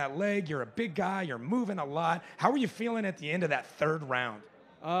attacking that leg. You're a big guy. You're moving a lot. How were you feeling at the end of that 3rd round?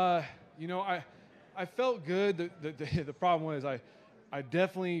 You know, I felt good. The problem was I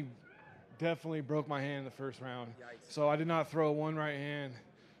definitely broke my hand in the 1st round. Yikes. So I did not throw one right hand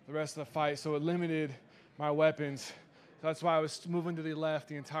the rest of the fight, so it limited my weapons. So that's why I was moving to the left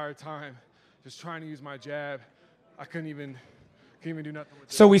the entire time, just trying to use my jab. I couldn't even do nothing with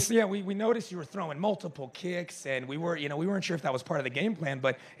it. So we noticed you were throwing multiple kicks, and we weren't sure if that was part of the game plan,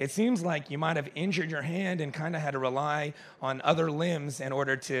 but it seems like you might have injured your hand and kind of had to rely on other limbs in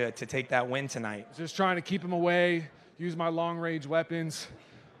order to take that win tonight. Just trying to keep him away, use my long-range weapons,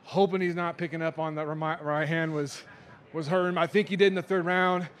 hoping he's not picking up on that right hand was hurting. I think he did in the 3rd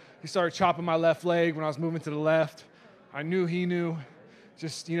round. He started chopping my left leg when I was moving to the left. I knew he knew.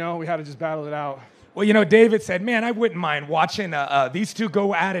 Just, we had to just battle it out. Well, David said, man, I wouldn't mind watching these two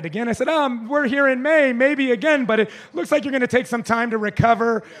go at it again. I said, we're here in May, maybe again, but it looks like you're going to take some time to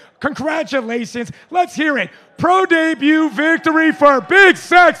recover. Congratulations. Let's hear it. Pro debut victory for Big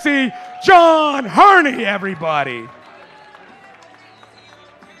Sexy John Harney, everybody.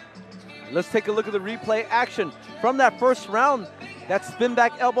 Let's take a look at the replay action from that 1st round. That spin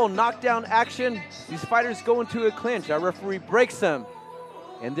back elbow knockdown action. These fighters go into a clinch. Our referee breaks them.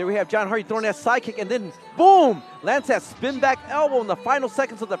 And there we have John Harney throwing that side kick, and then boom, lands that spin back elbow in the final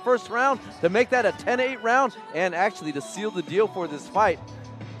seconds of the 1st round to make that a 10-8 round and actually to seal the deal for this fight.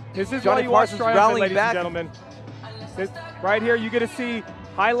 This is Johnny why you watch Parsons Triumphant, rallying ladies back. and gentlemen. Right here, you get to see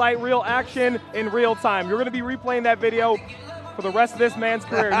highlight reel action in real time. You're going to be replaying that video for the rest of this man's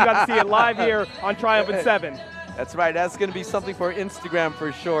career. You got to see it live here on Triumphant 7. That's right. That's going to be something for Instagram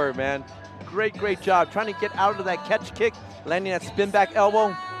for sure, man. Great job. Trying to get out of that catch kick, landing that spin back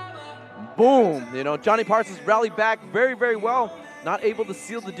elbow. Boom. Johnny Parsons rallied back very well. Not able to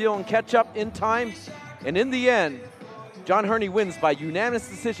seal the deal and catch up in time. And in the end, John Harney wins by unanimous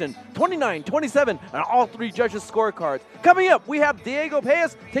decision, 29-27 on all 3 judges' scorecards. Coming up, we have Diego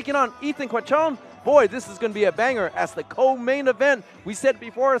Paez taking on Ethan Quachon. Boy, this is going to be a banger as the co-main event. We said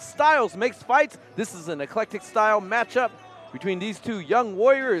before, styles makes fights. This is an eclectic style matchup between these 2 young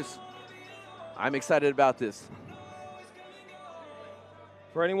warriors. I'm excited about this.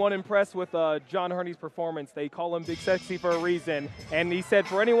 For anyone impressed with John Harney's performance, they call him Big Sexy for a reason. And he said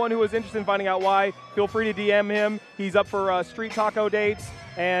for anyone who is interested in finding out why, feel free to DM him. He's up for street taco dates,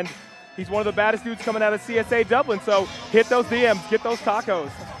 and he's one of the baddest dudes coming out of CSA Dublin. So hit those DMs, get those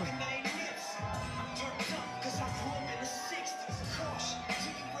tacos.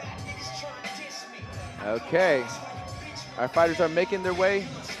 Okay, our fighters are making their way.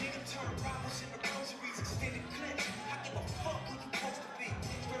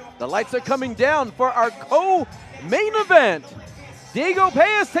 The lights are coming down for our co-main event. Diego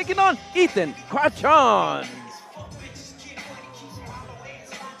Paez taking on Ethan Quachon.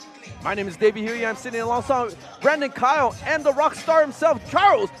 My name is Davey Huey. I'm sitting alongside Brandon Kyle and the rock star himself,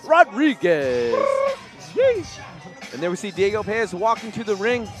 Charles Rodriguez. And there we see Diego Paez walking to the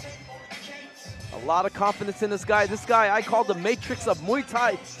ring. A lot of confidence in this guy. This guy I call the matrix of Muay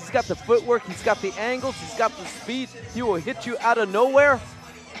Thai. He's got the footwork, he's got the angles, he's got the speed. He will hit you out of nowhere.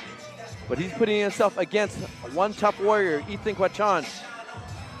 But he's putting himself against one tough warrior, Ethan Quachon.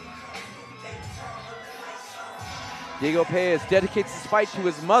 Diego Paez dedicates his fight to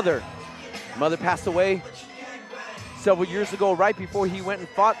his mother. His mother passed away several years ago, right before he went and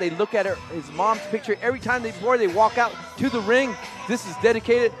fought. They look at his mom's picture every time before they walk out to the ring. This is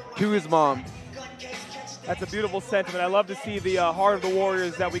dedicated to his mom. That's a beautiful sentiment. I love to see the heart of the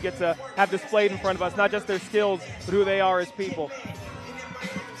warriors that we get to have displayed in front of us, not just their skills, but who they are as people.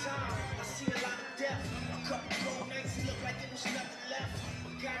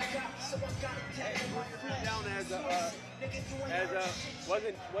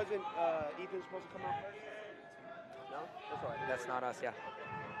 Wasn't Ethan supposed to come out first? No? That's all right. That's not us, yeah.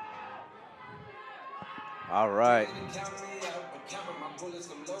 All right.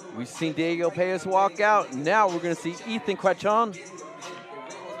 We've seen Diego Paez walk out. Now we're going to see Ethan Quachon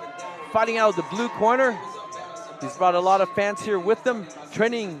fighting out of the blue corner. He's brought a lot of fans here with him,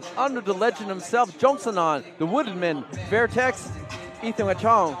 training under the legend himself, Johnson on the Woodenman, FAIRTEX. Ethan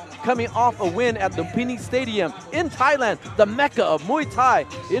Wachong, coming off a win at Lumpini Stadium in Thailand, the mecca of Muay Thai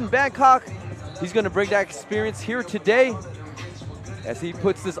in Bangkok. He's going to bring that experience here today as he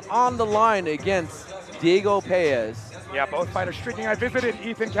puts this on the line against Diego Paez. Yeah, both fighters streaking. I visited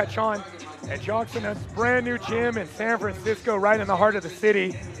Ethan Cachon at Johnson's brand new gym in San Francisco, right in the heart of the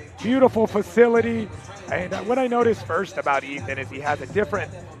city. Beautiful facility. And what I noticed first about Ethan is he has a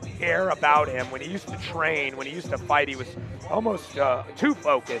different air about him. When he used to train, when he used to fight, he was almost too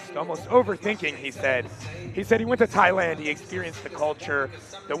focused, almost overthinking, he said. He said he went to Thailand, he experienced the culture,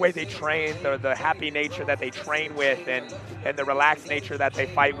 the way they train, the happy nature that they train with, and the relaxed nature that they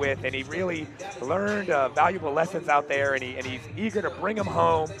fight with, and he really learned valuable lessons out there, and he's eager to bring them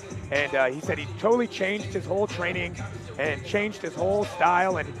home. And he said he totally changed his whole training and changed his whole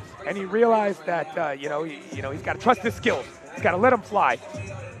style, and he realized that he's got to trust his skills. He's got to let them fly.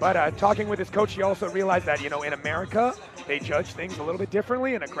 But talking with his coach, he also realized that, in America, they judge things a little bit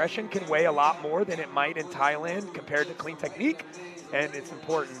differently, and aggression can weigh a lot more than it might in Thailand compared to clean technique. And it's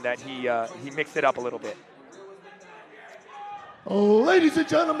important that he mix it up a little bit. Ladies and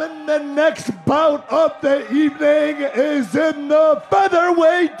gentlemen, the next bout of the evening is in the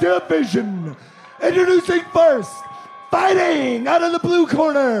featherweight division. Introducing first, fighting out of the blue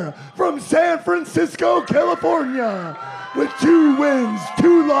corner from San Francisco, California, with 2 wins,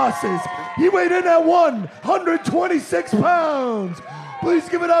 2 losses. He weighed in at 126 pounds. Please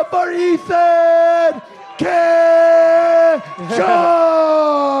give it up for Ethan Cachon.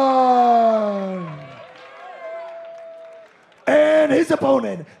 And his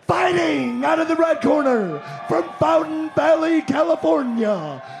opponent, fighting out of the red corner from Fountain Valley,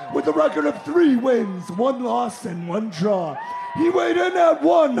 California, with a record of 3 wins, 1 loss, and 1 draw. He weighed in at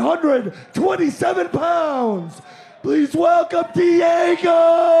 127 pounds. Please welcome Diego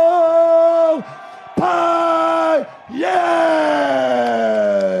Paez.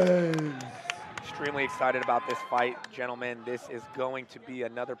 Extremely excited about this fight, gentlemen. This is going to be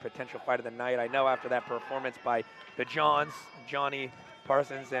another potential fight of the night. I know after that performance by the Johnny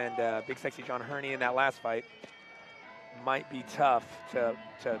Parsons and Big Sexy John Herney in that last fight, might be tough to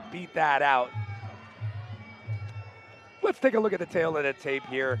beat that out. Let's take a look at the tail of the tape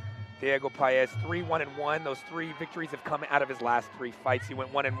here. Diego Paez, 3-1-1. Those 3 victories have come out of his last 3 fights. He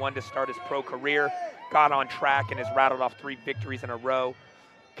went 1-1 to start his pro career, got on track, and has rattled off 3 victories in a row.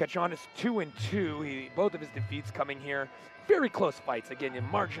 Cachon is 2-2. Both of his defeats coming here. Very close fights. Again,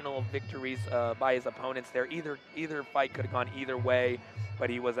 marginal victories by his opponents there. Either fight could have gone either way, but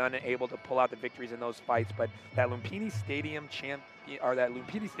he was unable to pull out the victories in those fights. But that Lumpini Stadium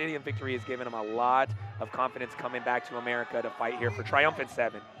victory has given him a lot of confidence coming back to America to fight here for Triumphant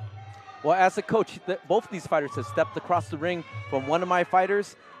 7. Well, as a coach, both of these fighters have stepped across the ring from one of my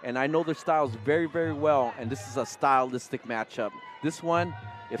fighters, and I know their styles very, very well, and this is a stylistic matchup. This one,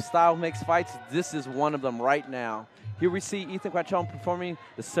 if style makes fights, this is one of them right now. Here we see Ethan Cachon performing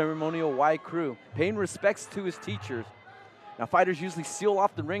the ceremonial Y crew, paying respects to his teachers. Now, fighters usually seal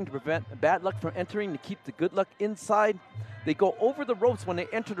off the ring to prevent bad luck from entering, to keep the good luck inside. They go over the ropes when they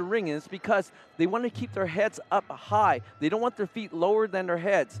enter the ring, and it's because they want to keep their heads up high. They don't want their feet lower than their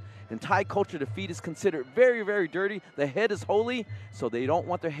heads. In Thai culture, the feet is considered very, very dirty. The head is holy, so they don't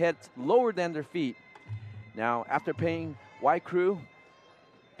want their heads lower than their feet. Now, after paying Y crew,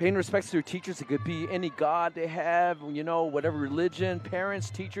 paying respects to their teachers, it could be any god they have, whatever religion, parents,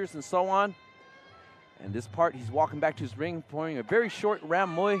 teachers, and so on. And this part, he's walking back to his ring, pouring a very short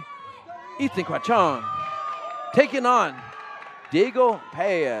Ram Muay. Ethan Cachon taking on Diego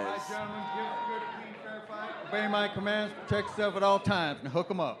Paez. All right, gentlemen, give us a good, clean, fair fight. Obey my commands, protect yourself at all times, and hook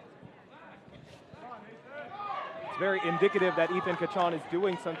them up. It's very indicative that Ethan Cachon is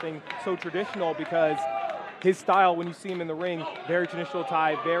doing something so traditional, because his style, when you see him in the ring, very traditional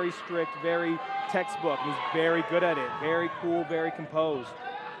Thai, very strict, very textbook. He's very good at it, very cool, very composed.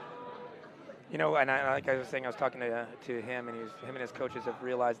 And like I was saying, I was talking to him, and him and his coaches have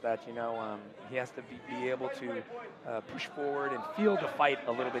realized that, he has to be able to push forward and feel the fight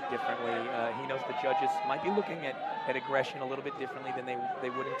a little bit differently. He knows the judges might be looking at aggression a little bit differently than they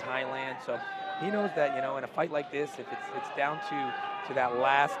would in Thailand. So he knows that, in a fight like this, if it's down to that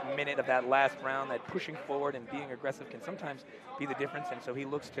last minute of that last round, that pushing forward and being aggressive can sometimes be the difference. And so he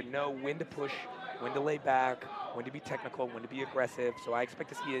looks to know when to push, when to lay back, when to be technical, when to be aggressive. So I expect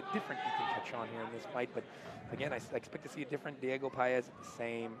to see a different Ethan Cachon here in this fight. But again, I expect to see a different Diego Paez at the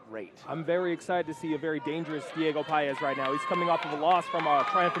same rate. I'm very excited to see a very dangerous Diego Paez right now. He's coming off of a loss from our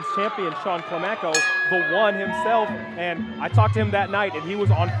Triumphant champion, Sean Clemenco, the one himself. And I talked to him that night, and he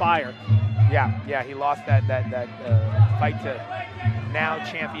was on fire. Yeah, he lost that fight to now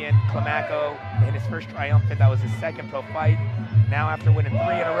champion Clemenco in his first Triumphant. That was his second pro fight. Now after winning 3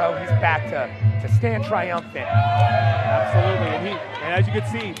 in a row, he's back to stand triumphant. Absolutely, and as you can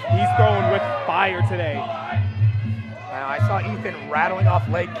see, he's throwing with fire today. Now I saw Ethan rattling off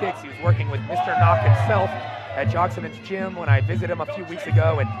leg kicks. He was working with Mr. Knock himself at Joxeman's gym when I visited him a few weeks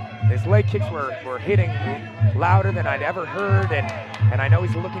ago, and his leg kicks were hitting louder than I'd ever heard, and I know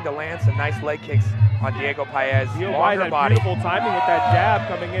he's looking to land some nice leg kicks on Diego Paez. Longer body. Beautiful timing with that jab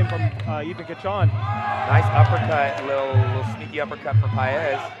coming in from Ethan Cachon. Nice uppercut, little sneaky uppercut from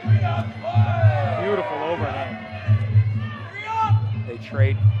Paez. Beautiful overhand. They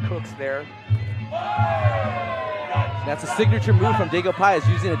trade cooks there. That's a signature move from Diego Paez,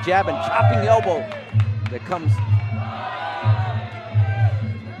 using a jab and chopping elbow that comes.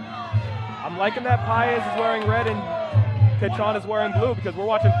 I'm liking that Paez is wearing red and Cachon is wearing blue, because we're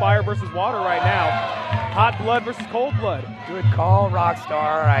watching fire versus water right now. Hot blood versus cold blood. Good call,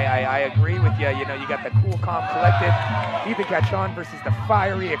 Rockstar. I agree with you. You know, you got the cool, calm, collected Ethan Cachon versus the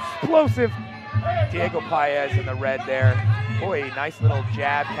fiery, explosive Diego Paez in the red there. Boy, nice little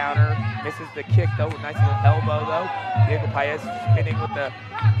jab counter. Misses the kick though. Nice little elbow though. Diego Paez spinning with the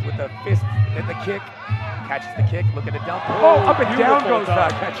fist in the kick. Catches the kick. Looking to dump. Oh, up and down goes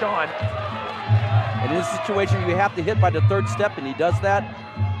Cachon. And in this situation, you have to hit by the 3rd step, and he does that.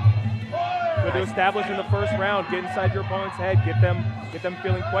 Good to establish in the first round. Get inside your opponent's head. Get them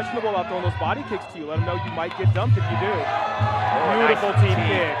feeling questionable about throwing those body kicks to you. Let them know you might get dumped if you do. Beautiful nice team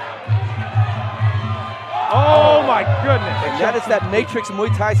kick. Oh my goodness. And that is that matrix Muay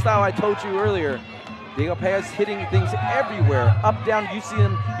Thai style I told you earlier. Diego Paez hitting things everywhere. Up, down, you see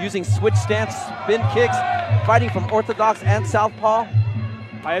him using switch stance, spin kicks, fighting from orthodox and southpaw.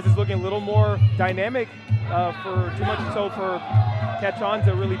 Paez is looking a little more dynamic for too much so for Cachon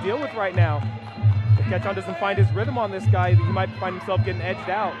to really deal with right now. If Cachon doesn't find his rhythm on this guy, he might find himself getting edged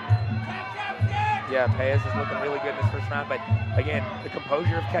out. Yeah, Paez is looking really good in this first round, but again, the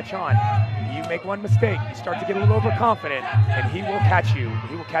composure of Cachon. You make one mistake, you start to get a little overconfident, and he will catch you.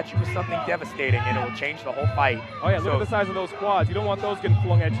 He will catch you with something devastating, and it will change the whole fight. Oh yeah, look at the size of those quads. You don't want those getting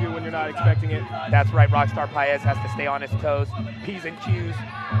flung at you when you're not expecting it. That's right, Rockstar Paez has to stay on his toes, P's and Q's.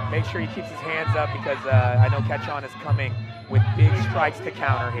 Make sure he keeps his hands up, because I know Cachon is coming with big strikes to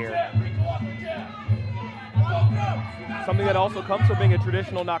counter here. Something that also comes from being a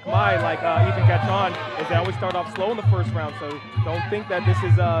traditional Nakmai like Ethan Cachon is they always start off slow in the first round, so don't think that this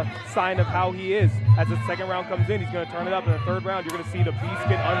is a sign of how he is. As the 2nd round comes in, he's going to turn it up. In the 3rd round, you're going to see the beast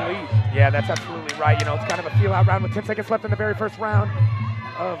get unleashed. Yeah, that's absolutely right. You know, it's kind of a feel-out round with 10 seconds left in the very first round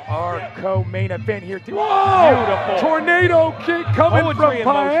of our co-main event here. Whoa! Beautiful. Tornado kick coming from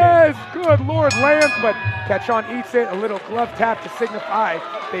Paez. Good Lord, lands, but Cachon eats it. A little glove tap to signify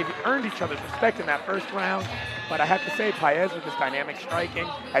they've earned each other's respect in that first round. But I have to say, Paez with his dynamic striking,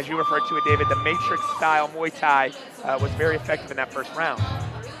 as you referred to it, David, the Matrix-style Muay Thai was very effective in that first round.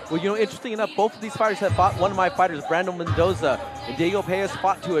 Well, you know, interesting enough, both of these fighters have fought one of my fighters, Brandon Mendoza, and Diego Paez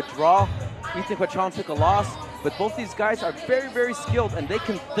fought to a draw. Ethan Cachon took a loss, but both these guys are very, very skilled, and they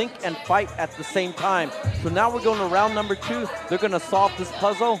can think and fight at the same time. So now we're going to round number 2. They're going to solve this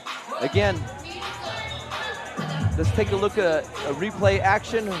puzzle. Again, let's take a look at a replay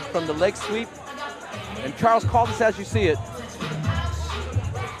action from the leg sweep. And Charles, call this as you see it.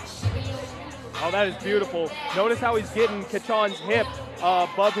 Oh, that is beautiful. Notice how he's getting Cachon's hip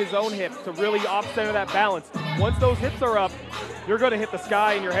above his own hip to really off-center that balance. Once those hips are up, you're going to hit the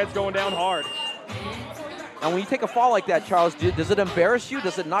sky and your head's going down hard. And when you take a fall like that, Charles, does it embarrass you?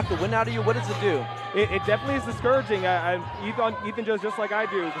 Does it knock the wind out of you? What does it do? It definitely is discouraging. Ethan does just like I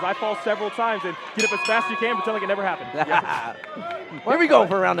do, because I fall several times and get up as fast as you can, pretend like it never happened. Yeah. Here we go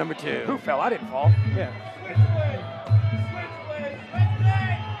for round number 2. Who fell? I didn't fall. Yeah.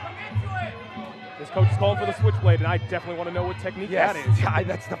 This coach is calling for the switchblade, and I definitely want to know what technique that is. Yeah,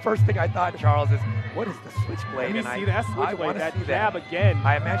 that's the first thing I thought, Charles, is what is the switchblade? Let me see that switchblade, that jab again.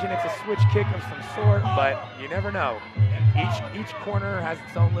 I imagine it's a switch kick of some sort, but you never know. Each corner has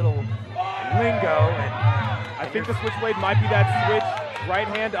its own little lingo, and I think the switchblade might be that switch right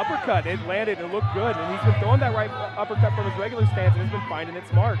hand uppercut. It landed, it looked good, and he's been throwing that right uppercut from his regular stance, and he's been finding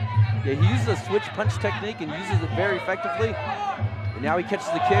its mark. Yeah, he uses a switch punch technique and uses it very effectively. And now he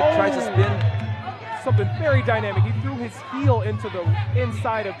catches the kick, tries to spin. Something very dynamic. He threw his heel into the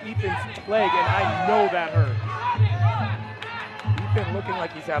inside of Ethan's leg, and I know that hurt. Ethan looking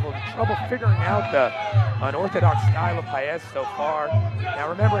like he's having trouble figuring out the unorthodox style of Paez so far. Now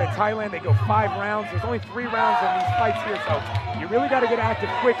remember, in Thailand, they go 5 rounds. There's only 3 rounds in these fights here, so you really got to get active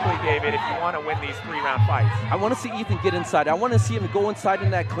quickly, David, if you want to win these 3-round fights. I want to see Ethan get inside. I want to see him go inside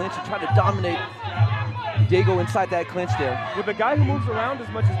in that clinch and try to dominate. Diego inside that clinch there. With a guy who moves around as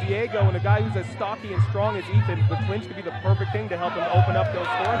much as Diego and a guy who's as stocky and strong as Ethan, the clinch could be the perfect thing to help him open up those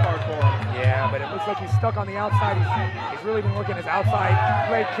scoring cards for him. Yeah, but it looks like he's stuck on the outside. He's really been working his outside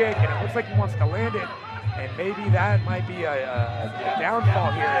leg kick, and it looks like he wants to land it. And maybe that might be a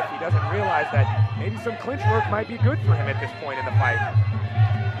downfall here if he doesn't realize that maybe some clinch work might be good for him at this point in the fight.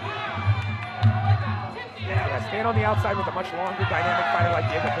 Yeah, staying on the outside with a much longer dynamic fighter like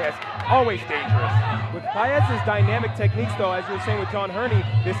Diego Paez, always dangerous. With Paez's dynamic techniques, though, as you were saying with John Herney,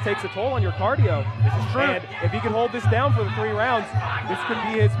 this takes a toll on your cardio. This is true. And if he can hold this down for the 3 rounds, this could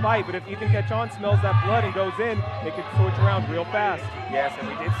be his fight. But if Ethan Cachon smells that blood and goes in, it could switch around real fast. Yes,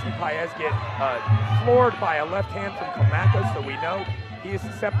 and we did see Paez get floored by a left hand from Komaka, so we know he is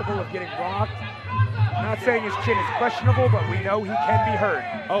susceptible of getting rocked. I'm not saying his chin is questionable, but we know he can be hurt.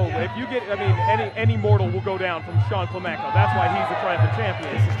 Oh, if you get, I mean, any mortal will go down from Sean Clemenco. That's why he's the Triumphant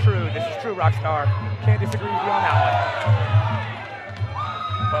champion. This is true, Rockstar. Can't disagree with you on that one.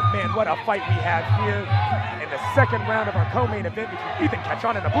 But man, what a fight we have here in the second round of our co-main event between Ethan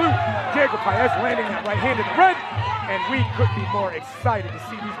Cachon in the blue, Diego Paez landing that right hand in the red, and we could be more excited to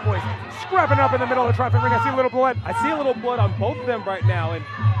see these boys scrapping up in the middle of the Triumphant ring. I see a little blood. I see a little blood on both of them right now, and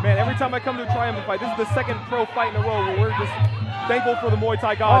man, every time I come to a Triumphant fight, this is the second pro fight in a row where we're just thankful for the Muay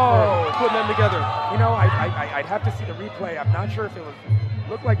Thai gods for putting them together. You know, I'd have to see the replay. I'm not sure if it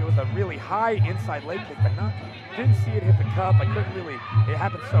looked like it was a really high inside leg kick, but didn't see it hit the cup. I couldn't really, it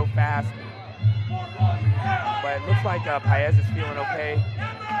happened so fast. But it looks like Paez is feeling okay.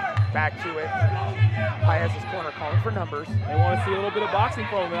 Back to it. Paez's corner calling for numbers. They want to see a little bit of boxing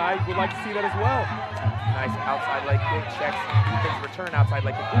from him, and I would like to see that as well. Nice outside leg kick, checks Ethan's return outside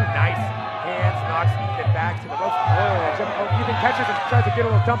leg kick. Ooh, nice. Hands, knocks Ethan back to the ropes. Oh, Ethan catches and tries to get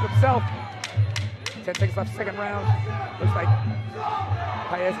a little dump himself. 10 seconds left, second round. Looks like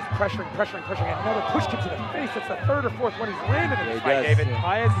Paez is pressuring, and another push kick to the face. That's the third or fourth one he's landed in this fight, David.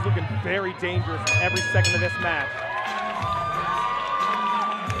 Paez is looking very dangerous every second of this match.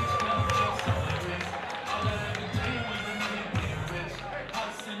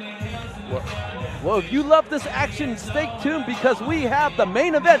 Well, if you love this action, stay tuned because we have the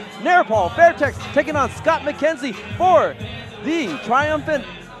main event. NARUEPOL, FAIRTEX taking on Scott McKenzie for the Triumphant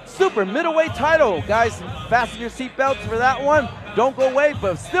Super Middleweight title. Guys, fasten your seatbelts for that one. Don't go away,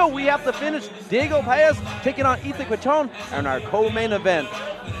 but still we have to finish Diego Paez taking on Ethan Cachon in our co-main event.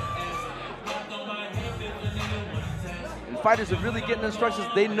 And fighters are really getting instructions.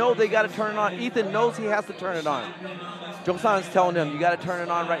 They know they got to turn it on. Ethan knows he has to turn it on. Josan's telling him, you got to turn it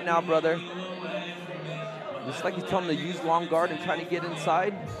on right now, brother. Just like he's telling him to use long guard and trying to get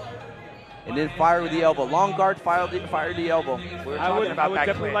inside. And then fire with the elbow. Long guard, fire the elbow. I would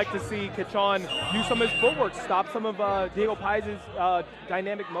definitely like to see Cachon use some of his footwork, stop some of Diego Paez's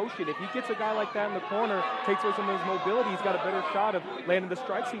dynamic motion. If he gets a guy like that in the corner, takes away some of his mobility, he's got a better shot of landing the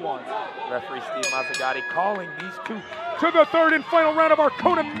strikes he wants. Referee Steve Mazzagatti calling these two to the third and final round of our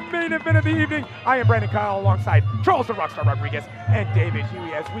Kona main event of the evening. I am Brandon Kyle alongside Charles the Rockstar Rodriguez and David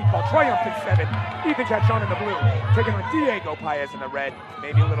Huey as we call Triumphant 7. Ethan Cachon in the blue, taking on Diego Paez in the red.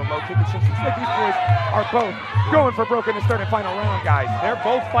 Maybe a little low kick. Seems like these boys are both going for broke in this third and final round, guys. They're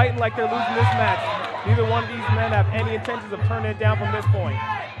both fighting like they're losing this match. Neither one of these men have any intentions of turning it down from this point.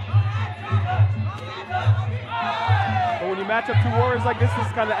 But when you match up two warriors like this is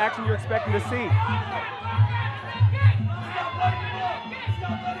the kind of action you're expecting to see.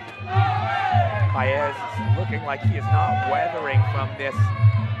 Paez is looking like he is not weathering from this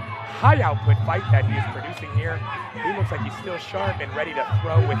high output fight that he is producing here. He looks like he's still sharp and ready to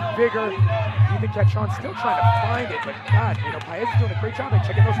throw with vigor. Ethan Cachon's still trying to find it, but God, you know, Paez is doing a great job at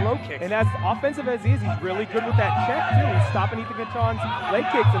checking those low kicks. And as offensive as he is, he's really good with that check too. He's stopping Ethan Cachon's leg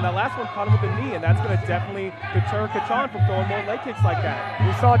kicks, and that last one caught him with the knee, and that's going to definitely deter Cachon from throwing more leg kicks like that. We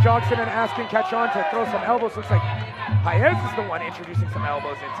saw Johnson and asking Cachon to throw some elbows. Looks like Paez is the one introducing some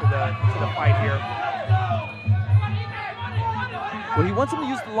elbows into the fight here. Well, he wants him to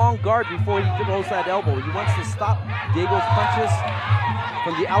use the long guard before he throws that elbow. He wants to stop Diego's punches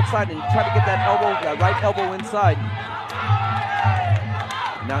from the outside and try to get that elbow, that right elbow inside.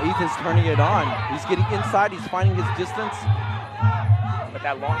 Now Ethan's turning it on. He's getting inside, he's finding his distance. But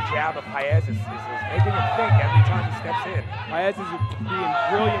that long jab of Paez is making him think every time he steps in. Paez is being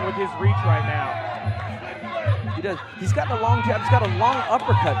brilliant with his reach right now. He does. He's got a long jab, he's got a long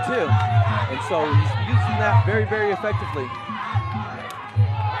uppercut too. And so he's using that very, very effectively.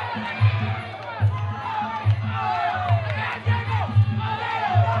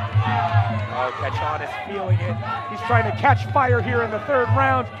 Oh, Cachon is feeling it. He's trying to catch fire here in the third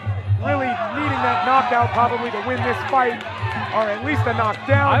round. really needing that knockout probably to win this fight, or at least a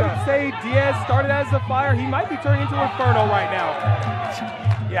knockdown. I would say Diaz started as a fire. He might be turning into Inferno right now.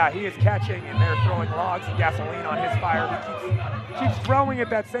 Yeah, he is catching and they're throwing logs and gasoline on his fire. He keeps throwing at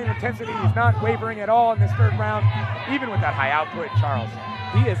that same intensity. He's not wavering at all in this third round, even with that high output, Charles.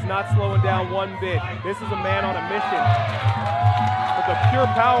 He is not slowing down one bit. This is a man on a mission. With the pure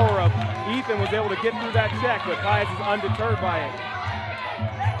power of Ethan was able to get through that check, but Paez is undeterred by it.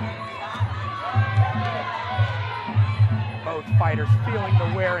 Both fighters feeling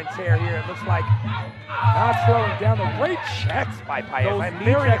the wear and tear here. It looks like not slowing down. The great checks by Paez. Those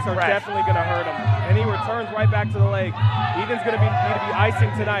knee checks are definitely going to hurt him. And he returns right back to the leg. Ethan's going to need to be icing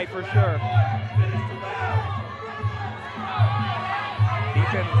tonight for sure.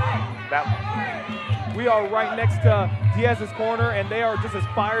 Ethan, we are right next to Diaz's corner, and they are just as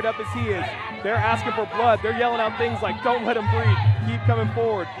fired up as he is. They're asking for blood. They're yelling out things like, don't let him breathe. Keep coming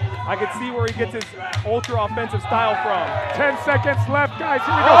forward. I can see where he gets his ultra-offensive style from. 10 seconds left, guys.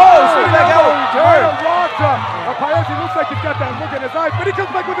 Here we go. Oh, see that guy will return. Paez looks like he's got that look in his eyes, but he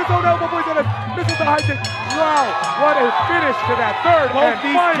comes back with his own elbow, boys, and misses the high kick. Wow, what a finish to that third Both and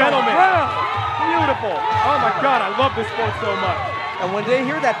these final gentlemen. round. Beautiful. Oh, my God, I love this sport so much. And when they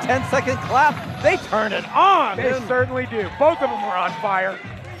hear that 10-second clap, they turn it on. They certainly do. Both of them were on fire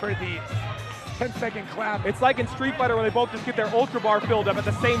for the 10-second clap. It's like in Street Fighter when they both just get their Ultra Bar filled up at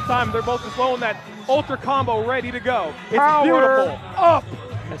the same time. They're both just throwing that Ultra combo ready to go. It's Power beautiful. up.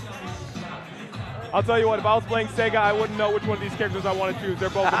 I'll tell you what, if I was playing Sega, I wouldn't know which one of these characters I want to choose. They're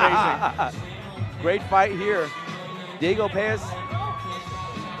both amazing. Great fight here. Diego Paez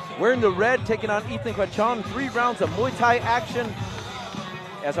wearing the red, taking on Ethan Quachon. 3 rounds of Muay Thai action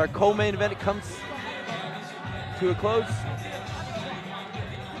as our co-main event comes to a close.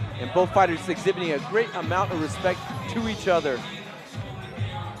 And both fighters exhibiting a great amount of respect to each other.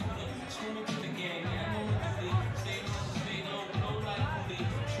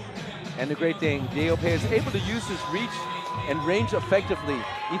 And the great thing, Diego Paez is able to use his reach and range effectively.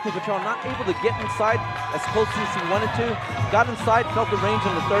 Ethan Quachon not able to get inside as close as he wanted to. Got inside, felt the range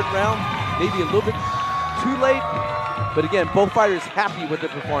in the third round, maybe a little bit too late. But again, both fighters happy with their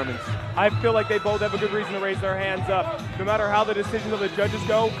performance. I feel like they both have a good reason to raise their hands up. No matter how the decisions of the judges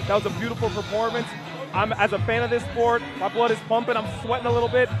go, that was a beautiful performance. As a fan of this sport, my blood is pumping, I'm sweating a little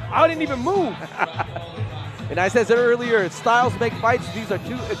bit. I didn't even move. And as I said earlier, styles make fights. These are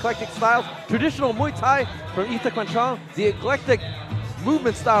 2 eclectic styles. Traditional Muay Thai from Ethan Quachon, the eclectic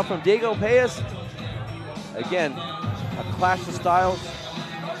movement style from Diego Paez. Again, a clash of styles.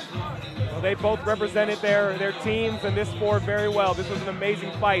 Well, they both represented their teams and this sport very well. This was an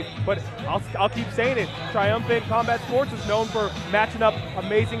amazing fight, but I'll keep saying it. Triumphant Combat Sports is known for matching up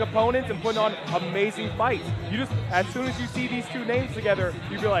amazing opponents and putting on amazing fights. You just, as soon as you see these 2 names together,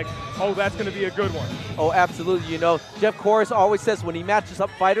 you be like, oh, that's going to be a good one. Oh, absolutely. You know, Jeff Corris always says when he matches up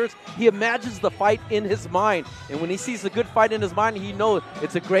fighters, he imagines the fight in his mind. And when he sees a good fight in his mind, he knows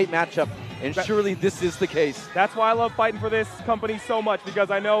it's a great matchup. And surely this is the case. That's why I love fighting for this company so much, because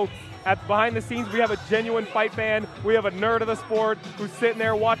I know behind the scenes, we have a genuine fight fan. We have a nerd of the sport who's sitting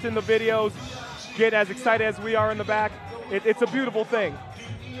there watching the videos, get as excited as we are in the back. It's a beautiful thing.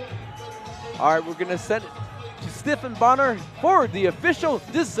 All right, we're going to send it to Stephen Bonner for the official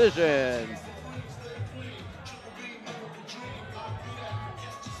decision.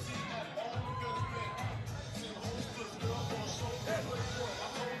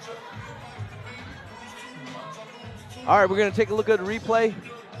 All right, we're going to take a look at the replay.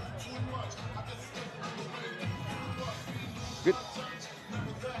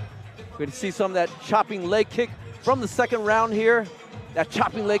 Good to see some of that chopping leg kick from the second round here. That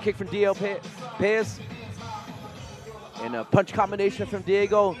chopping leg kick from Diego Paez. And a punch combination from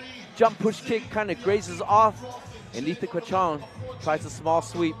Diego. Jump push kick kind of grazes off. And Ethan Quachon tries a small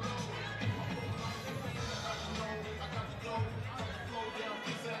sweep.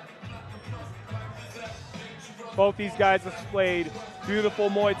 Both these guys displayed beautiful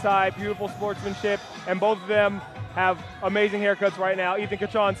Muay Thai, beautiful sportsmanship, and both of them have amazing haircuts right now. Ethan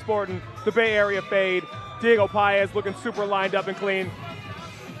Quachon sporting the Bay Area fade. Diego Paez looking super lined up and clean.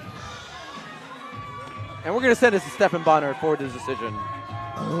 And we're going to send this to Stephen Bonner for the decision.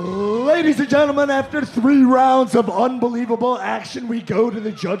 Ladies and gentlemen, after 3 rounds of unbelievable action, we go to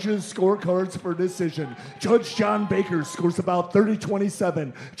the judges' scorecards for decision. Judge John Baker scores about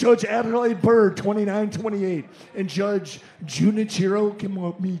 30-27. Judge Adelaide Bird, 29-28. And Judge Junichiro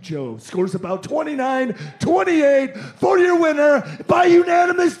Kimomicho scores about 29-28 for your winner by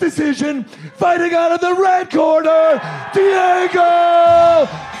unanimous decision. Fighting out of the red corner, Diego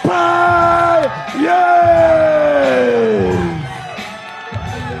Paez!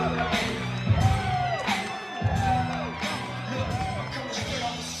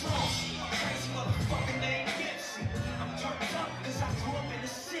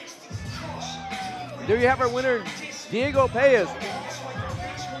 There you have our winner, Diego Paez,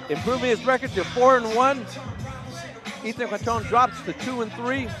 improving his record to 4-1. Ethan Quatron drops to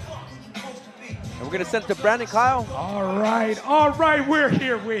 2-3. And we're going to send it to Brandon Kyle. All right, we're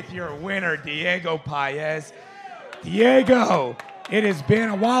here with your winner, Diego Paez. Diego, it has been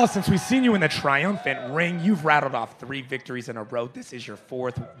a while since we've seen you in the triumphant ring. You've rattled off 3 victories in a row. This is your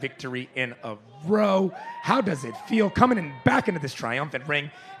 4th victory in a row. How does it feel coming back into this triumphant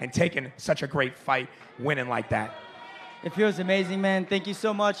ring and taking such a great fight, winning like that? It feels amazing, man. Thank you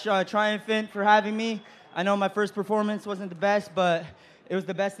so much, Triumphant, for having me. I know my first performance wasn't the best, but it was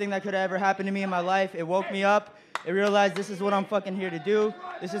the best thing that could have ever happened to me in my life. It woke me up. I realized this is what I'm fucking here to do.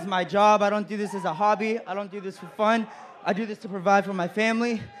 This is my job. I don't do this as a hobby. I don't do this for fun. I do this to provide for my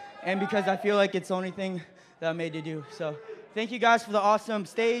family and because I feel like it's the only thing that I'm made to do. So thank you guys for the awesome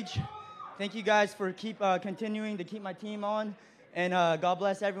stage. Thank you guys for continuing to keep my team on. And God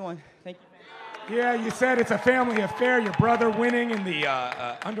bless everyone. Thank you. Yeah, you said it's a family affair. Your brother winning in the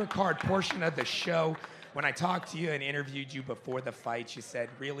undercard portion of the show. When I talked to you and interviewed you before the fight, you said,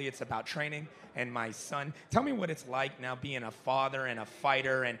 really, it's about training and my son. Tell me what it's like now being a father and a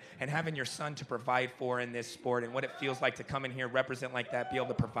fighter and having your son to provide for in this sport and what it feels like to come in here, represent like that, be able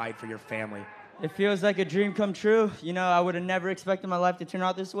to provide for your family. It feels like a dream come true. You know, I would have never expected my life to turn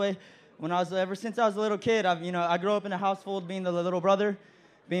out this way. Ever since I was a little kid, I grew up in a household being the little brother,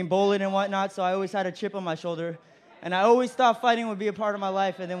 being bullied and whatnot, so I always had a chip on my shoulder. And I always thought fighting would be a part of my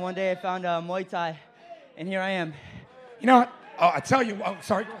life, and then one day I found Muay Thai. And here I am. You know what? Oh, I tell you,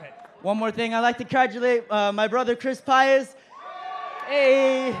 sorry, go ahead. One more thing, I'd like to congratulate my brother, Chris Paez.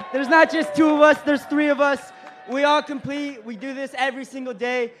 Hey, there's not just 2 of us, there's 3 of us. We all complete, we do this every single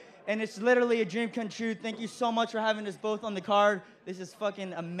day, and it's literally a dream come true. Thank you so much for having us both on the card. This is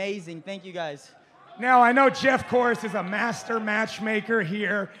fucking amazing. Thank you, guys. Now, I know Jeff Corris is a master matchmaker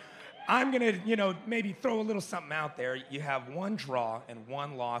here. I'm going to, maybe throw a little something out there. You have 1 draw and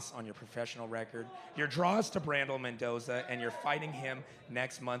 1 loss on your professional record. Your draw is to Brandel Mendoza, and you're fighting him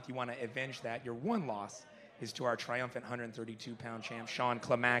next month. You want to avenge that. Your 1 loss is to our triumphant 132-pound champ, Sean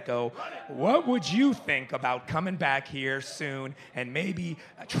Climaco. What would you think about coming back here soon and maybe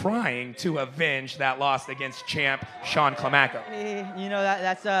trying to avenge that loss against champ Sean Climaco? You know,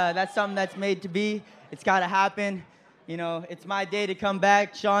 that's something that's made to be. It's got to happen. You know, it's my day to come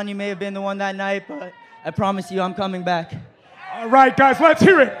back. Sean, you may have been the one that night, but I promise you I'm coming back. All right, guys, let's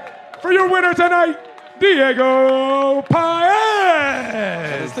hear it for your winner tonight, Diego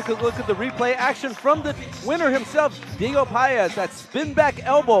Paez. Let's take a look at the replay action from the winner himself, Diego Paez. That spin back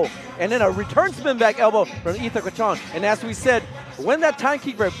elbow, and then a return spin back elbow from Ethan Quatron. And as we said, when that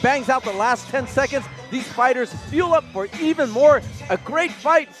timekeeper bangs out the last 10 seconds, these fighters fuel up for even more. A great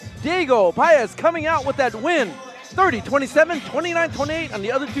fight. Diego Paez coming out with that win. 30-27, 29-28 on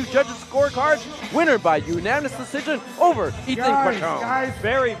the other 2 judges' scorecards. Winner by unanimous decision over Ethan Quatron. Guys,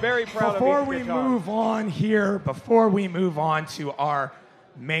 very, very proud of Ethan. Before we move on to our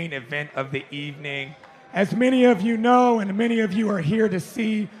main event of the evening, as many of you know and many of you are here to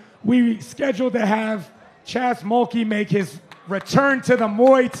see, we scheduled to have Chaz Mulkey make his return to the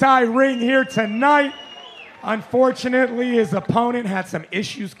Muay Thai ring here tonight. Unfortunately, his opponent had some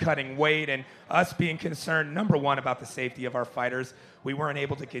issues cutting weight, and us being concerned, number 1, about the safety of our fighters, we weren't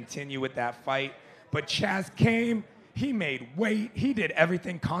able to continue with that fight. But Chaz came, he made weight, he did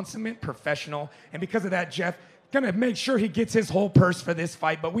everything consummate, professional, and because of that, Jeff, gonna make sure he gets his whole purse for this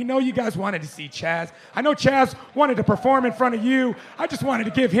fight, but we know you guys wanted to see Chaz. I know Chaz wanted to perform in front of you. I just wanted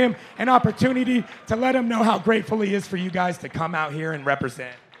to give him an opportunity to let him know how grateful he is for you guys to come out here and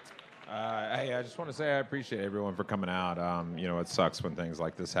represent. Hey, I just want to say I appreciate everyone for coming out. You know, it sucks when things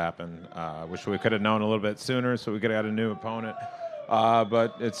like this happen. Wish we could have known a little bit sooner so we could have got a new opponent.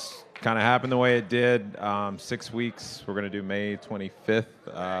 But it's kind of happened the way it did. 6 weeks. We're going to do May 25th.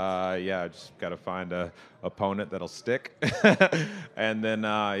 Yeah, just got to find a opponent that'll stick. And then,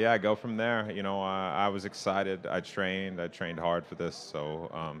 yeah, go from there. You know, I was excited. I trained hard for this. So,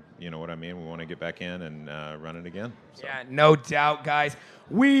 you know what I mean? We want to get back in and run it again. So. Yeah, no doubt, guys.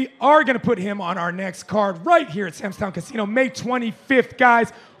 We are going to put him on our next card right here at Sam's Town Casino, May 25th,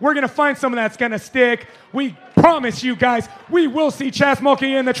 guys. We're going to find someone that's going to stick. We promise you, guys, we will see Chaz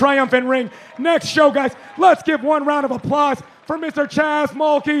Mulkey in the triumphant ring. Next show, guys, let's give 1 round of applause for Mr. Chaz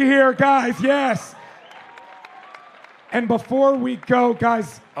Mulkey here, guys. Yes. And before we go,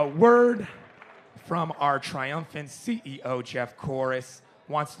 guys, a word from our triumphant CEO, Jeff Corris,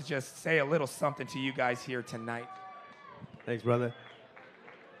 wants to just say a little something to you guys here tonight. Thanks, brother.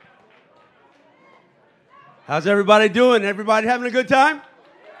 How's everybody doing? Everybody having a good time?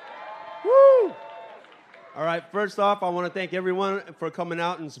 Woo! All right, first off, I want to thank everyone for coming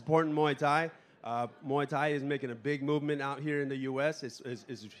out and supporting Muay Thai. Muay Thai is making a big movement out here in the U.S.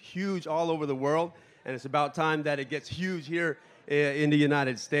 It's huge all over the world, and it's about time that it gets huge here in the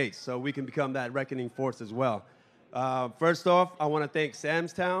United States so we can become that reckoning force as well. First off, I want to thank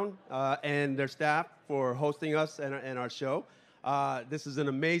Samstown and their staff for hosting us and our show. This is an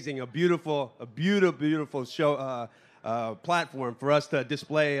amazing, a beautiful show platform for us to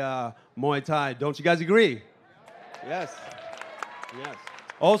display Muay Thai. Don't you guys agree? Yes. Yes.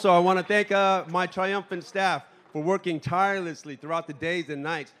 Also, I want to thank my Triumphant staff for working tirelessly throughout the days and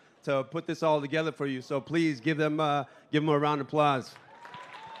nights to put this all together for you. So please give them a round of applause.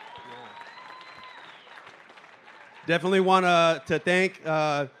 Definitely want to thank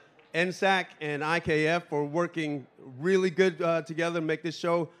NSAC and IKF for working really good together to make this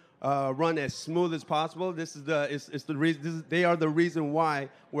show run as smooth as possible. This is the reason. They are the reason why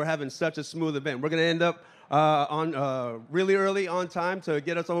we're having such a smooth event. We're going to end up on really early on time to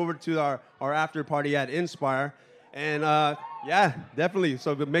get us over to our after party at Inspire, and yeah, definitely.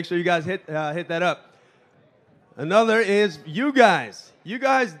 So make sure you guys hit that up. Another is you guys. You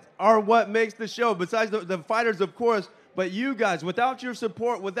guys are what makes the show. Besides the fighters, of course, but you guys. Without your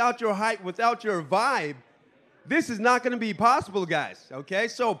support, without your hype, without your vibe, this is not going to be possible, guys. Okay,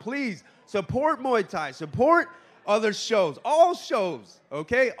 so please support Muay Thai. Support other shows, all shows.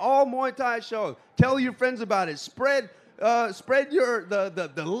 Okay, all Muay Thai shows. Tell your friends about it. Spread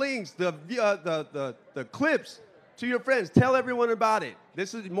the links, the clips to your friends. Tell everyone about it.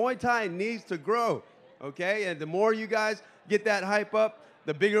 This is Muay Thai needs to grow. Okay, and the more you guys get that hype up,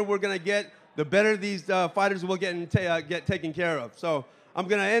 the bigger we're gonna get. The better these fighters will get taken care of. So I'm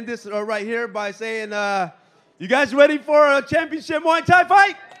gonna end this right here by saying, you guys ready for a championship Muay Thai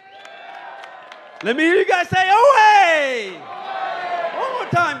fight? Let me hear you guys say, "Away!" One more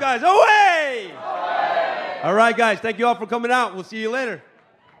time, guys, "Away!" All right, guys, thank you all for coming out. We'll see you later.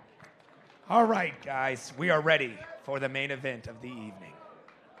 All right, guys, we are ready for the main event of the evening.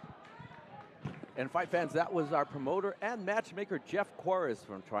 And fight fans, that was our promoter and matchmaker, Jeff Quarles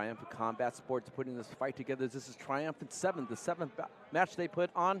from Triumphant Combat Sports, putting this fight together. This is Triumphant 7, the 7th match they put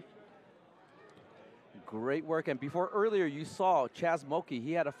on. Great work. And before earlier, you saw Chaz Moki.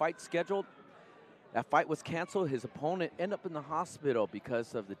 He had a fight scheduled. That fight was canceled. His opponent ended up in the hospital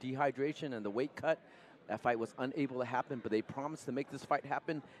because of the dehydration and the weight cut. That fight was unable to happen, but they promised to make this fight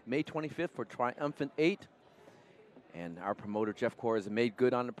happen May 25th for Triumphant 8. And our promoter, Jeff Quarles, made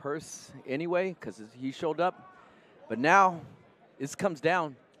good on the purse anyway because he showed up. But now this comes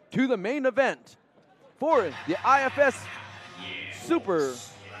down to the main event for the IFS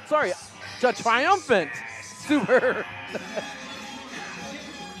the Triumphant Super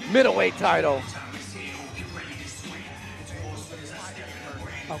middleweight title.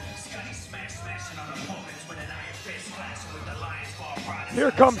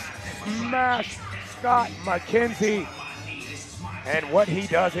 Here comes Smash Scott McKenzie. And what he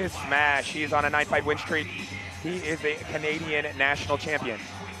does is smash. He is on a 9-fight win streak. He is a Canadian national champion.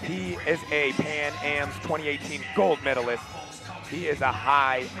 He is a Pan Am's 2018 gold medalist. He is a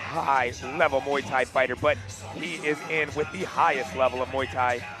high level Muay Thai fighter, but he is in with the highest level of Muay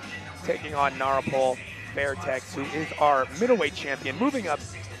Thai, taking on NARUEPOL FAIRTEX, who is our middleweight champion, moving up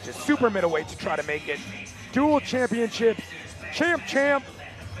to super middleweight to try to make it dual championships, champ,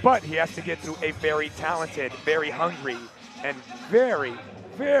 but he has to get through a very talented, very hungry, and very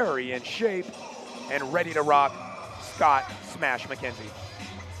in shape and ready to rock Scott Smash McKenzie.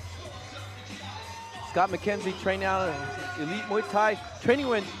 Scott McKenzie trained out in Elite Muay Thai, training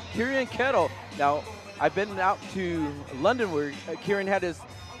with Kieran Kettle. Now, I've been out to London where Kieran had his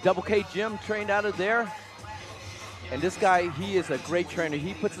Double K gym, trained out of there. And this guy, he is a great trainer.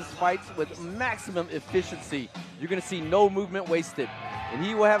 He puts his fights with maximum efficiency. You're gonna see no movement wasted. And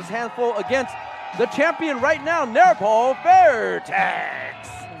he will have his hands full against the champion right now, NARUEPOL FAIRTEX.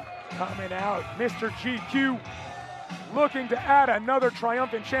 Coming out, Mr. GQ, looking to add another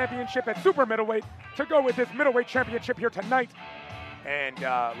triumphant championship at super middleweight to go with his middleweight championship here tonight. And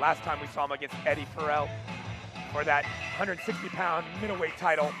last time we saw him against Eddie Farrell for that 160-pound middleweight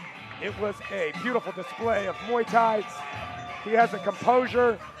title, it was a beautiful display of Muay Thai. He has a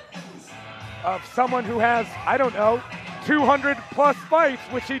composure of someone who has, I don't know, 200+ fights,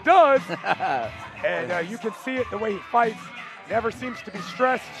 which he does. And you can see it the way he fights. Never seems to be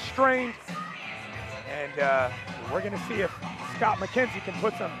stressed, strained. And we're going to see if Scott McKenzie can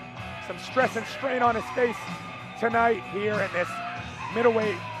put some stress and strain on his face tonight here in this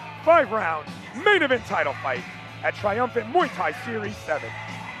middleweight 5-round main event title fight at Triumphant Muay Thai Series 7.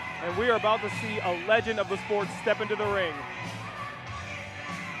 and we are about to see a legend of the sport step into the ring.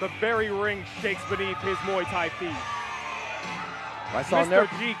 The very ring shakes beneath his Muay Thai feet. I saw Mr.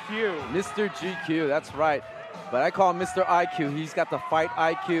 GQ. Mr. GQ, that's right. But I call him Mr. IQ. He's got the fight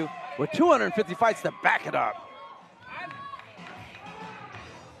IQ with 250 fights to back it up.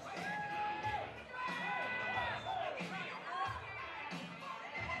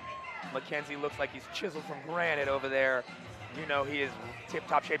 McKenzie looks like he's chiseled from granite over there. You know he is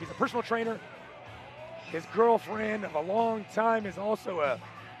tip-top shape. He's a personal trainer. His girlfriend of a long time is also a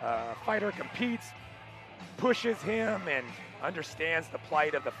fighter, competes, pushes him, and understands the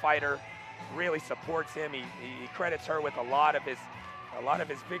plight of the fighter, really supports him. He credits her with a lot of his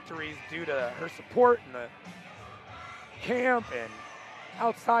victories due to her support in the camp and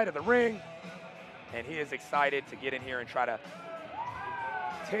outside of the ring. And he is excited to get in here and try to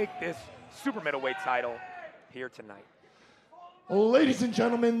take this super middleweight title here tonight. Ladies and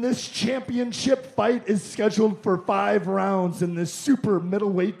gentlemen, this championship fight is scheduled for 5 rounds in the super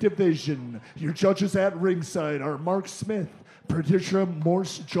middleweight division. Your judges at ringside are Mark Smith, Patricia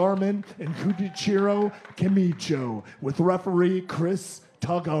Morse Jarman, and Kudichiro Kimicho, with referee Chris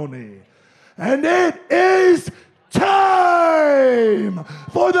Tagoni. And it is time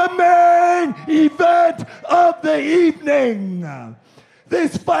for the main event of the evening.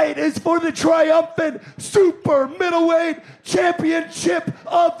 This fight is for the triumphant super middleweight championship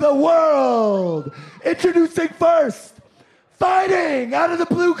of the world. Introducing first, fighting out of the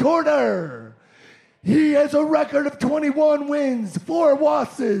blue corner. He has a record of 21 wins, 4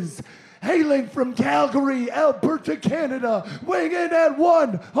 losses, hailing from Calgary, Alberta, Canada, weighing in at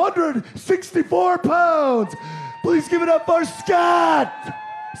 164 pounds. Please give it up for Scott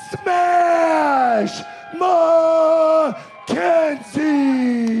Smash McKenzie.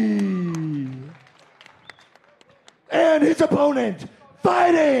 And his opponent,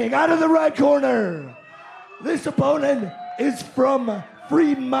 fighting out of the red corner. This opponent is from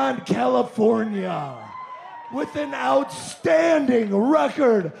Fremont, California, with an outstanding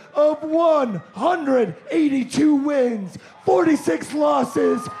record of 182 wins, 46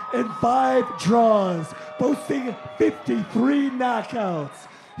 losses, and 5 draws, boasting 53 knockouts.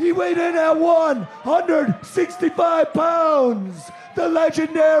 He weighed in at 165 pounds. The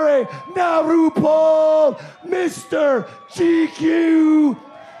legendary NARUEPOL, Mr. GQ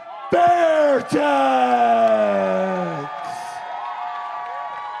FAIRTEX.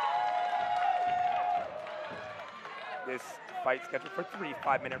 This fight scheduled for 3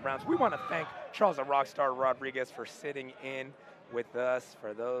 5-minute rounds. We want to thank Charles the Rockstar Rodriguez for sitting in with us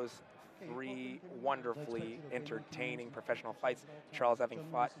for those 3 wonderfully entertaining professional fights. Charles having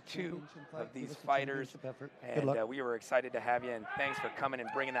fought 2 of these fighters, and we were excited to have you, and thanks for coming and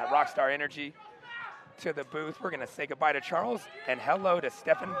bringing that rockstar energy to the booth. We're going to say goodbye to Charles, and hello to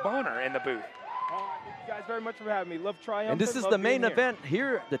Stephan Bonner in the booth. Thank you guys very much for having me. Love Triumphant. And this is the main event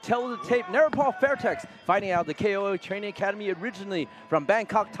here, the tell of the tape. NARUEPOL FAIRTEX fighting out of the KOA Training Academy, originally from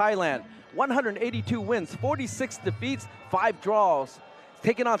Bangkok, Thailand. 182 wins, 46 defeats, 5 draws.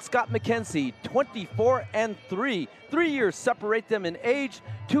 Taking on Scott McKenzie, 24-3. 3 years separate them in age.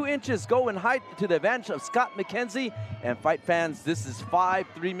 2 inches go in height to the advantage of Scott McKenzie. And fight fans, this is 5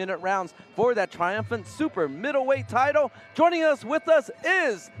 3-minute rounds for that triumphant super middleweight title. Joining us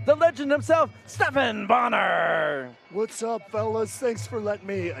is the legend himself, Stephan Bonner. What's up, fellas? Thanks for letting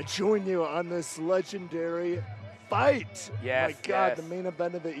me join you on this legendary fight. Yes, my God, yes. the main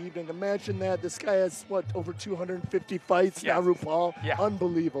event of the evening. Imagine that. This guy has, what, over 250 fights, Yes. NARUEPOL? Yeah.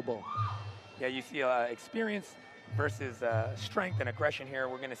 Unbelievable. Yeah, you see experience versus strength and aggression here.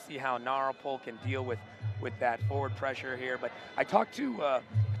 We're going to see how NARUEPOL can deal with that forward pressure here. But I talked to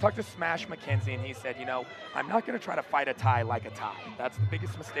Smash McKenzie, and he said, you know, I'm not going to try to fight a Thai like a Thai. That's the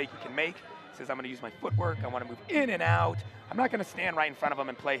biggest mistake you can make. He says, I'm going to use my footwork. I want to move in and out. I'm not going to stand right in front of him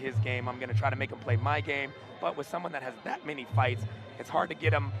and play his game. I'm going to try to make him play my game. But with someone that has that many fights, it's hard to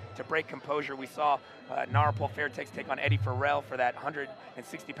get him to break composure. We saw NARUEPOL FAIRTEX take on Eddie Farrell for that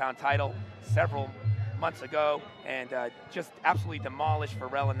 160-pound title several months ago, and just absolutely demolished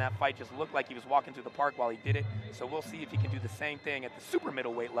Farrell in that fight. Just looked like he was walking through the park while he did it. So we'll see if he can do the same thing at the super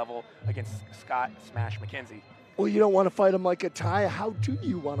middleweight level against Scott Smash McKenzie. Well, you don't want to fight him like a Thai. How do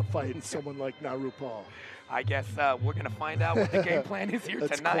you want to fight someone like NARUEPOL? I guess we're going to find out what the game plan is here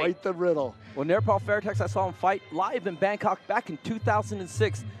That's tonight. quite the riddle. Well, NARUEPOL FAIRTEX, I saw him fight live in Bangkok back in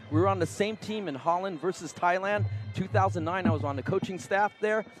 2006. We were on the same team in Holland versus Thailand. 2009, I was on the coaching staff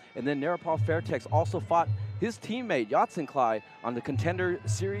there. And then NARUEPOL FAIRTEX also fought his teammate, Yatsen Klai, on the Contender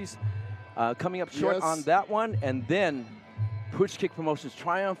Series, coming up short on that one. And then Push Kick Promotions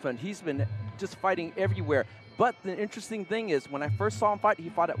Triumphant. He's been just fighting everywhere. But the interesting thing is, when I first saw him fight, he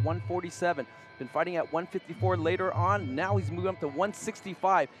fought at 147. Been fighting at 154 later on. Now he's moving up to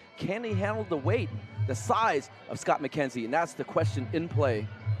 165. Can he handle the weight, the size of Scott McKenzie? And that's the question in play.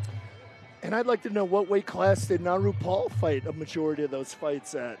 And I'd like to know, what weight class did NARUEPOL fight a majority of those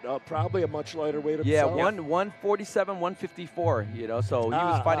fights at? Probably a much lighter weight himself. Yeah, 147, 154, you know, so he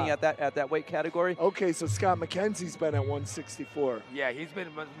was fighting at that weight category. Okay, so Scott McKenzie's been at 164. Yeah,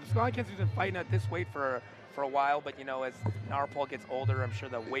 Scott McKenzie's been fighting at this weight for a while, but you know, as NARUEPOL gets older, I'm sure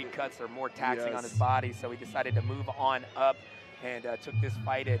the weight cuts are more taxing on his body, so he decided to move on up and took this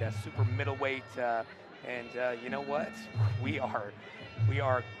fight at a super middleweight. You know what? We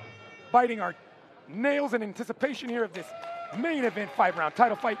are biting our nails in anticipation here of this main event 5-round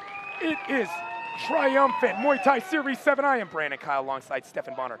title fight. It is Triumphant Muay Thai Series 7. I am Brandon Kyle alongside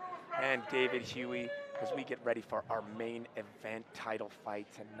Stephan Bonner and David Huey as we get ready for our main event title fight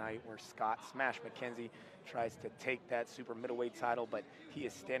tonight, where Scott Smash McKenzie tries to take that super middleweight title, but he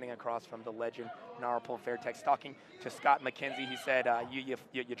is standing across from the legend NARUEPOL FAIRTEX. Talking to Scott McKenzie, he said,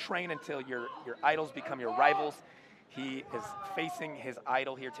 you train until your idols become your rivals. He is facing his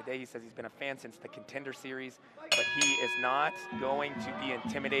idol here today. He says he's been a fan since the Contender Series, but he is not going to be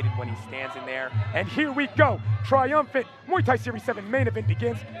intimidated when he stands in there. And here we go. Triumphant Muay Thai Series 7 main event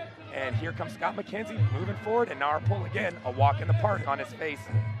begins. And here comes Scott McKenzie moving forward, and NARUEPOL again, a walk in the park on his face.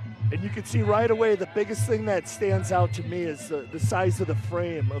 And you can see right away, the biggest thing that stands out to me is the size of the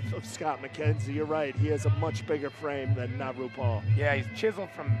frame of Scott McKenzie. You're right, he has a much bigger frame than NARUEPOL. Yeah, he's chiseled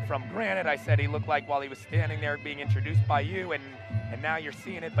from granite. I said he looked like while he was standing there being introduced by you, and now you're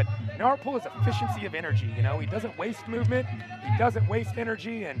seeing it. But NARUEPOL is efficiency of energy. You know, he doesn't waste movement, he doesn't waste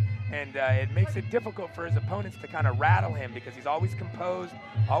energy, and it makes it difficult for his opponents to kind of rattle him, because he's always composed,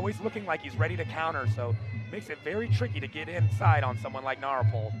 always looking like he's ready to counter. So makes it very tricky to get inside on someone like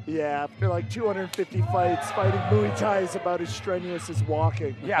NARUEPOL. Yeah, after like 250 fights, fighting Muay Thai is about as strenuous as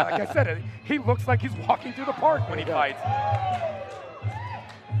walking. Yeah, like I said, he looks like he's walking through the park when he fights.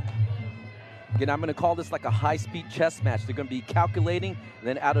 Again, I'm going to call this like a high-speed chess match. They're going to be calculating, and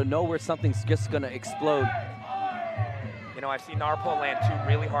then out of nowhere, something's just going to explode. You know, I've seen NARUEPOL land 2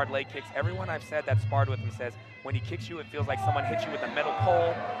 really hard leg kicks. Everyone I've said that sparred with him says when he kicks you, it feels like someone hits you with a metal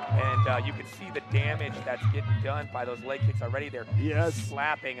pole, and you can see the damage that's getting done by those leg kicks already. They're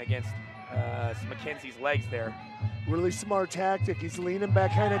slapping against McKenzie's legs there. Really smart tactic. He's leaning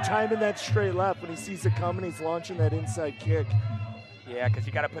back, kind of timing that straight left. When he sees it coming, he's launching that inside kick. Yeah, because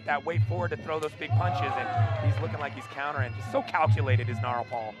you got to put that weight forward to throw those big punches, and he's looking like he's countering. Just so calculated is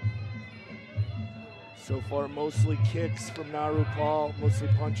NARUEPOL. So far, mostly kicks from NARUEPOL, mostly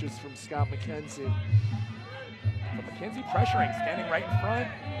punches from Scott McKenzie. But McKenzie pressuring, standing right in front.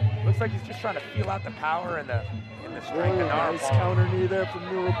 Looks like he's just trying to feel out the power and the strength of NARUEPOL. Nice counter knee there from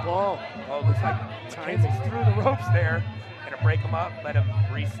NARUEPOL. Oh, looks like McKenzie's through the ropes there. Gonna break him up, let him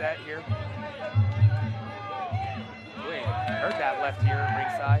reset here. Wait, heard that left here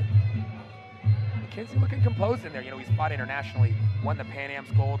ringside. McKenzie looking composed in there. You know, he's fought internationally, won the Pan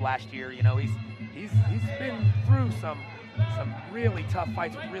Am's gold last year. You know, he's been through some really tough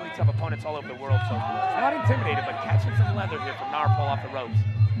fights with really tough opponents all over the world. So he's not intimidated, but catching some leather here from NARUEPOL off the ropes.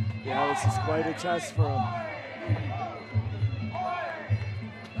 Yeah, this is quite a test for him.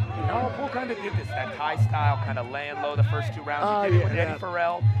 NARUEPOL kind of did this, that Thai style, kind of laying low the first 2 rounds. He did it with Eddie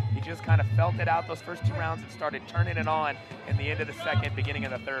Farrell. He just kind of felt it out those first 2 rounds and started turning it on in the end of the second, beginning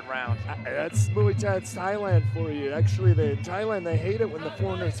of the 3rd round. That's Muay Thai, it's Thailand for you. Actually, in Thailand, they hate it when the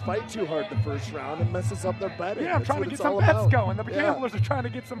foreigners fight too hard the first round and messes up their betting. Yeah, I'm trying to get some bets going. The gamblers are trying to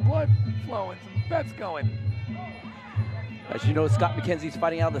get some blood flowing, some bets going. As you know, Scott McKenzie's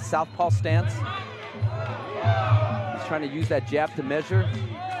fighting out of the southpaw stance. He's trying to use that jab to measure.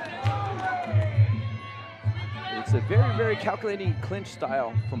 It's a very, very calculating clinch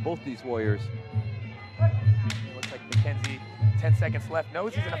style from both these warriors. It looks like McKenzie, 10 seconds left,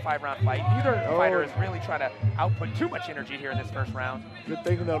 knows he's in a 5-round fight. Neither fighter is really trying to output too much energy here in this first round. Good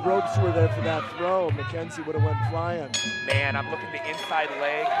thing the ropes were there for that throw. McKenzie would have went flying. Man, I'm looking at the inside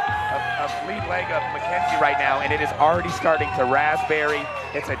leg lead leg of McKenzie right now, and it is already starting to raspberry.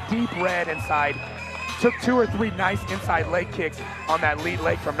 It's a deep red inside. Took 2 or 3 nice inside leg kicks on that lead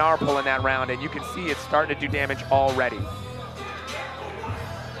leg from NARUEPOL in that round, and you can see it's starting to do damage already.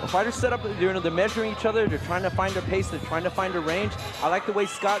 The fighters set up, they're measuring each other, they're trying to find their pace, they're trying to find their range. I like the way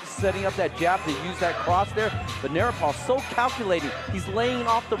Scott's setting up that jab to use that cross there, but NARUEPOL's so calculating. He's laying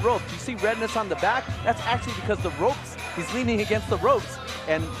off the ropes. You see redness on the back? That's actually because the ropes, he's leaning against the ropes,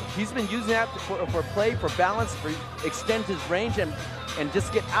 and he's been using that for play, for balance, for extend his range, and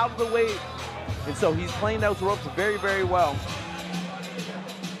just get out of the way. And so he's playing those ropes very, very well.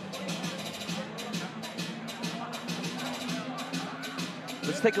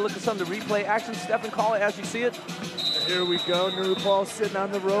 take a look at some of the replay action. Stephen, call it as you see it. Here we go. NARUEPOL sitting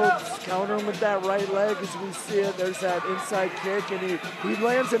on the ropes, countering with that right leg as we see it. There's that inside kick, and he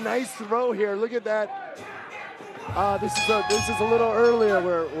lands a nice throw here. Look at that. This is a little earlier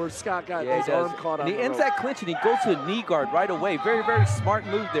where Scott got his arm caught on the ends rope. that clinch, and he goes to a knee guard right away. Very, very smart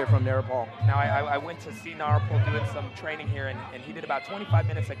move there from NARUEPOL. Now, I went to see NARUEPOL doing some training here, and he did about 25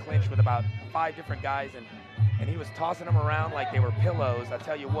 minutes of clinch with about 5 different guys, and he was tossing them around like they were pillows. I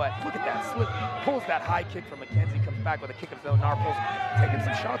tell you what, look at that slip. Pulls that high kick from McKenzie, comes back with a kick of his own. NARUEPOL's taking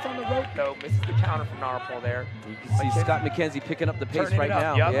some shots on the rope, though. Misses the counter from NARUEPOL there. You can see Scott McKenzie picking up the pace right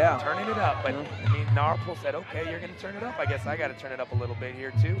now. Yep, yeah, turning it up. But I mean, NARUEPOL said, okay, you're going to turn it up. I guess I got to turn it up a little bit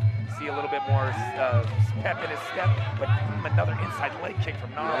here, too. See a little bit more pep in his step, but another inside leg kick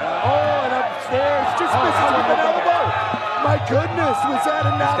from NARUEPOL. Oh, and upstairs, just misses with an elbow. My goodness, was that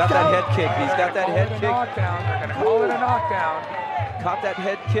a knockdown? He's got that head kick. He's got that head kick. Knockdown. They're going to call it a knockdown. Caught that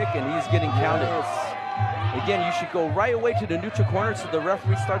head kick, and he's getting counted. Again, you should go right away to the neutral corner so the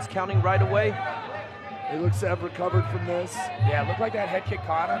referee starts counting right away. He looks to have recovered from this. Yeah, it looked like that head kick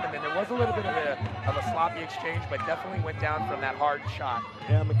caught him, and then there was a little bit of a sloppy exchange, but definitely went down from that hard shot.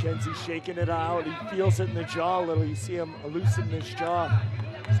 Yeah, McKenzie shaking it out. He feels it in the jaw a little. You see him loosen his jaw.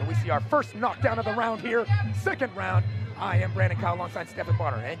 So we see our first knockdown of the round here. Second round. I am Brandon Kyle alongside Stephen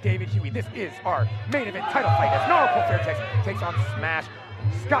Bonner and David Huey. This is our main event title fight as NARUEPOL FAIRTEX takes on Smash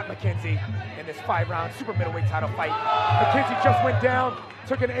Scott McKenzie in this 5-round super middleweight title fight. McKenzie just went down,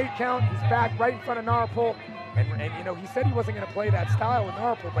 took an 8 count. He's back right in front of NARUEPOL. And you know, he said he wasn't going to play that style with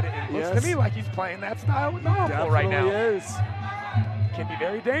NARUEPOL, but it looks to me like he's playing that style with NARUEPOL right now. Definitely is. Can be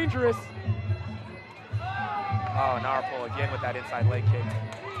very dangerous. Oh, NARUEPOL again with that inside leg kick.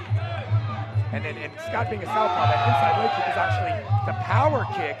 And Scott being a southpaw, that inside leg kick is actually the power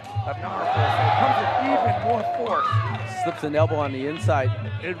kick of NARUEPOL, so it comes with even more force. Slips an elbow on the inside.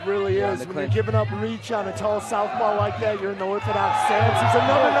 It really is. When you're giving up reach on a tall southpaw like that, you're in the orthodox stance. It's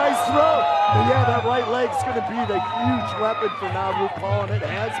another nice throw. But yeah, that right leg's going to be the huge weapon for NARUEPOL, and it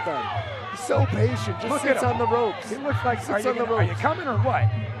has been. He's so patient, just sits on the ropes. It looks like, are you coming or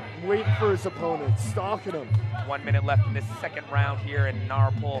what? Waiting for his opponent, stalking him. 1 minute left in this second round here, and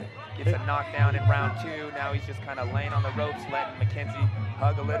NARUEPOL gets a knockdown in round 2. Now he's just kind of laying on the ropes, letting McKenzie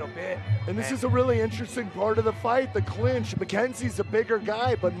hug a little bit. And this is a really interesting part of the fight, the clinch. McKenzie's a bigger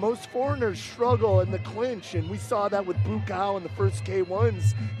guy, but most foreigners struggle in the clinch, and we saw that with Bukau in the first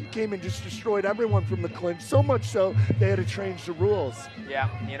K1s. He came and just destroyed everyone from the clinch, so much so they had to change the rules. Yeah,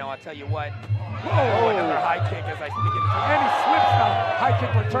 you know, I'll tell you what. Whoa, another high kick as I begin to, and he slips out. High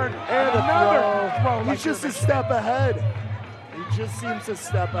kick return, and another throw. He's just a step ahead. He just seems a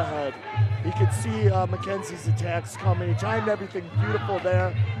step ahead. He could see McKenzie's attacks coming. He timed everything beautiful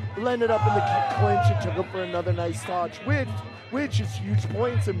there. Blended up in the clinch and took him for another nice touch, which is huge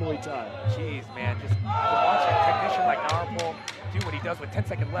points in Muay Thai. Jeez, man, just to watch a technician like NARUEPOL do what he does with 10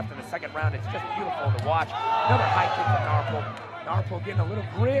 seconds left in the second round, it's just beautiful to watch. Another high kick from NARUEPOL. NARUEPOL getting a little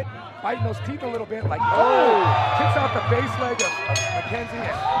grit, biting those teeth a little bit, like, kicks out the base leg of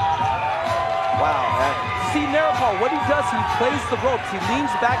McKenzie. Wow. See NARUEPOL, what he does, he plays the ropes. He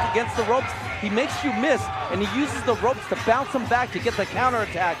leans back against the ropes. He makes you miss, and he uses the ropes to bounce him back to get the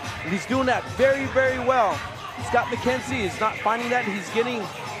counterattack. And he's doing that very, very well. Scott McKenzie is not finding that. He's getting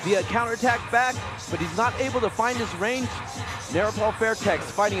the counterattack back, but he's not able to find his range. NARUEPOL FAIRTEX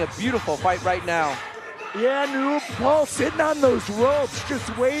fighting a beautiful fight right now. Yeah, NARUEPOL sitting on those ropes,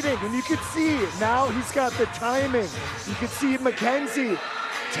 just waiting, and you can see now he's got the timing. You can see McKenzie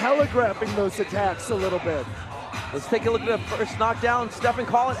telegraphing those attacks a little bit. Let's take a look at the first knockdown. Stephen,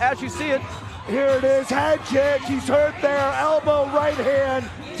 call it as you see it. Here it is, head kick, he's hurt there, elbow, right hand,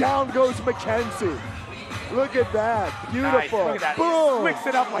 down goes McKenzie. Look at that, beautiful. Nice. Look at that. Boom. Mix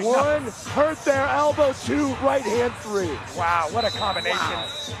it up like 1, hurt there, elbow, 2, right hand, 3. Wow, what a combination.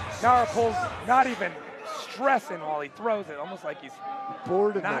 NARUEPOL's not even stressing while he throws it, almost like he's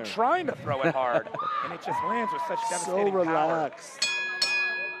bored in not there. trying to throw it hard. And it just lands with such devastating so relaxed.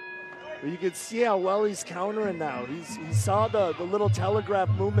 But you can see how well he's countering now. He saw the little telegraph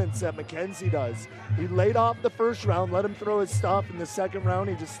movements that McKenzie does. He laid off the first round, let him throw his stuff. In the second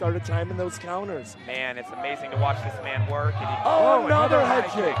round, he just started timing those counters. Man, it's amazing to watch this man work. And another head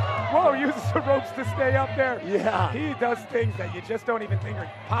kick. Whoa, uses the ropes to stay up there. Yeah. He does things that you just don't even think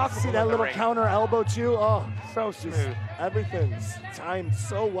are possible. See that little counter elbow too? Oh, so smooth. Everything's timed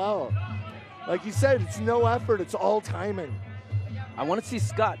so well. Like you said, it's no effort, it's all timing. I want to see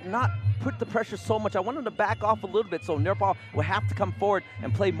Scott not put the pressure so much. I want him to back off a little bit so NARUEPOL will have to come forward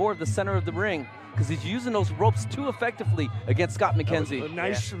and play more of the center of the ring. because he's using those ropes too effectively against Scott McKenzie. A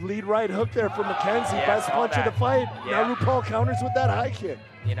nice lead right hook there from McKenzie. Yeah, Best punch of the fight. Yeah. Now RuPaul counters with that high kick.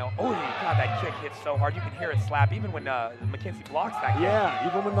 You know, oh God, that kick hits so hard. You can hear it slap even when McKenzie blocks that kick. Yeah,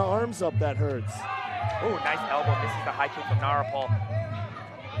 even when the arm's up, that hurts. Oh, nice elbow. Misses the high kick from NARUEPOL.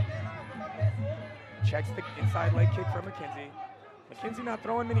 Checks the inside leg kick from McKenzie. McKenzie not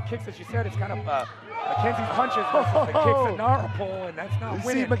throwing many kicks, as you said. It's kind of McKenzie's punches versus the kicks of NARUEPOL, and that's not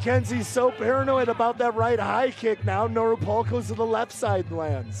winning. See, McKenzie's so paranoid about that right high kick now. NARUEPOL goes to the left side and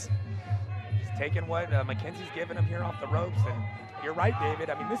lands. He's taking what McKenzie's giving him here off the ropes, and you're right, David.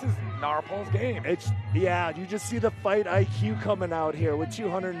 I mean, this is NARUEPOL's game. Yeah, you just see the fight IQ coming out here with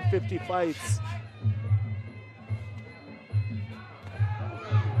 250 fights.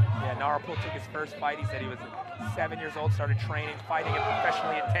 Yeah, NARUEPOL took his first fight. He said he was 7 years old, started training, fighting it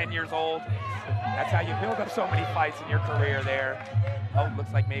professionally at 10 years old. That's how you build up so many fights in your career there. Oh,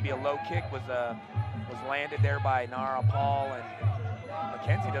 looks like maybe a low kick was landed there by NARUEPOL, and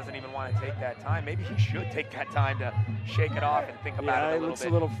McKenzie doesn't even want to take that time. Maybe he should take that time to shake it off and think about it a little bit. He looks a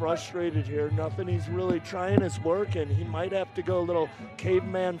little frustrated here. Nothing he's really trying is working. He might have to go a little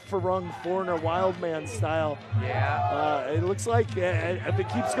caveman, Farung, foreigner, wild man style. Yeah. It looks like if it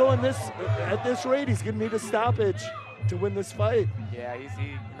keeps going at this rate, he's going to need a stoppage to win this fight. Yeah,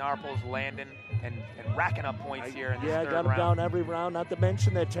 NARUEPOL's landing and racking up points here in this third round. Yeah, got him down every round, not to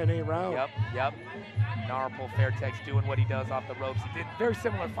mention that 10-8 round. Yep. NARUEPOL, FAIRTEX doing what he does off the ropes. He did a very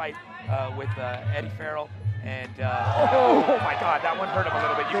similar fight with Eddie Farrell. And, oh my God, that one hurt him a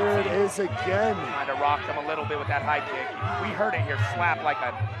little bit. You there can see it is again. Kind of rocked him a little bit with that high kick. We heard it here slap like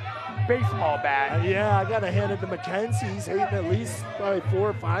a baseball bat. Yeah, I got to hand it to McKenzie. He's hitting at least probably 4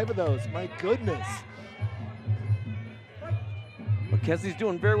 or 5 of those. My goodness. McKenzie's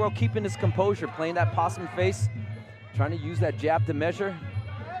doing very well, keeping his composure, playing that possum face, trying to use that jab to measure.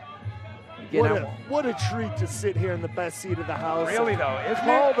 What a treat to sit here in the best seat of the house. Really, though, isn't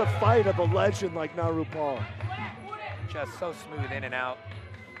call it? the fight of a legend like NARUEPOL. Just so smooth in and out.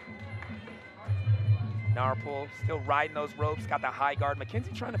 NARUEPOL still riding those ropes, got the high guard.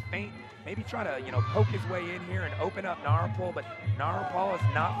 McKenzie trying to feint, maybe trying to, poke his way in here and open up NARUEPOL, but NARUEPOL is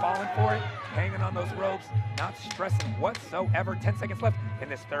not falling for it, hanging on those ropes, not stressing whatsoever. 10 seconds left in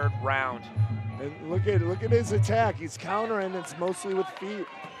this third round. And look at his attack. He's countering. It's mostly with feet.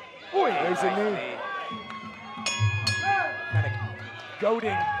 Boy, there's a knee. Kind of goading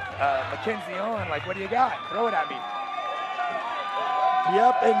McKenzie on, like, what do you got? Throw it at me.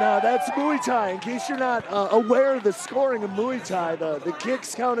 Yep, and that's Muay Thai. In case you're not aware of the scoring of Muay Thai, the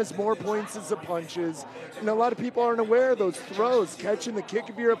kicks count as more points as the punches. And a lot of people aren't aware of those throws. Catching the kick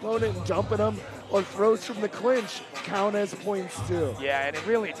of your opponent and jumping them, or throws from the clinch, count as points too. Yeah, and it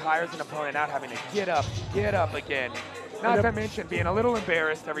really tires an opponent out having to get up again. Not to mention being a little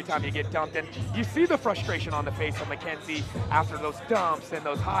embarrassed every time you get dumped. And you see the frustration on the face of McKenzie after those dumps and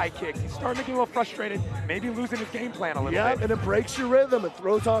those high kicks. He's starting to get a little frustrated, maybe losing his game plan a little bit. Yeah, and it breaks your rhythm. It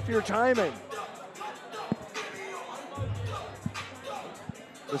throws off your timing.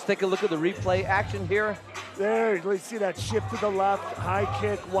 Let's take a look at the replay action here. There, let's see that shift to the left, high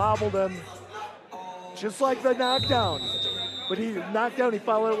kick, wobbled him. Just like the knockdown. But he knocked down, he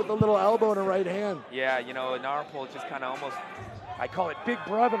followed it with a little elbow and a right hand. Yeah, NARUEPOL just kind of almost, I call it big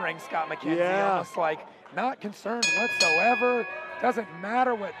brothering Scott McKenzie. Yeah. Almost like not concerned whatsoever. Doesn't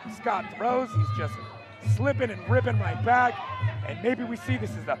matter what Scott throws. He's just slipping and ripping right back. And maybe we see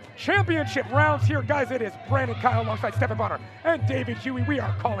this is the championship rounds here. Guys, it is Brandon Kyle alongside Stephen Bonner and David Huey. We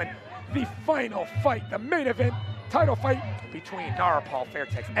are calling the final fight, the main event. Title fight between NARUEPOL,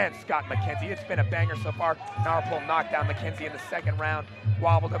 FAIRTEX, and Scott McKenzie. It's been a banger so far. NARUEPOL knocked down McKenzie in the second round,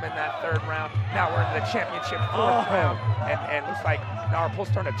 wobbled him in that third round. Now we're into the championship fourth round, and looks like NARUEPOL's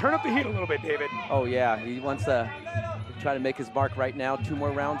starting to turn up the heat a little bit, David. Oh yeah, he wants to try to make his mark right now. 2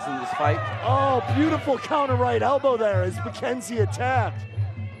 more rounds in this fight. Oh, beautiful counter right elbow there as McKenzie attacked.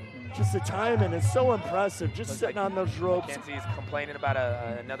 Just the timing is so impressive, just sitting on those ropes. McKenzie's complaining about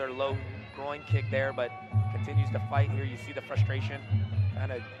another low groin kick there, but continues to fight here. You see the frustration.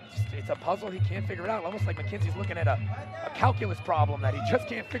 It's a puzzle. He can't figure it out. Almost like McKenzie's looking at a calculus problem that he just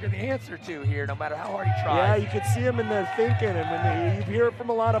can't figure the answer to here, no matter how hard he tries. Yeah, you can see him in there thinking, and when you hear it from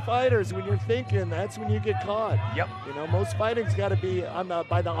a lot of fighters, when you're thinking, that's when you get caught. Yep. Most fighting's got to be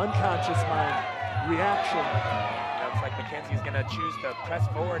by the unconscious mind reaction. Looks like McKenzie's going to choose to press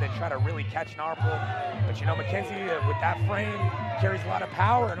forward and try to really catch NARUEPOL. But McKenzie, with that frame, carries a lot of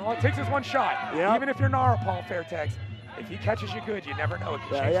power, and all it takes is one shot. Yep. Even if you're NARUEPOL, FAIRTEX, if he catches you good, you never know. It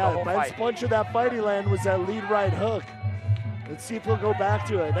can change the whole the best fight. punch of that fight he landed was that lead right hook. Let's see if he'll go back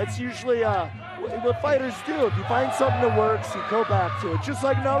to it. That's usually what fighters do. If you find something that works, you go back to it. Just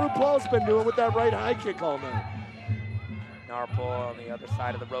like NARUEPOL's been doing with that right high kick all night. NARUEPOL on the other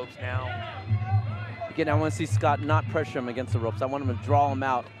side of the ropes now. Again, I want to see Scott not pressure him against the ropes. I want him to draw him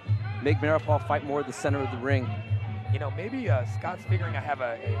out, make NARUEPOL fight more at the center of the ring. You know, maybe Scott's figuring I have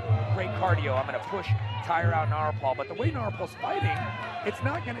a great cardio. I'm going to push, tire out NARUEPOL. But the way NARUEPOL's fighting, he's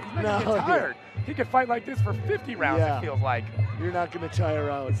not going to get tired. He could fight like this for 50 rounds, it feels like. You're not going to tire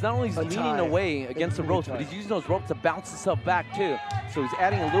out. It's not only he's leaning away against the ropes, but he's using those ropes to bounce himself back, too. So he's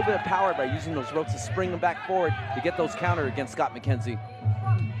adding a little bit of power by using those ropes to spring him back forward to get those counter against Scott McKenzie.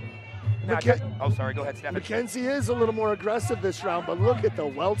 Oh, sorry. Go ahead, Stephen. McKenzie is a little more aggressive this round, but look at the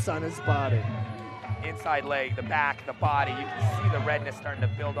welts on his body. Inside leg, the back, the body. You can see the redness starting to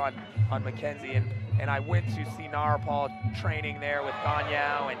build on McKenzie. And I went to see NARUEPOL training there with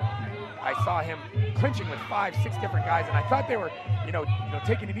Ganyao, and I saw him clinching with 5, 6 different guys, and I thought they were, you know,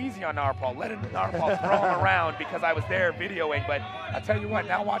 taking it easy on NARUEPOL, letting NARUEPOL throw him around because I was there videoing. But I tell you what,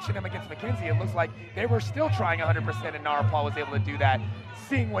 now watching him against McKenzie, it looks like they were still trying 100%, and NARUEPOL was able to do that.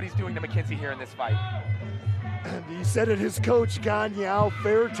 Seeing what he's doing to McKenzie here in this fight. You said it, his coach, Ganyao,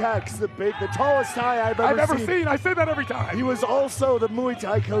 FAIRTEX, the tallest guy I've ever seen. I say that every time. He was also the Muay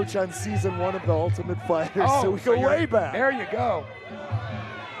Thai coach on season 1 of The Ultimate Fighter, so we go way back. There you go.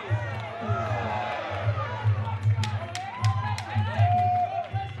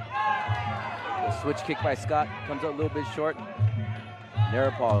 The switch kick by Scott comes up a little bit short.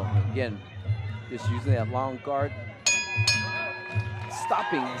 NARUEPOL, again, just using that long guard.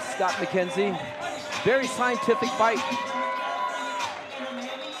 Stopping Scott McKenzie. Very scientific fight.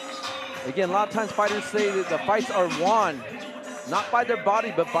 Again, a lot of times fighters say that the fights are won, not by their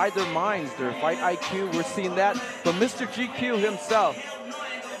body, but by their minds, their fight IQ. We're seeing that from Mr. GQ himself.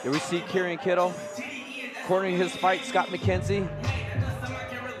 Here we see Kieran Kittle cornering his fight, Scott McKenzie.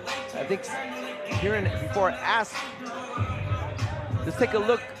 I think Kieran, before asked, let's take a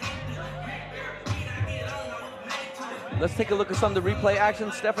look. Let's take a look at some of the replay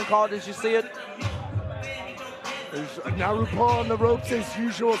action. Stephen Call, did you see it? There's NARUEPOL on the ropes as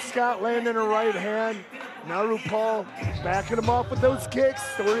usual. Scott landing a right hand. NARUEPOL backing him off with those kicks.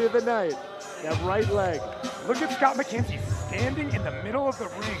 Story of the night. That right leg. Look at Scott McKenzie standing in the middle of the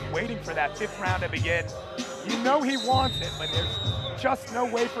ring waiting for that 5th round to begin. You know he wants it, but there's just no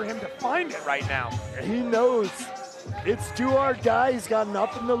way for him to find it right now. He knows. It's do or die. He's got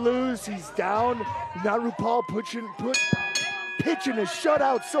nothing to lose. He's down. NARUEPOL pitching a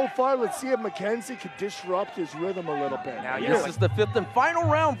shutout so far. Let's see if McKenzie could disrupt his rhythm a little bit. Now, this is the 5th and final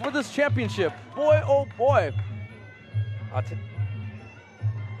round for this championship. Boy, oh boy. I'll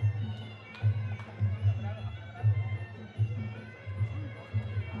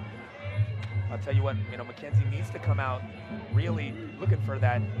tell you what, you know, McKenzie needs to come out really looking for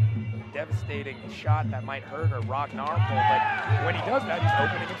that devastating shot that might hurt or rock NARUEPOL, but when he does that, he's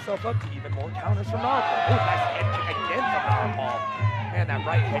opening himself up to even more counters from NARUEPOL. Oh, nice head kick again from NARUEPOL. Man, that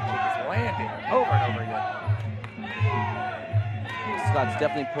right head kick is landing over and over again. Scott's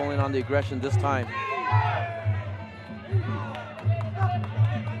definitely pulling on the aggression this time.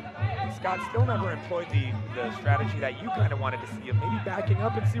 Scott still never employed the strategy that you kind of wanted to see of maybe backing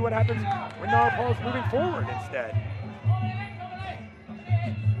up and see what happens when NARUEPOL is moving forward instead.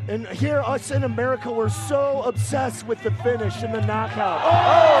 And here, us in America, we're so obsessed with the finish and the knockout.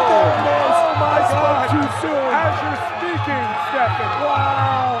 Oh my God! Too soon. As you're speaking, Stephen.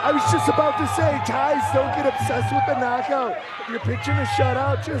 Wow! I was just about to say, guys, don't get obsessed with the knockout. If you're pitching a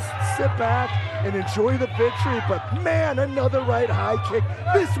shutout, just sit back and enjoy the victory. But man, another right high kick.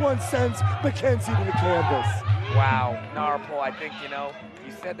 This one sends McKenzie to the canvas. Wow, NARUEPOL, I think, you know,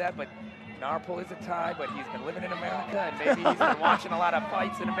 you said that, but NARUEPOL is a tie, but he's been living in America, and maybe he's been watching a lot of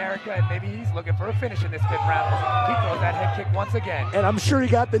fights in America, and maybe he's looking for a finish in this 5th round. He throws that head kick once again. And I'm sure he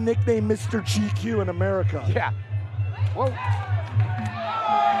got the nickname Mr. GQ in America. Yeah. Whoa.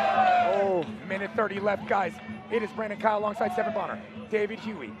 Oh, minute 30 left, guys. It is Brandon Kyle alongside Stephen Bonner, David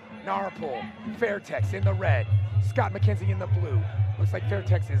Huey, NARUEPOL, FAIRTEX in the red, Scott McKenzie in the blue. Looks like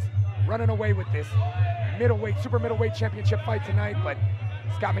FAIRTEX is running away with this middleweight, super middleweight championship fight tonight, but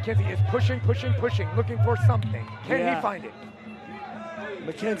Scott McKenzie is pushing, looking for something. Can he find it?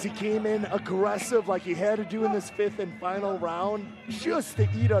 McKenzie came in aggressive like he had to do in this 5th and final round, just to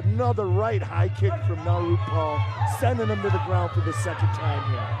eat another right high kick from NARUEPOL, sending him to the ground for the 2nd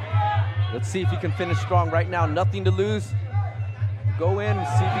time here. Let's see if he can finish strong right now. Nothing to lose. Go in and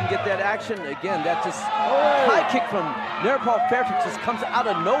see if he can get that action. Again, that just high kick from NARUEPOL FAIRTEX just comes out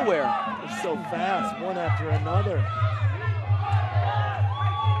of nowhere. They're so fast, one after another.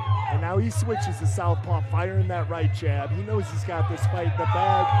 And Now he switches to southpaw, firing that right jab. He knows he's got this fight in the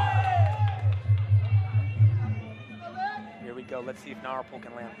bag. Here we go. Let's see if NARUEPOL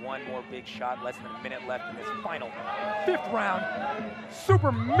can land one more big shot. Less than a minute left in this final 5th round.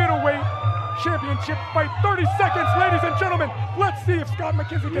 Super middleweight championship fight. 30 seconds, ladies and gentlemen. Let's see if Scott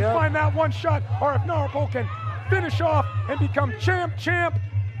McKenzie can find that one shot, or if NARUEPOL can finish off and become champ,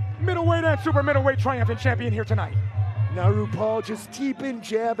 middleweight and super middleweight triumphant champion here tonight. NARUEPOL just keeping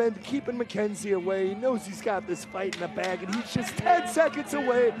jabbing, keeping McKenzie away. He knows he's got this fight in the bag, and he's just 10 seconds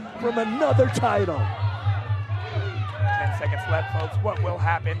away from another title. 10 seconds left, folks. What will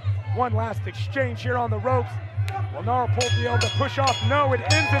happen? One last exchange here on the ropes. Will NARUEPOL be able to push off? No, it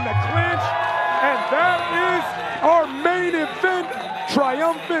ends in the clinch. And that is our main event.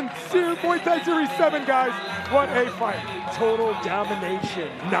 Triumphant Muay Thai Series 7, guys. What a fight. Total domination.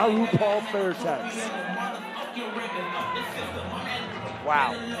 NARUEPOL FAIRTEX.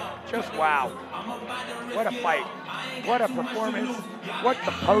 Wow. Just wow. What a fight. What a performance. What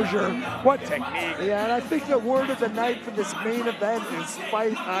composure. What technique. Yeah, and I think the word of the night for this main event is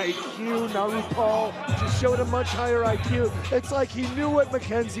fight IQ. NARUEPOL just showed a much higher IQ. It's like he knew what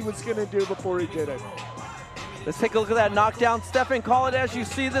McKenzie was going to do before he did it. Let's take a look at that knockdown. Stefan, call it as you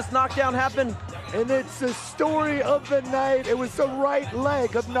see this knockdown happen. And it's the story of the night. It was the right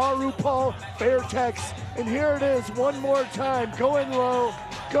leg of NARUEPOL FAIRTEX. And here it is one more time. Going low,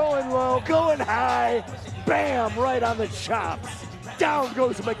 going high. Bam, right on the chops. Down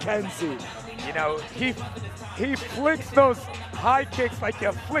goes McKenzie. You know, he flicks those high kicks like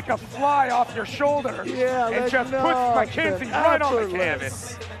you flick a fly off your shoulder. Yeah, and just puts McKenzie right on the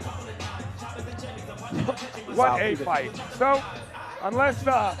canvas. What a fight. So, unless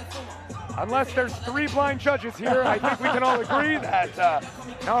there's 3 blind judges here, I think we can all agree that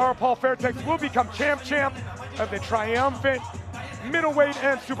NARUEPOL FAIRTEX will become champ of the triumphant middleweight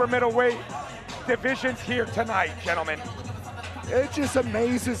and super middleweight divisions here tonight, gentlemen. It just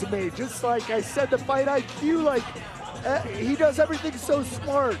amazes me. Just like I said, the fight IQ, like he does everything so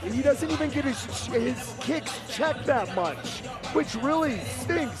smart. He doesn't even get his kicks checked that much, which really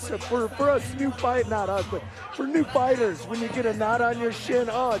stinks for us new fight, not us, but for new fighters. When you get a knot on your shin,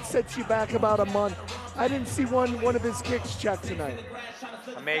 oh, it sets you back about a month. I didn't see one of his kicks checked tonight.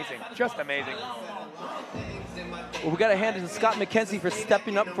 Amazing, just amazing. Well, we got to hand it to Scott McKenzie for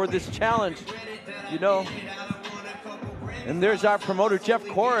stepping up for this challenge, you know. And there's our promoter, Jeff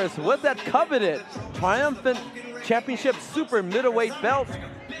Corris, with that coveted Triumphant Championship Super Middleweight belt.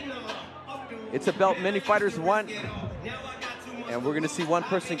 It's a belt many fighters want, and we're going to see one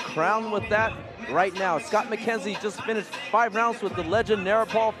person crowned with that right now. Scott McKenzie just finished 5 rounds with the legend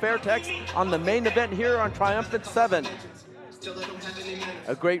NARUEPOL FAIRTEX on the main event here on Triumphant 7.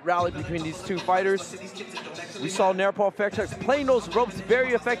 A great rally between these two fighters. We saw NARUEPOL FAIRTEX playing those ropes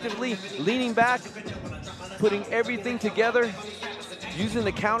very effectively, leaning back, putting everything together, using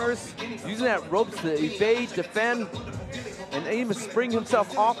the counters, using that ropes to evade, defend, and even spring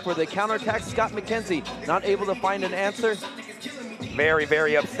himself off for the counterattack. Scott McKenzie not able to find an answer. Very,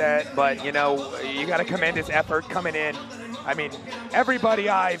 very upset, but you know, you got to commend his effort coming in. I mean, everybody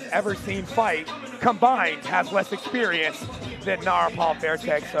I've ever seen fight combined has less experience than NARUEPOL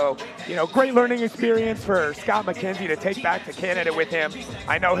FAIRTEX. So, you know, great learning experience for Scott McKenzie to take back to Canada with him.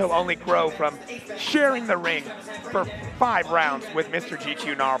 I know he'll only grow from sharing the ring for 5 rounds with Mr.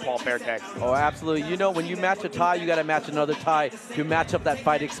 GQ NARUEPOL FAIRTEX. Oh, absolutely. You know, when you match a tie, you got to match another tie to match up that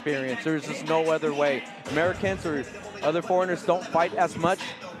fight experience. There's just no other way. Americans or other foreigners don't fight as much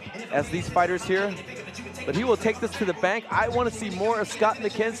as these fighters here, but he will take this to the bank. I want to see more of Scott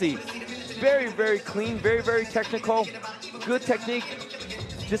McKenzie. Very, very clean, very, very technical, good technique.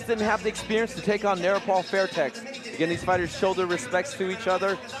 Just didn't have the experience to take on NARUEPOL FAIRTEX. Again, these fighters show their respects to each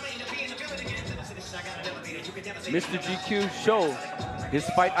other. Mr. GQ show his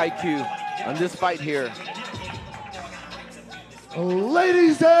fight IQ on this fight here.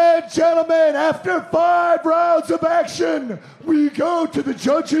 Ladies and gentlemen, after 5 rounds of action, we go to the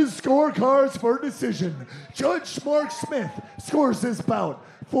judges' scorecards for decision. Judge Mark Smith scores this bout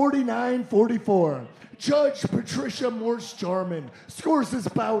 49-44. Judge Patricia Morse-Jarman scores this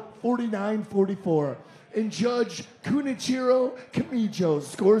bout 49-44. And Judge Kunichiro Kamijo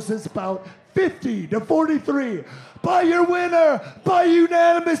scores this bout 50-43. By your winner, by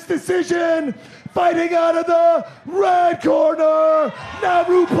unanimous decision, fighting out of the red corner,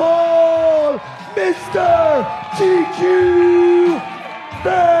 NARUEPOL, Mr. GQ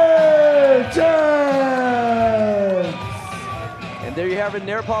FAIRTEX. And there you have it.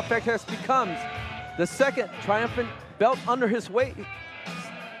 NARUEPOL FAIRTEX becomes the 2nd triumphant belt under his weight.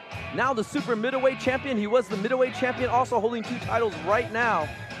 Now the super middleweight champion. He was the middleweight champion, also holding 2 titles right now.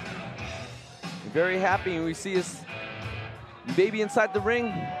 Very happy, and we see his baby inside the ring.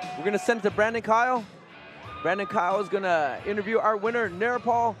 We're gonna send it to Brandon Kyle. Brandon Kyle is gonna interview our winner,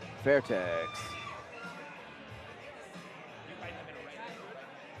 NARUEPOL FAIRTEX.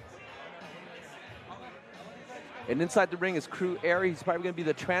 And inside the ring is Crew Air. He's probably gonna be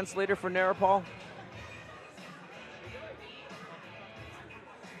the translator for NARUEPOL.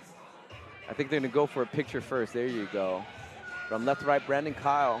 I think they're gonna go for a picture first. There you go. From left to right, Brandon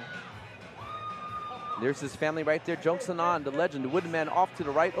Kyle. There's his family right there. Jung-Sun An, the legend, the wooden man off to the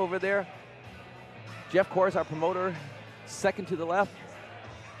right over there. Jeff Kors, our promoter, second to the left.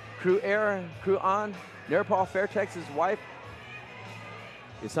 Crew Air, Crew An, NARUEPOL FAIRTEX, his wife,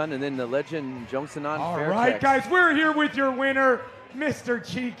 his son, and then the legend, Jung-Sun An. All right, guys, we're here with your winner, Mr.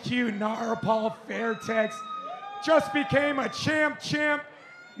 GQ NARUEPOL FAIRTEX. Just became a champ,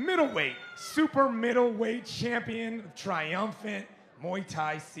 middleweight, super middleweight champion of Triumphant Muay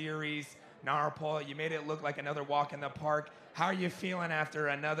Thai Series. NARUEPOL, you made it look like another walk in the park. How are you feeling after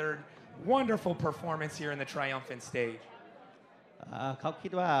another wonderful performance here in the Triumphant stage? เขาคิ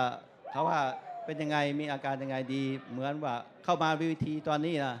ดว่าเป็นยังไงมีอาการยังไงดีเหมือนว่าเข้ามาวิธีตอน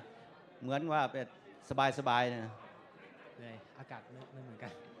นี้นะเหมือนว่าเป็นสบายๆนะอากาศไม่เหมือนกั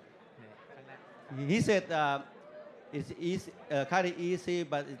น He said it's easy, kind of easy,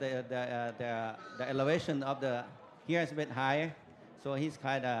 but the elevation of the here is a bit higher, so he's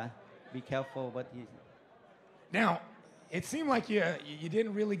kind of be careful. But now, it seemed like you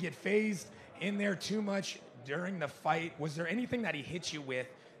didn't really get phased in there too much during the fight. Was there anything that he hit you with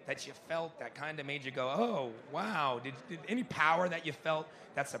that you felt that kind of made you go, oh, wow? Did any power that you felt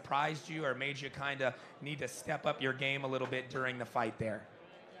that surprised you or made you kind of need to step up your game a little bit during the fight there?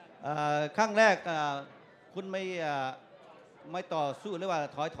 ครั้งแรกคุณไม่ต่อสู้หรือว่า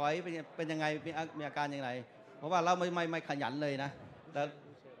ถอยเป็นยังไงมีอาการยังไงเพราะว่าเราไม่ขยันเลยนะแล้ว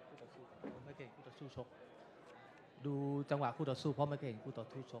ไม่เก่งคู่ต่อสู้ชกดูจังหวะคู่ต่อสู้เพราะไม่เก่งคู่ต่อ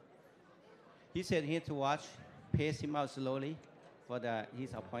สู้ชก He said he had to watch, pace him out slowly for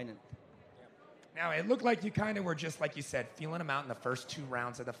his opponent. Now, it looked like you kind of were just, like you said, feeling him out in the first 2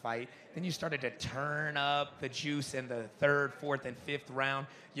 rounds of the fight. Then you started to turn up the juice in the 3rd, 4th, and 5th round.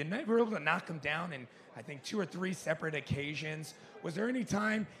 You never were able to knock him down in, I think, 2 or 3 separate occasions. Was there any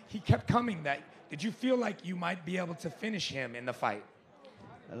time he kept coming that, did you feel like you might be able to finish him in the fight?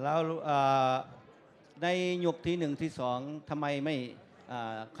 แล้วในยกที่1ที่2ทำไมไม่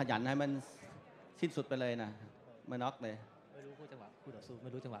ขยันให้มันสิ้นสุดไปเลยนะไม่น็อกเลย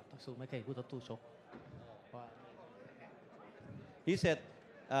He said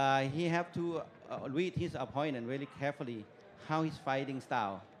he have to read his opponent really carefully, how he's fighting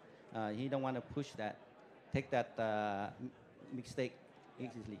style. He don't want to push that, take that mistake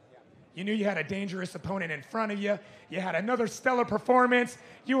easily. You knew you had a dangerous opponent in front of you. You had another stellar performance.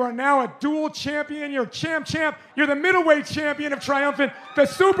 You are now a dual champion. You're champ. You're the middleweight champion of Triumphant, the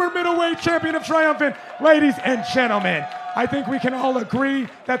super middleweight champion of Triumphant. Ladies and gentlemen, I think we can all agree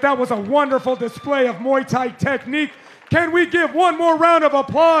that that was a wonderful display of Muay Thai technique. Can we give one more round of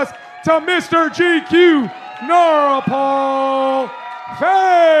applause to Mr. GQ NARUEPOL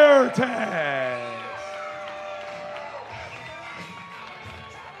FAIRTEX?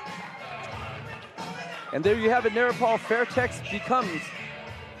 And there you have it, NARUEPOL FAIRTEX becomes.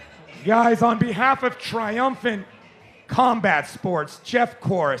 Guys, on behalf of Triumphant Combat Sports, Jeff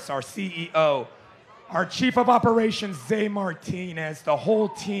Kors, our CEO, our Chief of Operations, Zay Martinez, the whole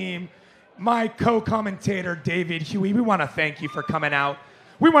team, my co-commentator, David Huey, we want to thank you for coming out.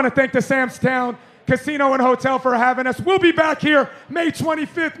 We want to thank the Samstown Casino and Hotel for having us. We'll be back here May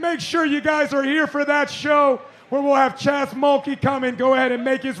 25th. Make sure you guys are here for that show where we'll have Chaz Mulkey come and go ahead and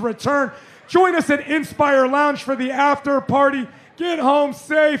make his return. Join us at Inspire Lounge for the after party. Get home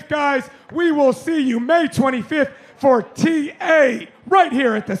safe, guys. We will see you May 25th for TA right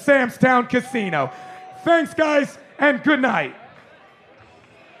here at the Samstown Casino. Thanks, guys, and good night.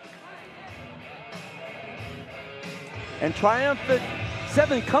 And Triumphant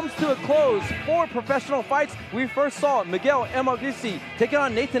 7 comes to a close. 4 professional fights. We first saw Miguel Emargisi taking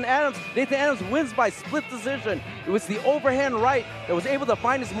on Nathan Adams. Nathan Adams wins by split decision. It was the overhand right that was able to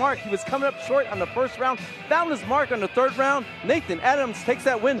find his mark. He was coming up short on the first round, found his mark on the 3rd round. Nathan Adams takes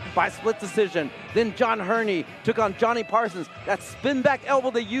that win by split decision. Then John Herney took on Johnny Parsons. That spin back elbow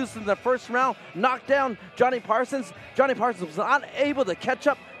they used in the first round knocked down Johnny Parsons. Johnny Parsons was not able to catch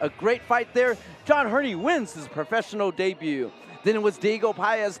up. A great fight there. John Herney wins his professional debut. Then it was Diego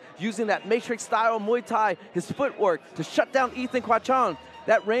Paez using that matrix-style Muay Thai, his footwork, to shut down Ethan Quachon.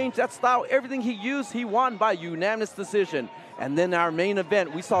 That range, that style, everything he used, he won by unanimous decision. And then our main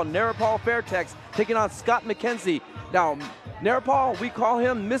event, we saw NARUEPOL FAIRTEX taking on Scott McKenzie. Now, NARUEPOL, we call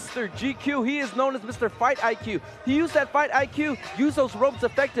him Mr. GQ. He is known as Mr. Fight IQ. He used that Fight IQ, used those ropes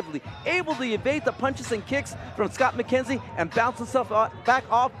effectively, able to evade the punches and kicks from Scott McKenzie and bounce himself back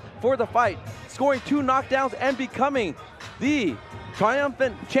off for the fight, scoring 2 knockdowns and becoming the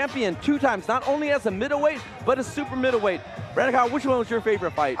triumphant champion 2 times, not only as a middleweight, but a super middleweight. Brandon Kyle, which one was your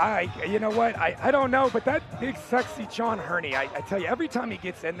favorite fight? You know what? I don't know, but that big, sexy John Herney, I tell you, every time he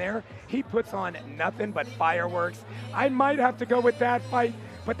gets in there, he puts on nothing but fireworks. I might have to go with that fight,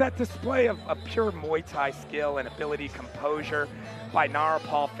 but that display of pure Muay Thai skill and ability, composure by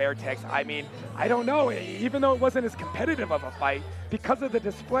NARUEPOL FAIRTEX, I mean, I don't know, even though it wasn't as competitive of a fight, because of the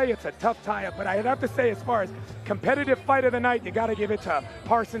display, it's a tough tie-up, but I'd have to say, as far as competitive fight of the night, you gotta give it to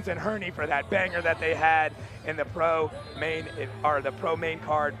Parsons and Herney for that banger that they had in the pro main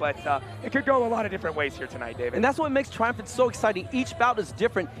card, but it could go a lot of different ways here tonight, David. And that's what makes Triumphant so exciting. Each bout is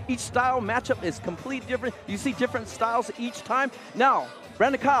different. Each style matchup is completely different. You see different styles each time. Now,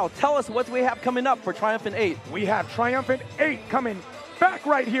 Brandon Kyle, tell us what we have coming up for Triumphant 8. We have Triumphant 8 coming back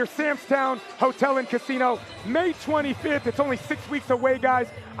right here, Samstown Hotel and Casino, May 25th. It's only 6 weeks away, guys.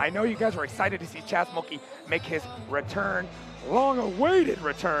 I know you guys are excited to see Chaz Mulkey make his return, long-awaited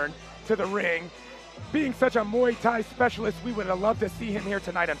return to the ring. Being such a Muay Thai specialist, we would have loved to see him here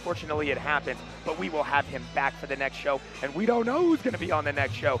tonight. Unfortunately, it happened, but we will have him back for the next show, and we don't know who's going to be on the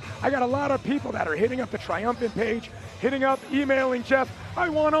next show. I got a lot of people that are hitting up the Triumphant page, hitting up, emailing Jeff, I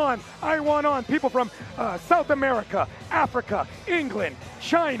want on. People from South America, Africa, England,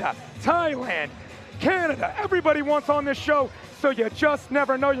 China, Thailand, Canada. Everybody wants on this show, so you just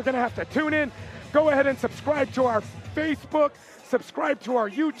never know. You're going to have to tune in. Go ahead and subscribe to our Facebook, subscribe to our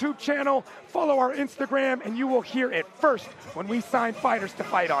YouTube channel, follow our Instagram, and you will hear it first when we sign fighters to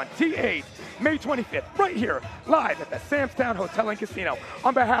fight on T8, May 25th, right here, live at the Samstown Hotel and Casino.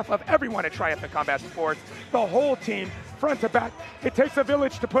 On behalf of everyone at Triumphant Combat Sports, the whole team, front to back, it takes a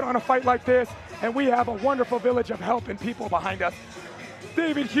village to put on a fight like this, and we have a wonderful village of help and people behind us.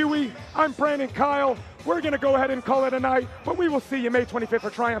 David Huey, I'm Brandon Kyle. We're going to go ahead and call it a night, but we will see you May 25th for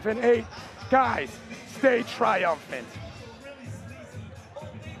Triumphant 8. Guys, stay triumphant.